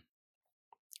 Hmm.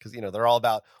 because they're all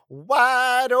about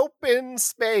wide open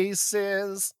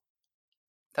spaces.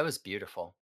 That was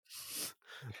beautiful.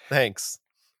 Thanks.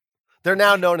 They're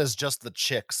now known as just the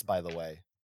Chicks, by the way.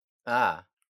 Ah,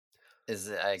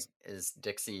 is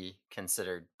Dixie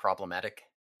considered problematic?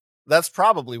 That's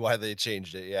probably why they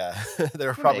changed it. Yeah, they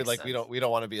were That probably makes like, we sense.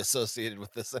 don't want to be associated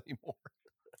with this anymore.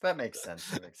 That makes sense.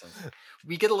 That makes sense.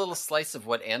 We get a little slice of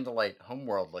what Andalite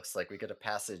homeworld looks like. We get a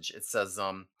passage. It says,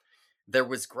 there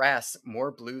was grass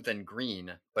more blue than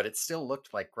green, but it still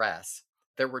looked like grass.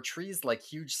 There were trees like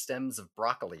huge stems of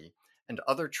broccoli, and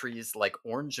other trees like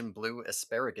orange and blue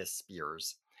asparagus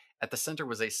spears. At the center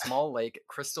was a small lake,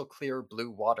 crystal clear blue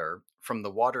water. From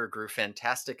the water grew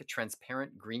fantastic,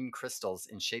 transparent green crystals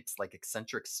in shapes like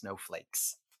eccentric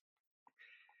snowflakes.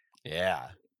 Yeah,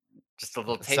 Just a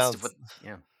little it taste of sounds. what,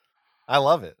 yeah, I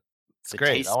love it. It's the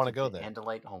great. I taste want to of go the there.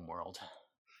 Andalite homeworld.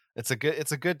 It's a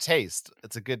good taste.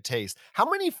 It's a good taste. How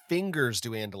many fingers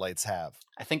do Andalites have?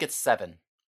 I think it's 7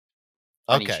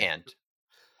 on each Okay. hand.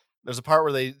 There's a part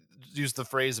where they use the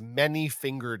phrase many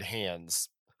fingered hands.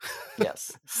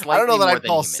 Yes, I don't know slightly that more I'd than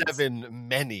call humans. 7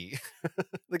 many.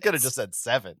 They could have just It's said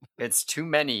 7. it's too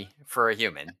many for a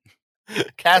human.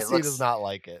 It Cassie does looks not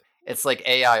like it. it's like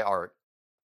AI art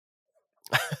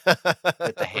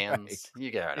with the Right. hands.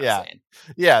 You get what I'm Yeah. saying.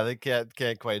 Yeah, they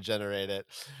can't quite generate it.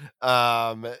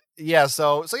 Yeah,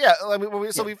 so yeah, I mean,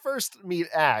 Yeah. we first meet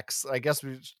Axe, I guess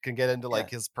we can get into Yeah. like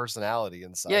his personality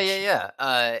and Yeah, yeah, such.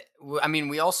 yeah. I mean,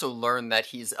 we also learn that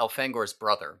he's Elfangor's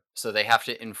brother, so they have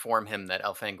to inform him that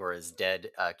Elfangor is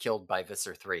dead, killed by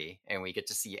Visser 3, and we get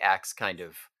to see Axe kind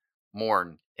of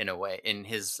mourn in a way, in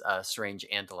his strange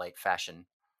Andalite fashion.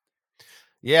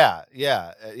 Yeah,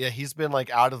 yeah, yeah, he's been like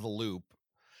out of the loop.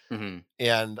 Hmm.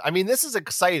 And I mean, this is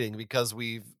exciting because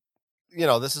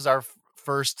this is our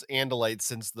first Andalite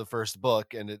since the first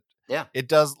book, and Yeah. it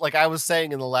does, like I was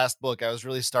saying in the last book, I was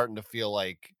really starting to feel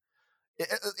like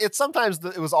it sometimes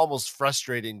it was almost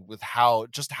frustrating with how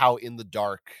in the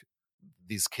dark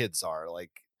these kids are.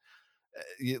 Like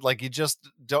you just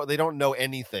don't they don't know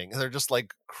anything. They're just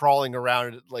like crawling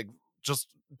around, like just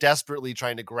desperately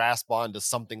trying to grasp onto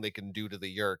something they can do to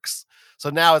the Yerks. So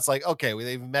now it's like, okay,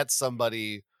 they've met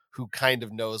somebody who kind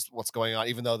of knows what's going on,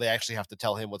 even though they actually have to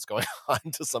tell him what's going on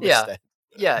to some Yeah. extent.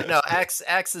 Yeah, no,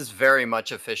 Axe is very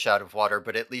much a fish out of water,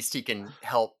 but at least he can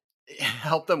help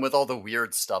them with all the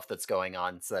weird stuff that's going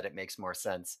on so that it makes more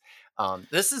sense.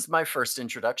 This is my first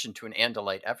introduction to an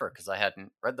Andalite ever because I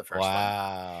hadn't read the first one.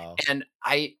 Wow. And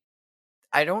I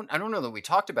don't know that we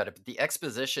talked about it, but the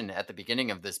exposition at the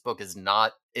beginning of this book is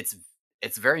not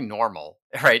it's very normal,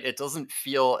 right? It doesn't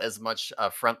feel as much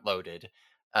front loaded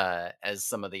as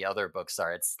some of the other books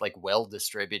are. It's like well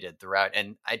distributed throughout,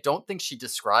 and I don't think she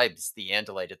describes the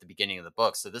Andalite at the beginning of the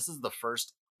book. So this is the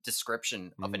first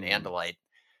description of an Mm, Andalite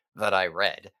that I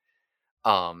read.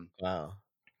 Um, wow.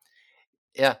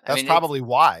 yeah, I That's mean it's probably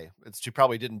why. She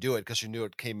probably didn't do it because she knew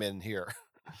it came in here.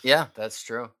 yeah, that's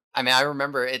true. I mean, I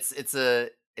remember it's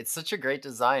such a great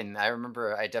design. I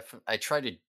remember I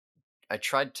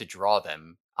tried to draw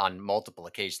them on multiple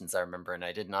occasions, I remember, and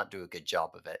I did not do a good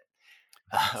job of it.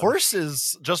 Um,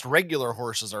 Horses, just regular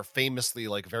horses, are famously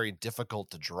like very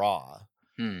difficult to draw.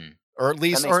 hmm, Or at that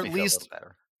least makes me feel a little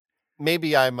better.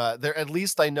 maybe I'm there, at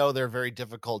least I know they're very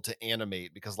difficult to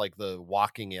animate because like the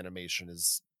walking animation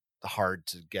is hard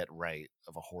to get right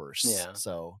of a horse. Yeah,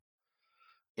 So,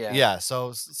 yeah, yeah,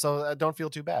 so I don't feel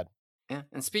too bad. yeah.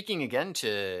 And speaking again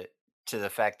to the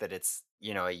fact that it's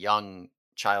a young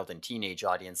child and teenage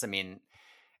audience. I mean,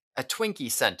 a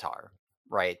Twinkie Centaur,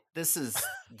 right? This is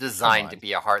Come designed to on.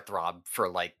 be a heartthrob for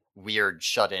like weird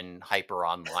shut-in hyper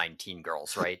online teen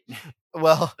girls, right?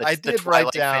 Well, I That's the did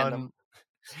write Twilight fandom. down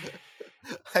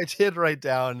I did write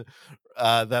down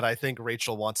that I think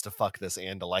Rachel wants to fuck this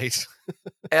Andalite.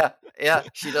 Yeah, yeah,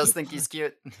 she does think he's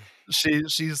cute.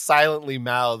 She silently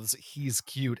mouths, "He's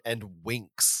cute," and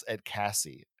winks at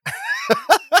Cassie,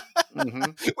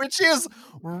 Mhm. which is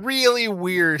really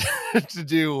weird to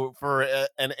do for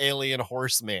an alien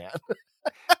horseman.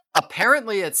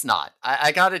 Apparently, it's not.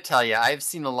 I gotta tell you, I've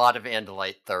seen a lot of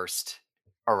Andalite thirst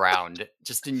around,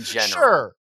 just in general.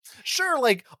 Sure. Sure,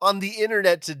 like on the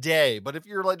internet today, but if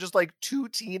you're like just like two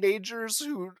teenagers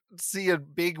who see a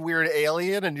big weird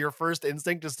alien and your first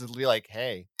instinct is to be like,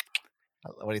 "Hey,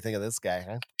 what do you think of this guy,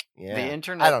 huh?" The Yeah. I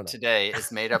internet don't know. today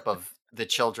is made up of the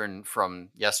children from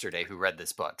yesterday who read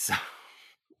this book. So,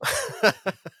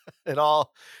 it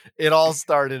all it all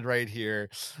started right here.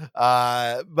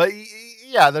 But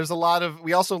yeah, there's a lot of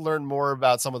we also learn more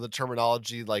about some of the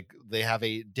terminology, like they have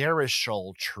a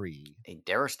Darishal tree. a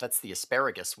Darish, that's the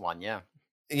asparagus one. Yeah.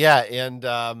 Yeah, and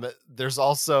there's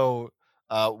also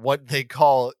what they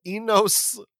call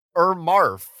Enos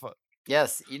Marf.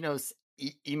 Yes, Enos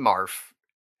Emarf.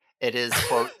 It is,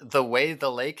 quote, the way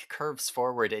the lake curves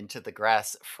forward into the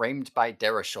grass framed by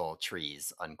Darishol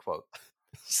trees, unquote.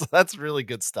 So that's really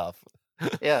good stuff.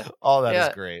 Yeah. All that is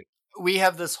Yeah. great. We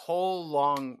have this whole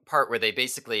long part where they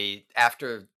basically,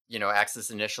 after, Axe is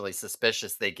initially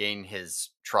suspicious, they gain his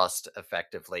trust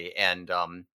effectively. And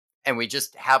we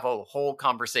just have a whole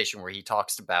conversation where he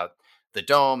talks about the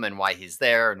dome and why he's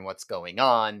there and what's going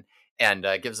on and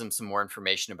gives him some more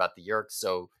information about the Yerk.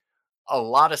 So a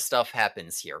lot of stuff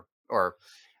happens here, or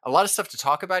a lot of stuff to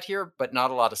talk about here, but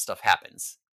not a lot of stuff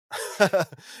happens.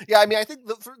 Yeah, I mean, I think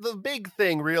the big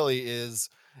thing really is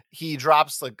he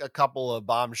drops like a couple of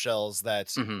bombshells that,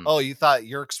 Hmm. oh, you thought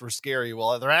Yerks were scary.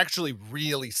 Well, they're actually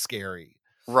really scary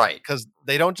Right. because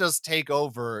they don't just take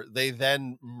over, they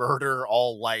then murder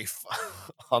all life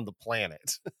on the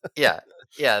planet. Yeah.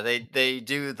 Yeah. They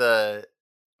do the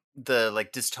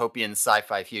like dystopian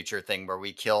sci-fi future thing where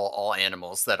we kill all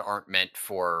animals that aren't meant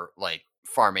for like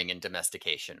farming and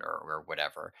domestication or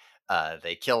whatever.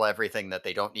 They kill everything that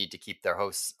they don't need to keep their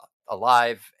hosts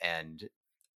alive, and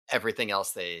everything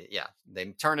else they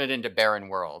turn it into barren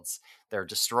worlds. They're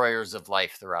destroyers of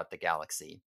life throughout the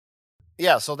galaxy.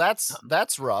 Yeah, so that's Um,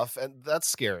 that's rough and that's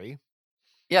scary.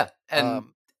 yeah,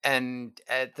 and Um,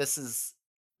 this is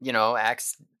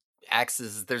Axe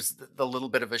is there's the little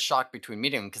bit of a shock between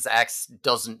meeting them because Axe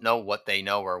doesn't know what they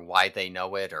know or why they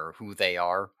know it or who they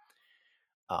are.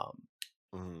 Um,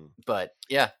 mhm. but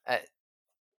yeah,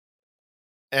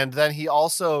 And then he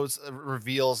also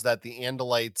reveals that the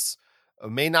Andalites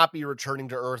may not be returning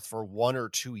to Earth for 1 or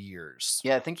 2 years.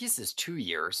 yeah, I think he says 2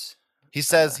 years. He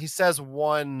says Uh, he says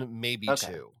one, maybe okay,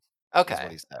 two, is what okay,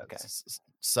 he okay, says.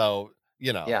 So,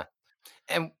 you know, yeah.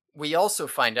 And we also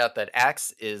find out that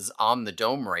Axe is on the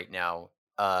dome right now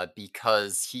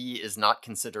because he is not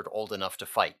considered old enough to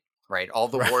fight. Right, all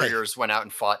the right. warriors went out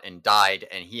and fought and died,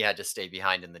 and he had to stay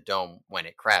behind in the dome when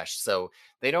it crashed. So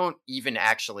they don't even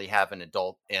actually have an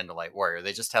adult Andalite warrior;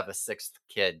 they just have a sixth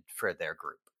kid for their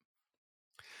group.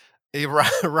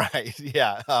 Right, right.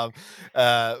 Yeah.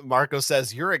 Marco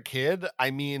says, "You're a kid.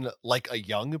 I mean, like a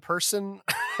young person."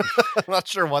 I'm not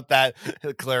sure what that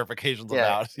clarification's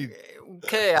Yeah, about.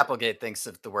 Kay Applegate thinks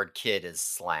of the word "kid" as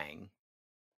slang.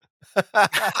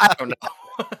 I don't know.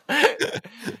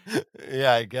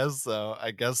 Yeah, I guess so.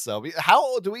 I guess so. How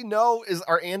old do we know?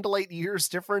 Are Andalite years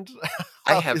different?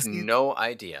 I How have is he? no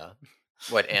idea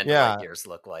what Andalite Yeah, years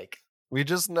look like. we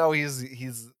just know he's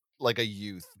like a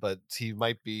youth, but he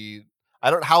might be. I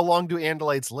don't. How long do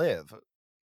Andalites live?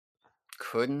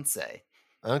 Couldn't say.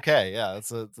 Okay, yeah,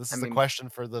 this I is a mean, question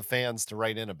for the fans to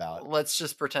write in about. let's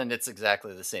just pretend it's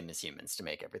exactly the same as humans to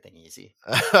make everything easy.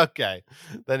 Okay,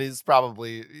 then he's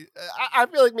probably. I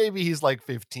feel like maybe he's like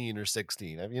 15 or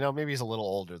 16. Maybe he's a little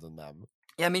older than them.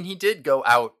 Yeah, I mean, he did go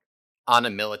out on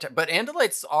a military, but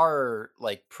Andalites are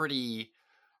like pretty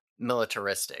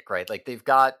militaristic, right? Like they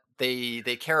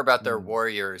care about their Mm.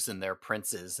 warriors and their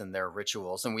princes and their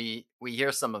rituals, and we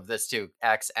hear some of this too.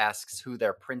 Axe asks who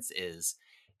their prince is,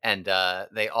 and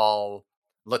they all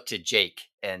look to Jake,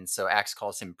 and so Axe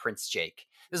calls him Prince Jake.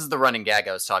 This is the running gag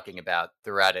I was talking about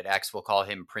throughout it. Axe will call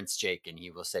him Prince Jake, and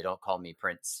he will say, "Don't call me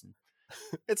Prince."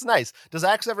 It's nice. Does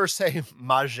Axe ever say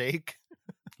Majake?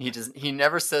 He does. He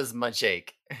never says "ma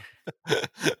Jake."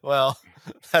 Well,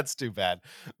 that's too bad.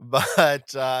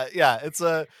 But yeah, it's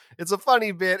a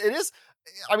funny bit. It is.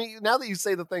 I mean, now that you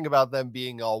say the thing about them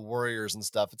being all warriors and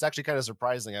stuff, it's actually kind of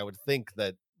surprising. I would think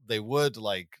that they would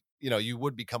you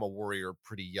would become a warrior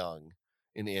pretty young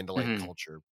in the Andalite Mhm.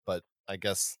 culture, but I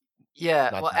guess Yeah,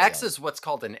 not well, that Axe young. is what's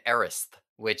called an Erist,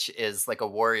 which is like a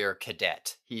warrior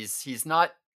cadet. He's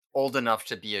not old enough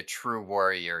to be a true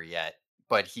warrior yet,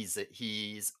 but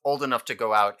he's old enough to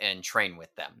go out and train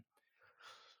with them.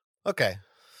 Okay.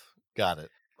 Got it.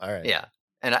 All right. Yeah.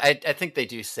 And I think they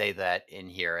do say that in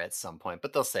here at some point,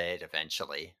 but they'll say it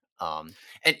eventually. And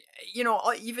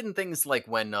even things like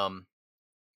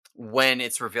when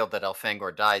it's revealed that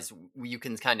Elfangor dies, you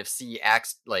can kind of see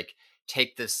Axe like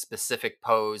take this specific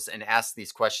pose and ask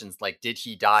these questions like, did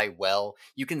he die well?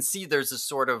 You can see there's a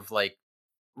sort of like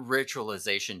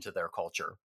ritualization to their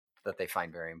culture that they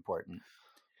find very important.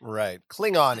 Right.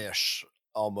 Klingon-ish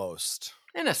almost.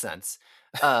 In a sense.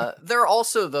 They're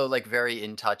also though like very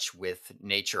in touch with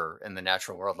nature and the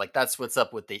natural world. Like that's what's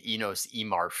up with the Enos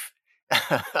Emarf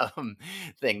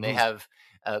thing. They Mhm. have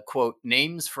quote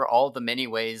names for all the many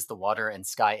ways the water and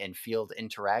sky and field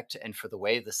interact, and for the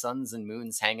way the suns and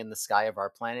moons hang in the sky of our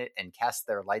planet and cast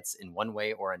their lights in one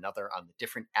way or another on the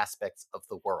different aspects of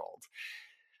the world.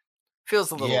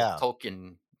 Feels a little Yeah.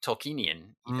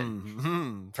 Tolkienian,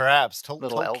 even Perhaps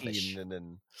little Tolkien elvish.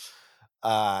 and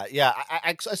yeah.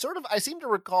 I seem to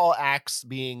recall Axe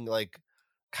being like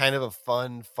kind of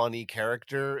a funny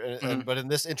character, and Mhm. but in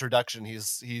this introduction,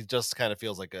 he just kind of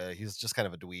feels like he's just kind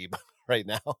of a dweeb right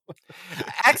now.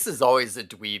 Axe is always a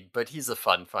dweeb, but he's a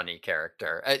funny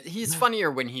character. He's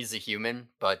funnier when he's a human,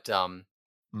 but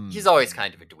he's always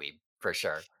kind of a Mm. dweeb for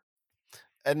sure.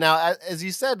 And now, as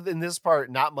you said in this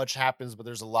part, not much happens, but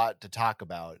there's a lot to talk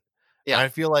about. And Yeah, I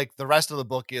feel like the rest of the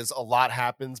book is a lot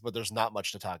happens, but there's not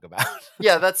much to talk about.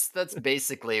 yeah, that's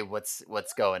basically what's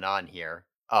going on here.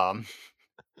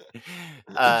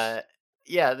 uh,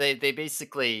 yeah, they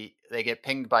basically they get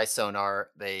pinged by sonar.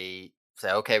 They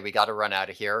say, okay, we got to run out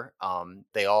of here.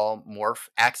 They all morph.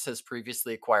 Axe has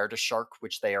previously acquired a shark,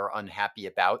 which they are unhappy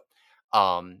about.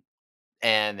 Um,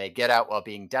 and they get out while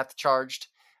being death charged.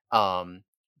 Um,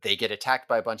 they get attacked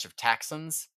by a bunch of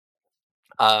Taxons,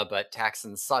 but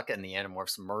Taxons suck, and the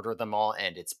Animorphs murder them all,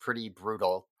 and it's pretty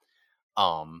brutal.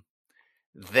 Um,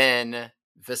 then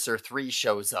Visser 3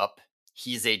 shows up.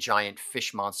 He's a giant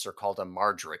fish monster called a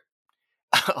Margaret.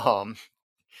 um,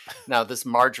 Now, this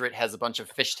Margaret has a bunch of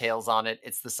fish tails on it.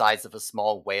 It's the size of a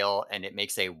small whale, and it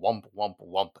makes a wump, wump,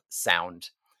 wump sound.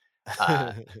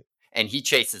 Uh, and he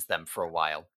chases them for a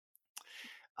while.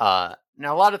 Now,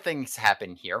 a lot of things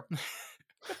happen here,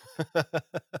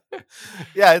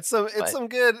 Yeah, but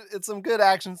it's some good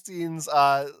action scenes.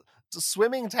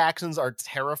 Swimming Taxons are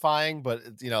terrifying, but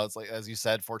it's like as you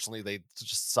said, fortunately they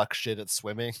just suck shit at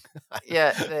swimming.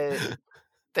 yeah,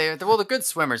 they're good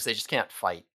swimmers. They just can't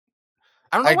fight.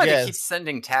 I don't know I why they keep guess.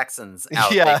 sending Taxons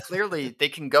out. Yeah. They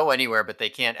can go anywhere, but they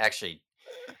can't actually.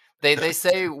 They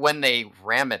say when they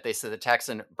ram it, they say the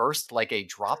Texan burst like a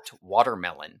dropped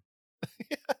watermelon.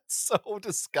 It's so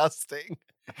disgusting.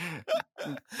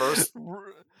 Burst.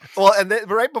 Well, and then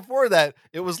right before that,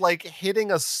 it was like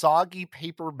hitting a soggy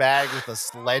paper bag with a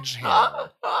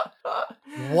sledgehammer. I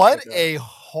What know. a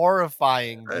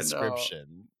horrifying I know.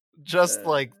 description. Just Uh,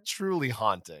 like truly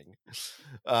haunting.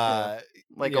 yeah, Uh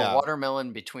like a yeah.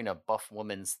 watermelon between a buff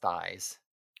woman's thighs.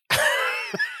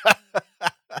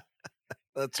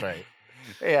 That's right.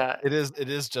 Yeah, It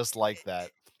is just like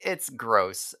that. it's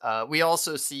gross. We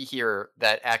also see here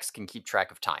that X can keep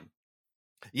track of time.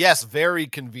 Yes, very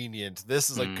convenient.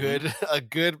 This is a Hmm. good a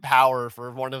good power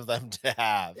for one of them to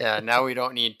have. Yeah, now we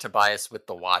don't need Tobias with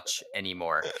the watch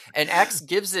anymore. And X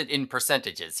gives it in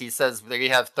percentages. He says we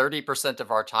have 30%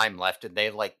 of our time left, and they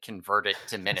like convert it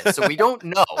to minutes. So we don't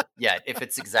know yet if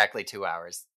it's exactly 2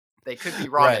 hours. They could be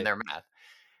wrong in Right. their math.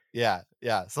 Yeah,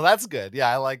 yeah. So that's good. Yeah,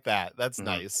 I like that. That's Hmm.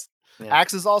 nice. Yeah.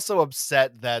 Axe is also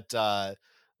upset that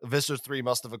Visser 3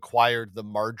 must have acquired the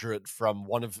Margaret from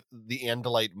one of the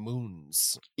Andalite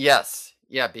moons. Yes.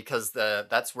 Yeah, because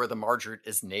that's where the Margaret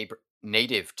is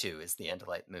native to is the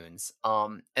Andalite moons.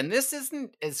 And this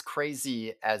isn't as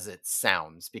crazy as it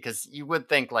sounds because you would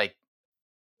think like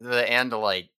the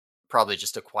Andalite probably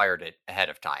just acquired it ahead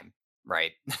of time,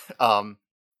 right? um,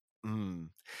 Mm.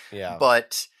 Yeah.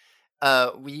 but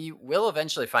we will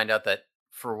eventually find out that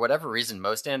for whatever reason,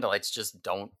 most Andalites just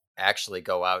don't actually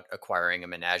go out acquiring a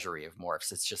menagerie of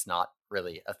morphs. It's just not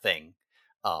really a thing.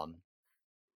 Um,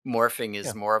 Morphing is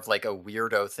Yeah. more of like a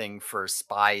weirdo thing for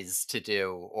spies to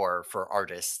do or for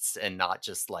artists, and not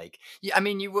just like yeah, I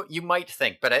mean you might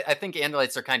think, but I think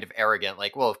Andalites are kind of arrogant.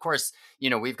 Like, well, of course,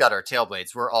 we've got our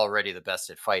tailblades. We're already the best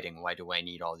at fighting. Why do I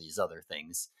need all these other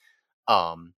things?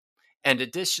 Um, and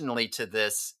additionally to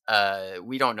this,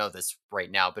 we don't know this right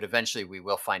now, but eventually we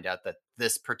will find out that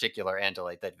this particular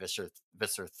Andalite that Visser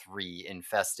 3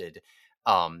 infested,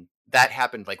 that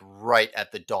happened like right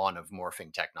at the dawn of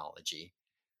morphing technology.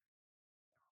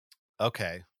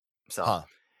 Okay. So, Huh.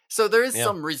 so there is Yeah.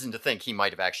 some reason to think he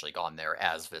might have actually gone there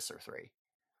as Visser 3.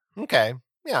 Okay.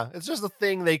 Yeah, it's just a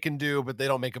thing they can do, but they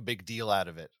don't make a big deal out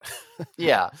of it.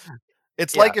 Yeah,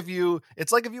 It's yeah, like if you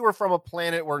were from a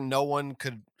planet where no one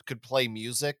could play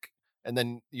music, and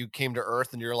then you came to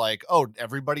Earth and you're like, "Oh,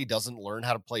 everybody doesn't learn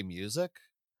how to play music?"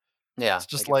 yeah. It's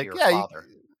just Like if like, you're a yeah, father.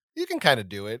 you can kind of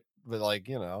do it, but like,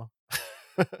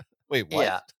 Wait, what?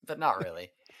 Yeah, but not really.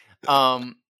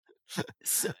 Um,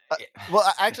 so, Well,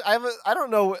 actually, I don't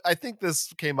know. I think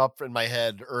this came up in my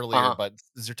head earlier, uh-huh. but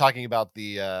as you're talking about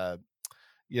the,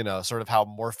 sort of how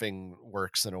morphing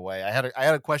works in a way, I had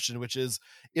a question, which is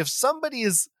if somebody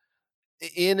is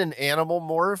in an animal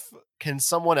morph, can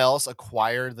someone else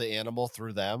acquire the animal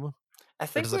through them, I or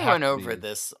think does it we have went to over be?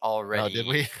 this Oh, did we?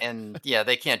 already, and yeah,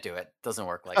 they can't do it. Doesn't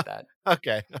work like that.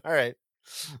 Okay, all right,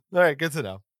 good to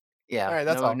know. All Yeah, right,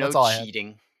 no, that's no all I had.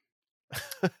 cheating.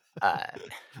 Uh,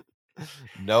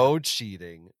 No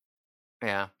cheating.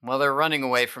 yeah. While they're running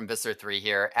away from Visser 3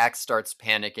 here, Axe starts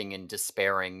panicking and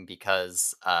despairing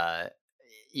because,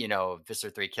 Visser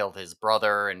 3 killed his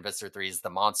brother, and Visser 3 is the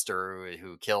monster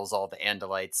who kills all the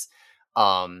Andalites.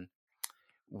 Um,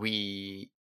 we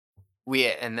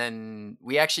and then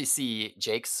we actually see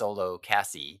Jake solo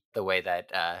Cassie the way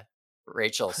that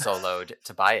Rachel soloed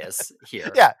Tobias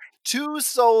here. Yeah, 2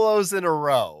 solos in a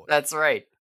row. That's right.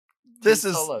 Two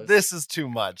solos. This is too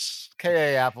much.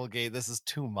 K.A. Applegate, this is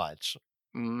too much.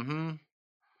 Mm-hmm.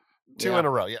 2 Yeah. in a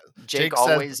row. Yeah. Jake Jake says,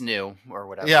 always knew, or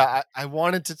 "Yeah, whatever. I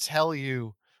wanted to tell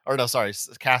you." Or no, sorry.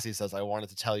 Cassie says, "I wanted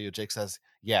to tell you." Jake says,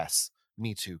 "Yes,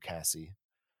 me too, Cassie."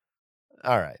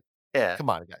 All right. Yeah. Come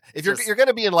on, guys. If Just you're going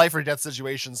to be in life or death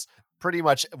situations pretty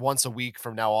much once a week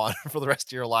from now on for the rest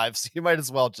of your lives, you might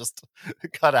as well just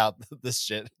cut out this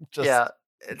shit. yeah, Just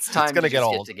it's it's time going to to get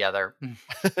just get old. together.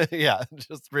 Yeah,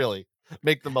 just really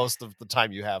make the most of the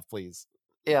time you have, please.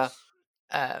 Yeah.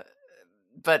 Uh,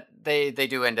 but they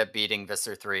do end up beating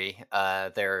Visser 3.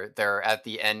 They're at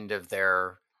the end of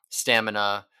their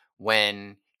stamina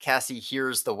when Cassie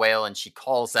hears the whale and she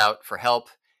calls out for help,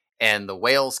 and the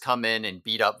whales come in and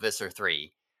beat up Visser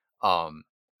 3. Um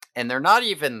and they're not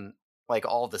even like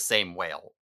all the same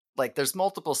whale. Like there's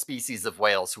multiple species of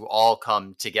whales who all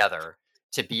come together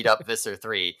to beat up Visser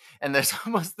 3, and there's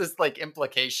almost this like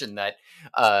implication that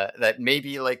that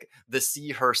maybe like the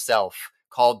sea herself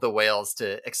called the whales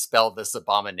to expel this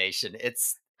abomination.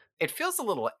 It feels a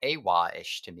little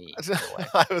AWA-ish to me in a way.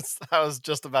 I was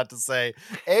just about to say,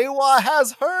 Awa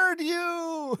has heard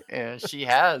you. Yeah, she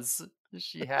has.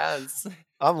 She has.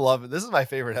 I'm loving this. Is my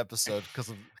favorite episode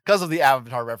because of the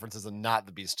Avatar references and not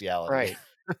the bestiality. Right.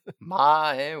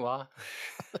 Ma AWA.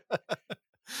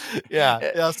 Yeah,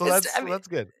 yeah. So It's that's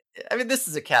good. I mean, this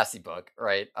is a Cassie book,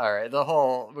 right? All right. The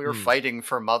whole we were Hmm. fighting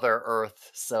for Mother Earth,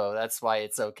 so that's why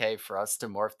it's okay for us to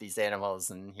morph these animals,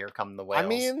 and here come the I whales.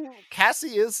 mean,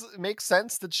 Cassie is makes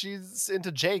sense that she's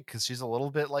into Jake because she's a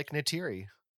little bit like Neytiri.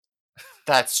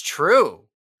 That's true.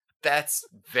 That's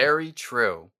very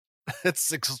true.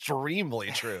 It's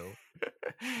extremely true.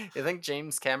 You think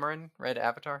James Cameron read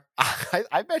Avatar?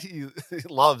 I bet he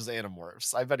loves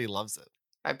Animorphs. I bet he loves it.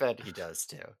 I bet he does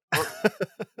too.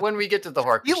 When we get to the He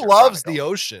Horkisher loves the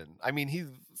Chronicles. ocean. I mean, he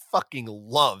fucking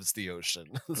loves the ocean.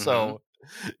 Hmm. So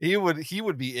he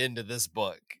would be into this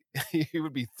book. He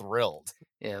would be thrilled.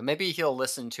 Yeah, maybe he'll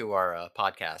listen to our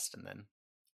podcast and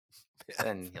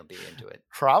then he'll be into it.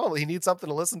 Probably he needs something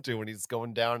to listen to when he's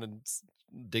going down and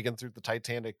digging through the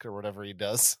Titanic or whatever he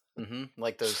does.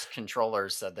 Like those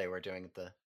controllers said they were doing at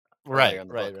the earlier Right, in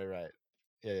the right, book. right, right.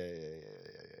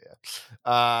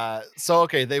 Yeah. So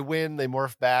okay, they win. They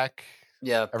morph back.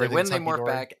 Yeah, they win, Everything's they hunky morph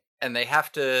dory. back, and they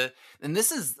have to. And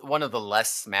this is one of the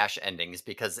less Smash endings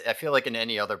because I feel like in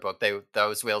any other book,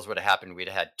 those whales would have happened. We'd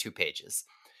have had 2 pages.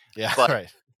 Yeah, But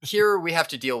right. here we have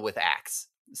to deal with Axe.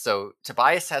 So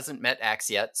Tobias hasn't met Axe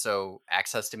yet, so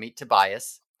Axe has to meet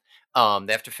Tobias.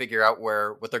 They have to figure out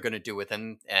what they're going to do with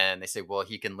him, and they say, well,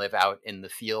 he can live out in the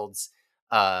fields,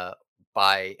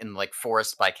 in like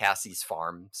forest by Cassie's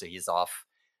farm. So he's off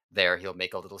there. He'll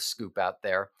make a little scoop out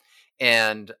there,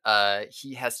 and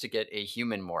he has to get a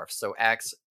human morph. So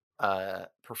Axe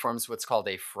performs what's called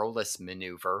a Frolus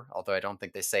maneuver, although I don't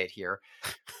think they say it here,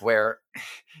 where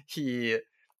he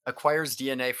acquires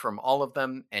DNA from all of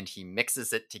them and he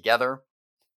mixes it together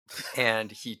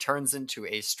and he turns into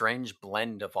a strange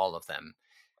blend of all of them.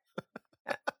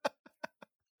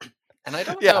 And I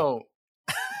don't Yeah. know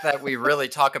that we really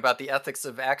talk about the ethics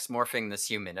of Axe morphing this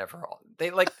human ever.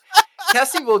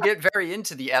 Cassie will get very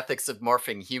into the ethics of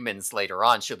morphing humans later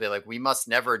on. She'll be like, we must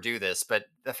never do this. But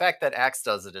the fact that Axe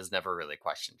does it is never really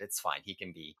questioned. It's fine. He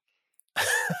can be.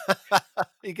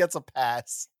 He gets a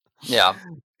pass. Yeah.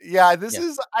 Yeah, Yeah. this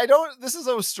is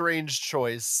a strange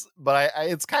choice, but I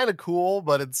it's kind of cool,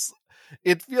 but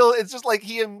it's just like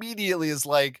he immediately is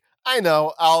like, I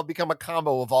know, I'll become a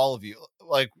combo of all of you.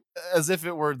 Like as if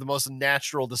it were the most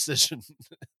natural decision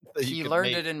that you He could learned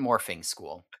make, it in morphing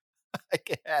school. I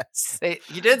guess.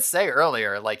 He did say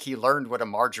earlier, like he learned what a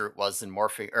margaret was in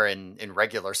morphing or in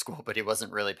regular school, but he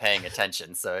wasn't really paying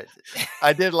attention. So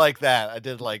I did like that. I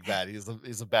did like that.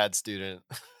 He's a bad student.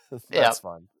 yeah, That's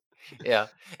fun. yeah.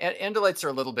 And Andalites are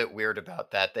a little bit weird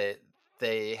about that.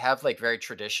 They have like very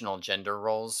traditional gender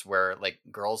roles where like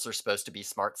girls are supposed to be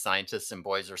smart scientists and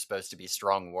boys are supposed to be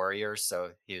strong warriors.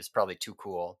 So he was probably too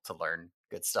cool to learn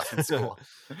good stuff in school.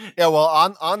 Yeah,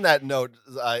 well, on that note,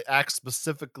 Axe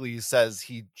specifically says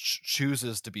he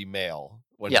chooses to be male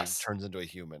when he Yes. turns into a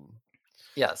human.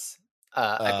 Yes.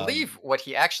 I Um, believe what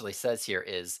he actually says here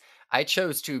is, I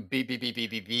chose to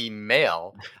be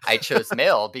male. I chose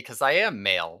male because I am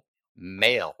male.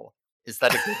 Male. Is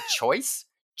that a good choice?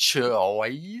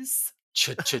 Choice.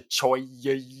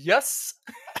 Choice.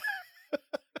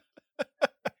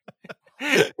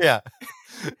 yeah,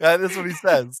 that is what he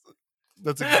says.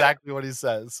 That's exactly what he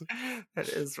says. That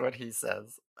is what he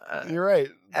says. You're right.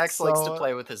 Axe likes to So,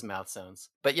 play with his mouth sounds.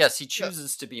 But yes, he yeah,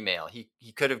 chooses to be male. He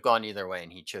could have gone either way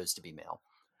and he chose to be male.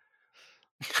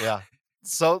 yeah.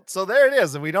 So there it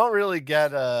is, and we don't really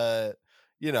get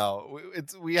we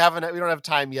don't have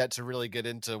time yet to really get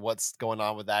into what's going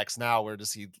on with Axe now. Where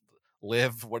does he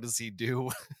live? What does he do?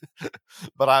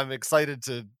 But I'm excited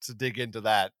to dig into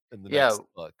that in the Yeah, next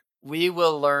book. we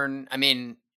will learn. I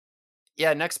mean,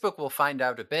 yeah, next book we'll find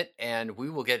out a bit, and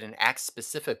we will get an axe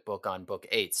specific book on book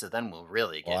 8. So then we'll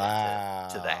really get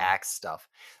into the Wow. axe stuff.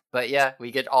 But yeah,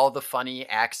 we get all the funny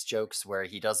axe jokes where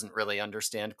he doesn't really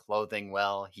understand clothing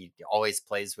well. He always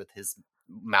plays with his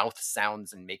mouth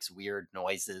sounds and makes weird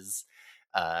noises.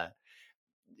 Uh,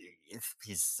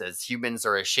 he says humans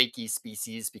are a shaky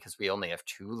species because we only have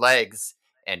 2 legs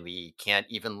and we can't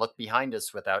even look behind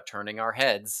us without turning our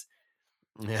heads.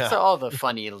 Yeah. So all the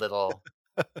funny little.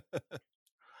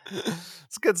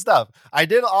 It's good stuff. I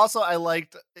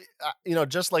liked,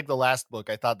 just like the last book,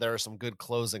 I thought there were some good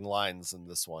closing lines in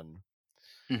this one.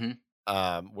 Mhm.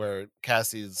 Where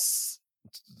Cassie's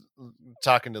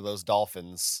talking to those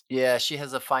dolphins. Yeah, she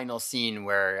has a final scene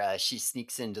where she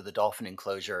sneaks into the dolphin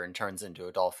enclosure and turns into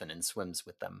a dolphin and swims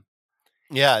with them.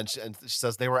 Yeah, and she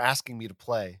says they were asking me to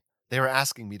play. They were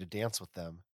asking me to dance with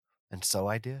them, and so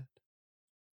I did.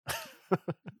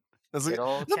 That's a, Good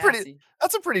old that's a pretty Cassie.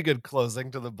 that's a pretty good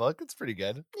closing to the book. It's pretty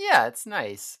good. Yeah, it's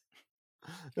nice.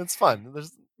 It's fun.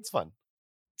 It's fun.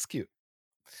 It's cute.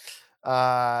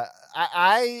 I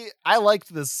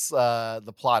liked this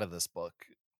the plot of this book.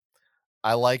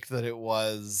 I liked that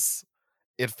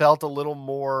it felt a little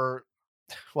more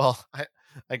well,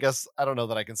 I guess I don't know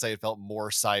that I can say it felt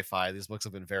more sci-fi. These books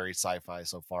have been very sci-fi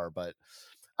so far, but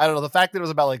I don't know, the fact that it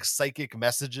was about like psychic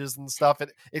messages and stuff,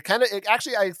 it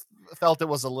actually felt it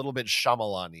was a little bit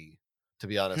Shyamalan-y, to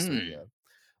be honest with Hmm. you.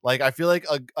 Like I feel like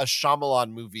a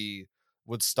Shyamalan movie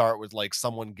would start with like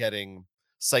someone getting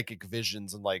psychic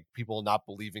visions and like people not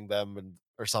believing them and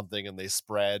or something and they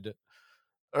spread.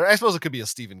 Or I suppose it could be a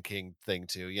Stephen King thing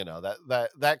too,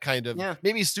 that kind of Yeah.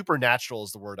 maybe supernatural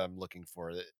is the word I'm looking for.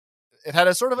 It had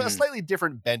a sort of a Hmm. slightly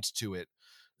different bent to it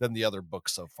than the other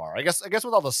books so far. I guess with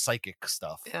all the psychic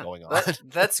stuff Yeah. going on.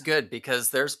 That's good because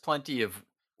there's plenty of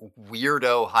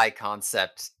weirdo high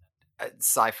concept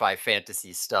sci-fi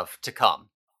fantasy stuff to come.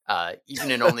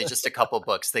 Even in only just a couple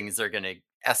books, things are going to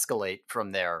escalate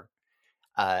from there.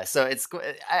 So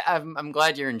I'm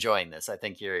glad you're enjoying this. I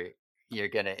think you're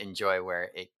gonna enjoy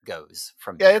where it goes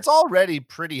from Yeah, it's here. already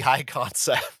pretty high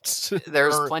concept.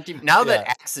 There's or plenty now that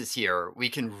yeah, Axe is here, we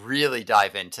can really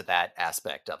dive into that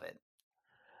aspect of it.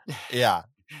 yeah.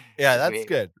 Yeah, that's We,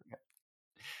 good.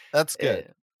 That's good.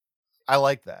 uh, I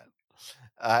like that.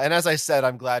 And as I said,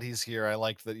 I'm glad he's here. I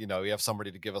like that, we have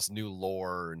somebody to give us new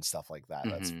lore and stuff like that.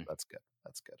 That's mhm. that's good.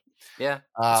 That's good. Yeah,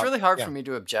 it's really hard Yeah. for me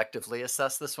to objectively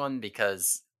assess this one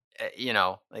because,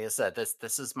 like I said,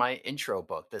 this is my intro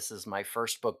book. This is my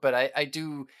first book, but I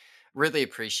do really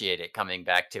appreciate it coming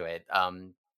back to it.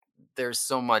 There's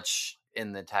so much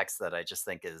in the text that I just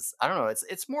think is I don't know.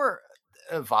 It's more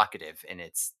evocative in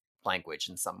its language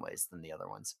in some ways than the other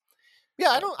ones.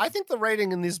 Yeah, But I think the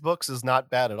writing in these books is not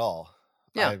bad at all.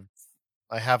 yeah, I've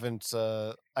I haven't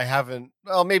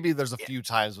well, maybe there's a few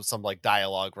times with some like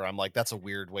dialogue where I'm like, that's a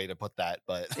weird way to put that,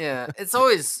 but yeah, it's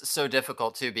always so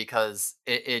difficult too because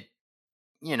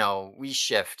we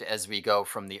shift as we go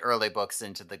from the early books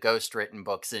into the ghost written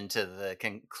books into the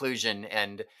conclusion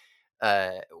and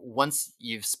once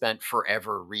you've spent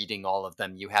forever reading all of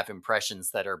them you have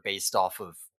impressions that are based off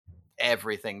of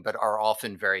everything but are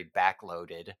often very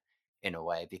backloaded in a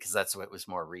way because that's what was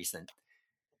more recent.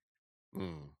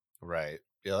 Right.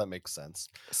 Yeah, that makes sense.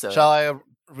 So, Shall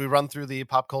we run through the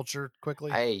pop culture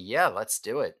quickly? yeah, let's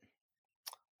do it.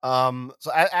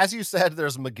 So as you said,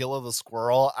 there's Magilla the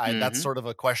squirrel. That's Hmm. sort of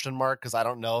a question mark because I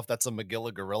don't know if that's a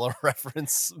Magilla gorilla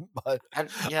reference, but I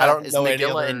Yeah, don't is know any Magilla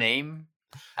a other. name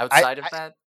I, outside of I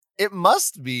that? it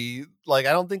must be like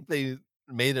I don't think they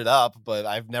made it up, but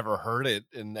I've never heard it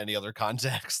in any other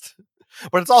context.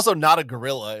 But it's also not a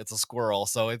gorilla; it's a squirrel,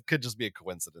 so it could just be a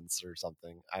coincidence or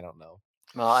something. I don't know.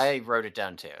 Well, I wrote it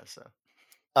down too. So,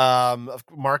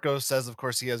 Marco says, of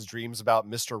course, he has dreams about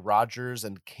Mister Rogers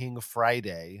and King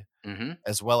Friday, hmm,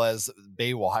 as well as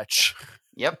Baywatch,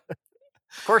 yep,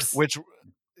 of course. which,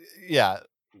 yeah,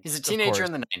 He's a of teenager course,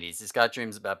 in the '90s. He's got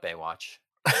dreams about Baywatch.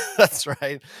 that's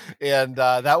right. And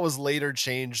that was later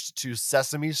changed to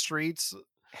Sesame Street.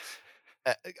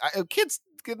 Kids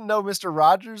didn't know Mister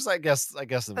Rogers. I guess it That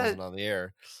wasn't on the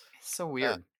air. is so Uh,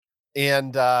 weird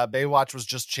and Baywatch was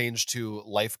just changed to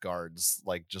lifeguards,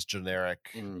 like just generic,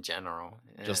 in general.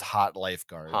 just hot Huh.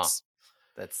 lifeguards.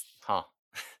 That's huh.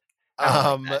 I don't like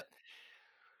Um,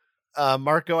 that.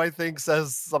 Marco, I think,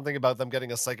 says something about them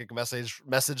getting a psychic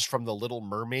message from the Little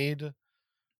Mermaid.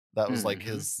 That was like Hmm.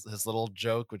 his little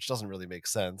joke, which doesn't really make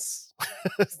sense.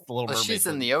 The Little Well, Mermaid she's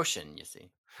in wouldn't. the ocean, you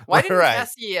see. Why didn't Right.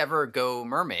 Cassie ever go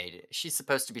mermaid? She's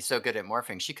supposed to be so good at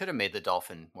morphing. She could have made the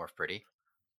dolphin morph pretty.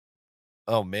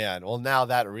 Oh man. Well, now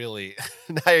that really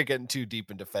now you're getting too deep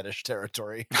into fetish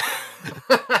territory.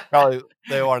 Probably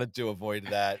they wanted to avoid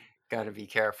that. Gotta be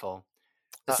careful.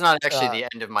 Uh, It's not actually uh, the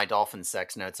end of my dolphin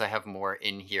sex notes. I have more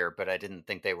in here, but I didn't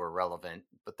think they were relevant.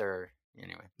 But they're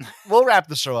anyway. we'll wrap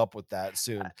the show up with that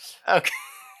soon. Okay.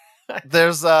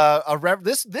 There's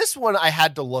this one I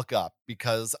had to look up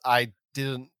because I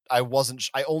wasn't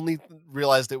I only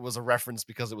realized it was a reference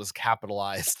because it was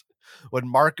capitalized when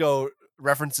Marco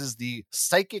references the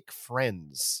psychic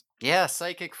friends. Yeah,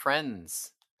 psychic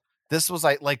friends. This was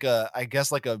like a I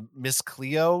guess like a Miss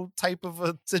Cleo type of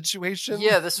a situation.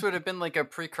 Yeah, this would have been like a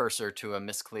precursor to a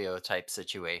Miss Cleo type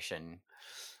situation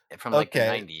from like the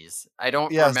Okay. 90s. I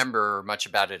don't Yes. remember much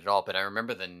about it at all, but I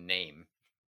remember the name.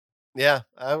 Yeah.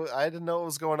 I didn't know what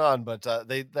was going on, but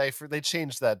they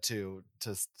changed that to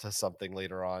something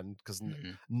later on because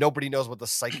Mhm. nobody knows what the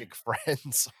psychic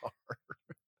friends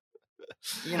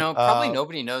Probably are.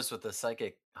 nobody knows what the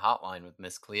psychic hotline with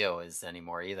Miss Cleo is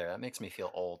anymore either. That makes me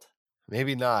feel old.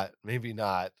 Maybe not. Maybe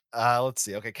not. Let's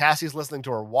see. Okay, Cassie's listening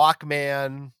to her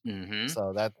Walkman, Mhm.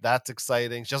 so that's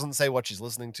exciting. She doesn't say what she's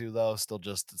listening to though. Still,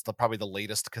 just probably the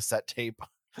latest cassette tape,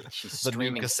 She's the new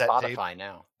streaming cassette tape. Spotify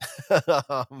now.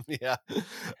 Yeah.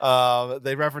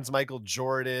 They reference Michael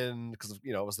Jordan because it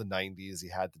was the '90s. He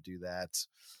had to do that.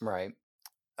 Right.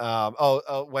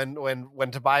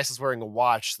 When Tobias is wearing a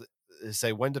watch, they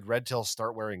say when did Red Tail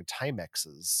start wearing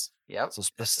Timexes? Yep. So It's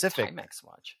a specific. Timex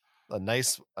watch. A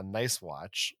nice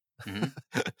watch. Mhm.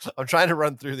 I'm trying to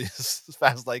run through these as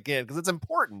fast as I can because it's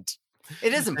important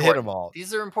It is to hit them important. all.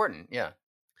 These are important. Yeah.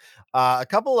 A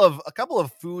couple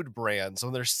of food brands.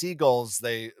 When they're seagulls,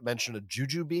 they mention a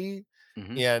Jujube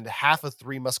Mhm. and half a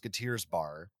Three Musketeers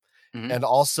bar, Mhm. and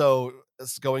also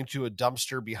it's going to a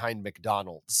dumpster behind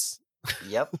McDonald's.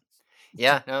 Yep.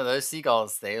 Yeah, no, those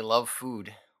seagulls, they love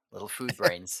food. Little food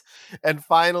brains. And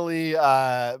finally,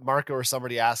 Marco or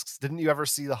somebody asks, "Didn't you ever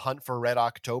see The Hunt for Red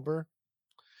October?"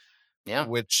 Yeah.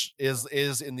 Which is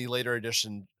in the later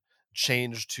edition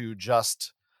changed to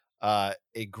just a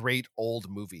great old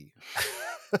movie.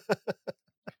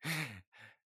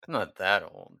 Not that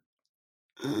old.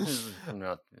 I'm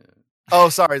not Oh,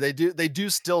 sorry. They do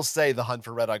still say The Hunt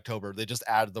for Red October. They just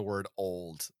add the word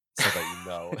old so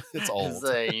that it's old.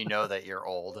 so you know that you're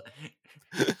old.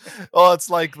 Well, it's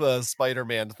like the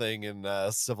Spider-Man thing in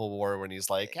Civil War when he's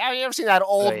like, "Have you ever seen that Oh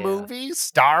old yeah. movie,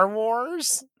 Star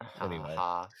Wars?" Anyway.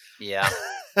 Haha. Yeah.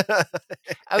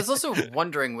 I was also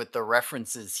wondering with the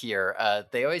references here,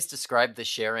 they always describe the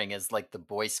sharing as like the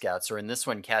Boy Scouts, or in this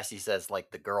one, Cassie says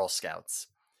like the Girl Scouts.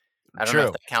 I don't know if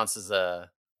True. that counts as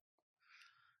a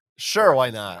Sure, why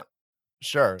reference or not? not.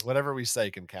 Sure, whatever we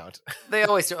say can count. They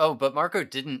always do. Oh, but Marco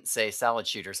didn't say salad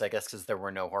shooters, I guess, because there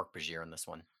were no Hork-Bajir in this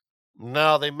one.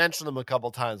 No, they mention them a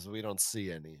couple times, but we don't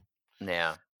see any.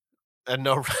 Yeah. And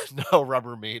no no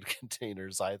Rubbermaid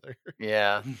containers either.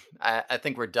 Yeah. I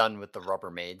think we're done with the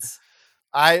Rubbermaids.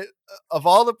 I of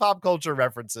all the pop culture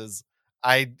references,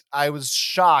 I was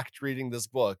shocked reading this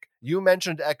book. You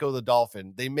mentioned Echo the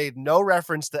Dolphin. They made no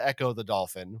reference to Echo the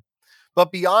Dolphin.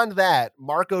 But beyond that,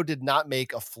 Marco did not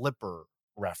make a Flipper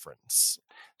reference.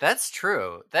 That's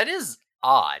true. That is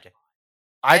odd.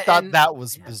 I thought And that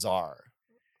was yeah. bizarre.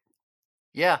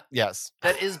 Yeah, Yes.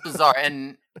 that is bizarre.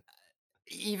 And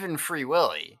even Free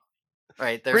Willy,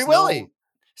 right? Free There's Willy.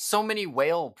 So many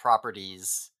whale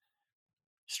properties.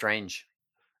 Strange.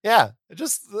 Yeah, it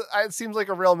seems like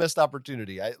a real missed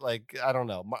opportunity. I don't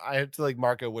know. I feel like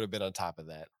Marco would have been on top of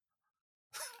that.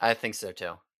 I think so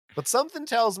too. But something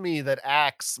tells me that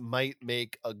Axe might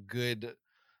make a good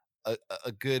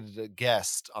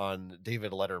guest on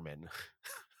David Letterman.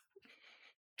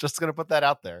 Just gonna put that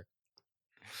out there.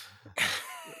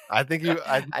 I think you would.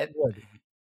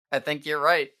 I think you're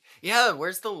right. Yeah,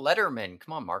 where's the Letterman?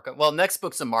 Come on, Marco. Well, next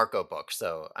book's a Marco book,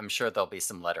 so I'm sure there'll be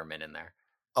some Letterman in there.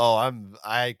 Oh,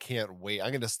 I can't wait.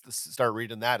 I'm gonna start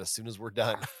reading that as soon as we're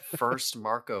done. First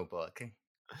Marco book.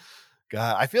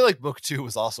 God, I feel like book 2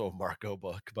 was also a Marco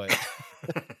book, but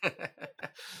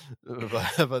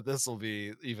but this will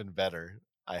be even better,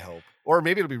 I hope. Or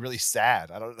maybe it'll be really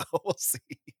sad. I don't know. We'll see.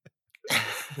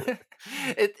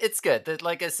 It's good.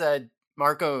 Like I said,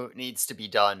 Marco needs to be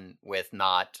done with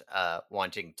not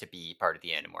wanting to be part of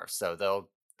the Animorphs, so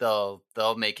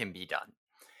they'll make him be done.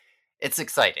 It's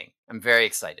exciting. I'm very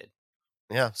excited.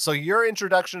 Yeah. So your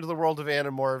introduction to the world of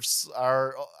Animorphs,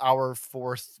 our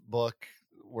fourth book,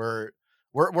 we're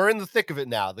in the thick of it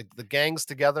now. The gang's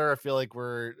together. I feel like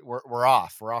we're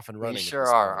off. We're off and running. We sure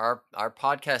are. Our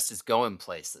podcast is going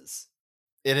places.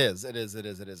 It is.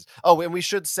 Oh, and we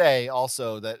should say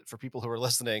also that for people who are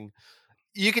listening,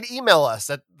 you can email us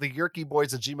at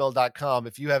theyerkyboys@gmail.com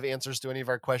if you have answers to any of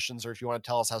our questions, or if you want to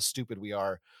tell us how stupid we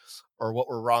are or what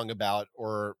we're wrong about,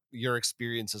 or your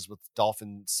experiences with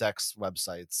dolphin sex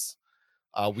websites.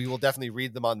 We will definitely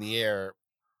read them on the air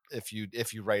if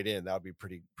you write in. That would be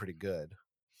pretty good.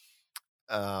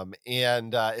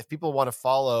 And if people want to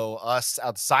follow us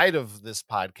outside of this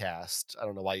podcast, I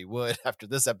don't know why you would after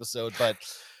this episode, but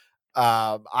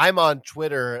I'm on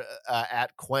Twitter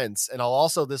at Quentz, and I'll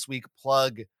also this week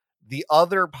plug the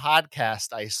other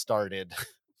podcast I started.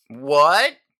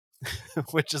 What?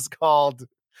 Which is called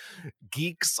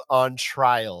Geeks on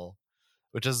Trial,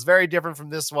 which is very different from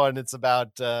this one. It's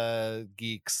about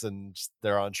geeks and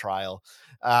they're on trial.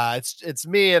 It's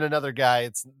me and another guy.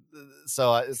 It's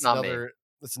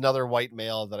another white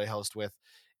male that I host with.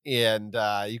 And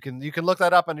you can look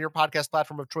that up on your podcast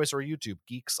platform of choice or YouTube,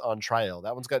 Geeks on Trial.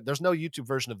 That one's there's no YouTube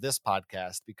version of this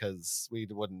podcast because we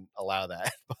wouldn't allow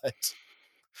that. But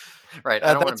right,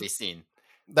 I don't want to be seen.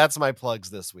 That's my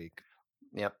plugs this week.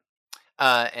 Yep.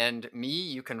 And me,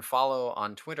 you can follow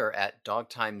on Twitter at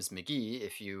DogTimesMcGee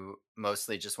if you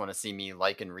mostly just want to see me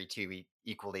like and retweet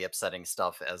equally upsetting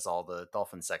stuff as all the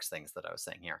dolphin sex things that I was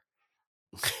saying here.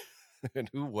 And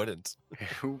who wouldn't?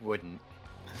 Who wouldn't?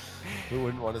 Who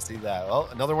wouldn't want to see that? Well,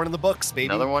 another one in the books, baby.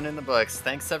 Another one in the books.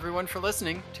 Thanks, everyone, for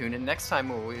listening. Tune in next time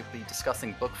where we'll be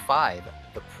discussing Book 5,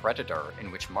 The Predator,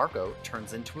 in which Marco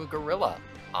turns into a gorilla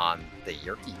on the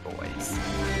Yerky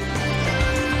Boys.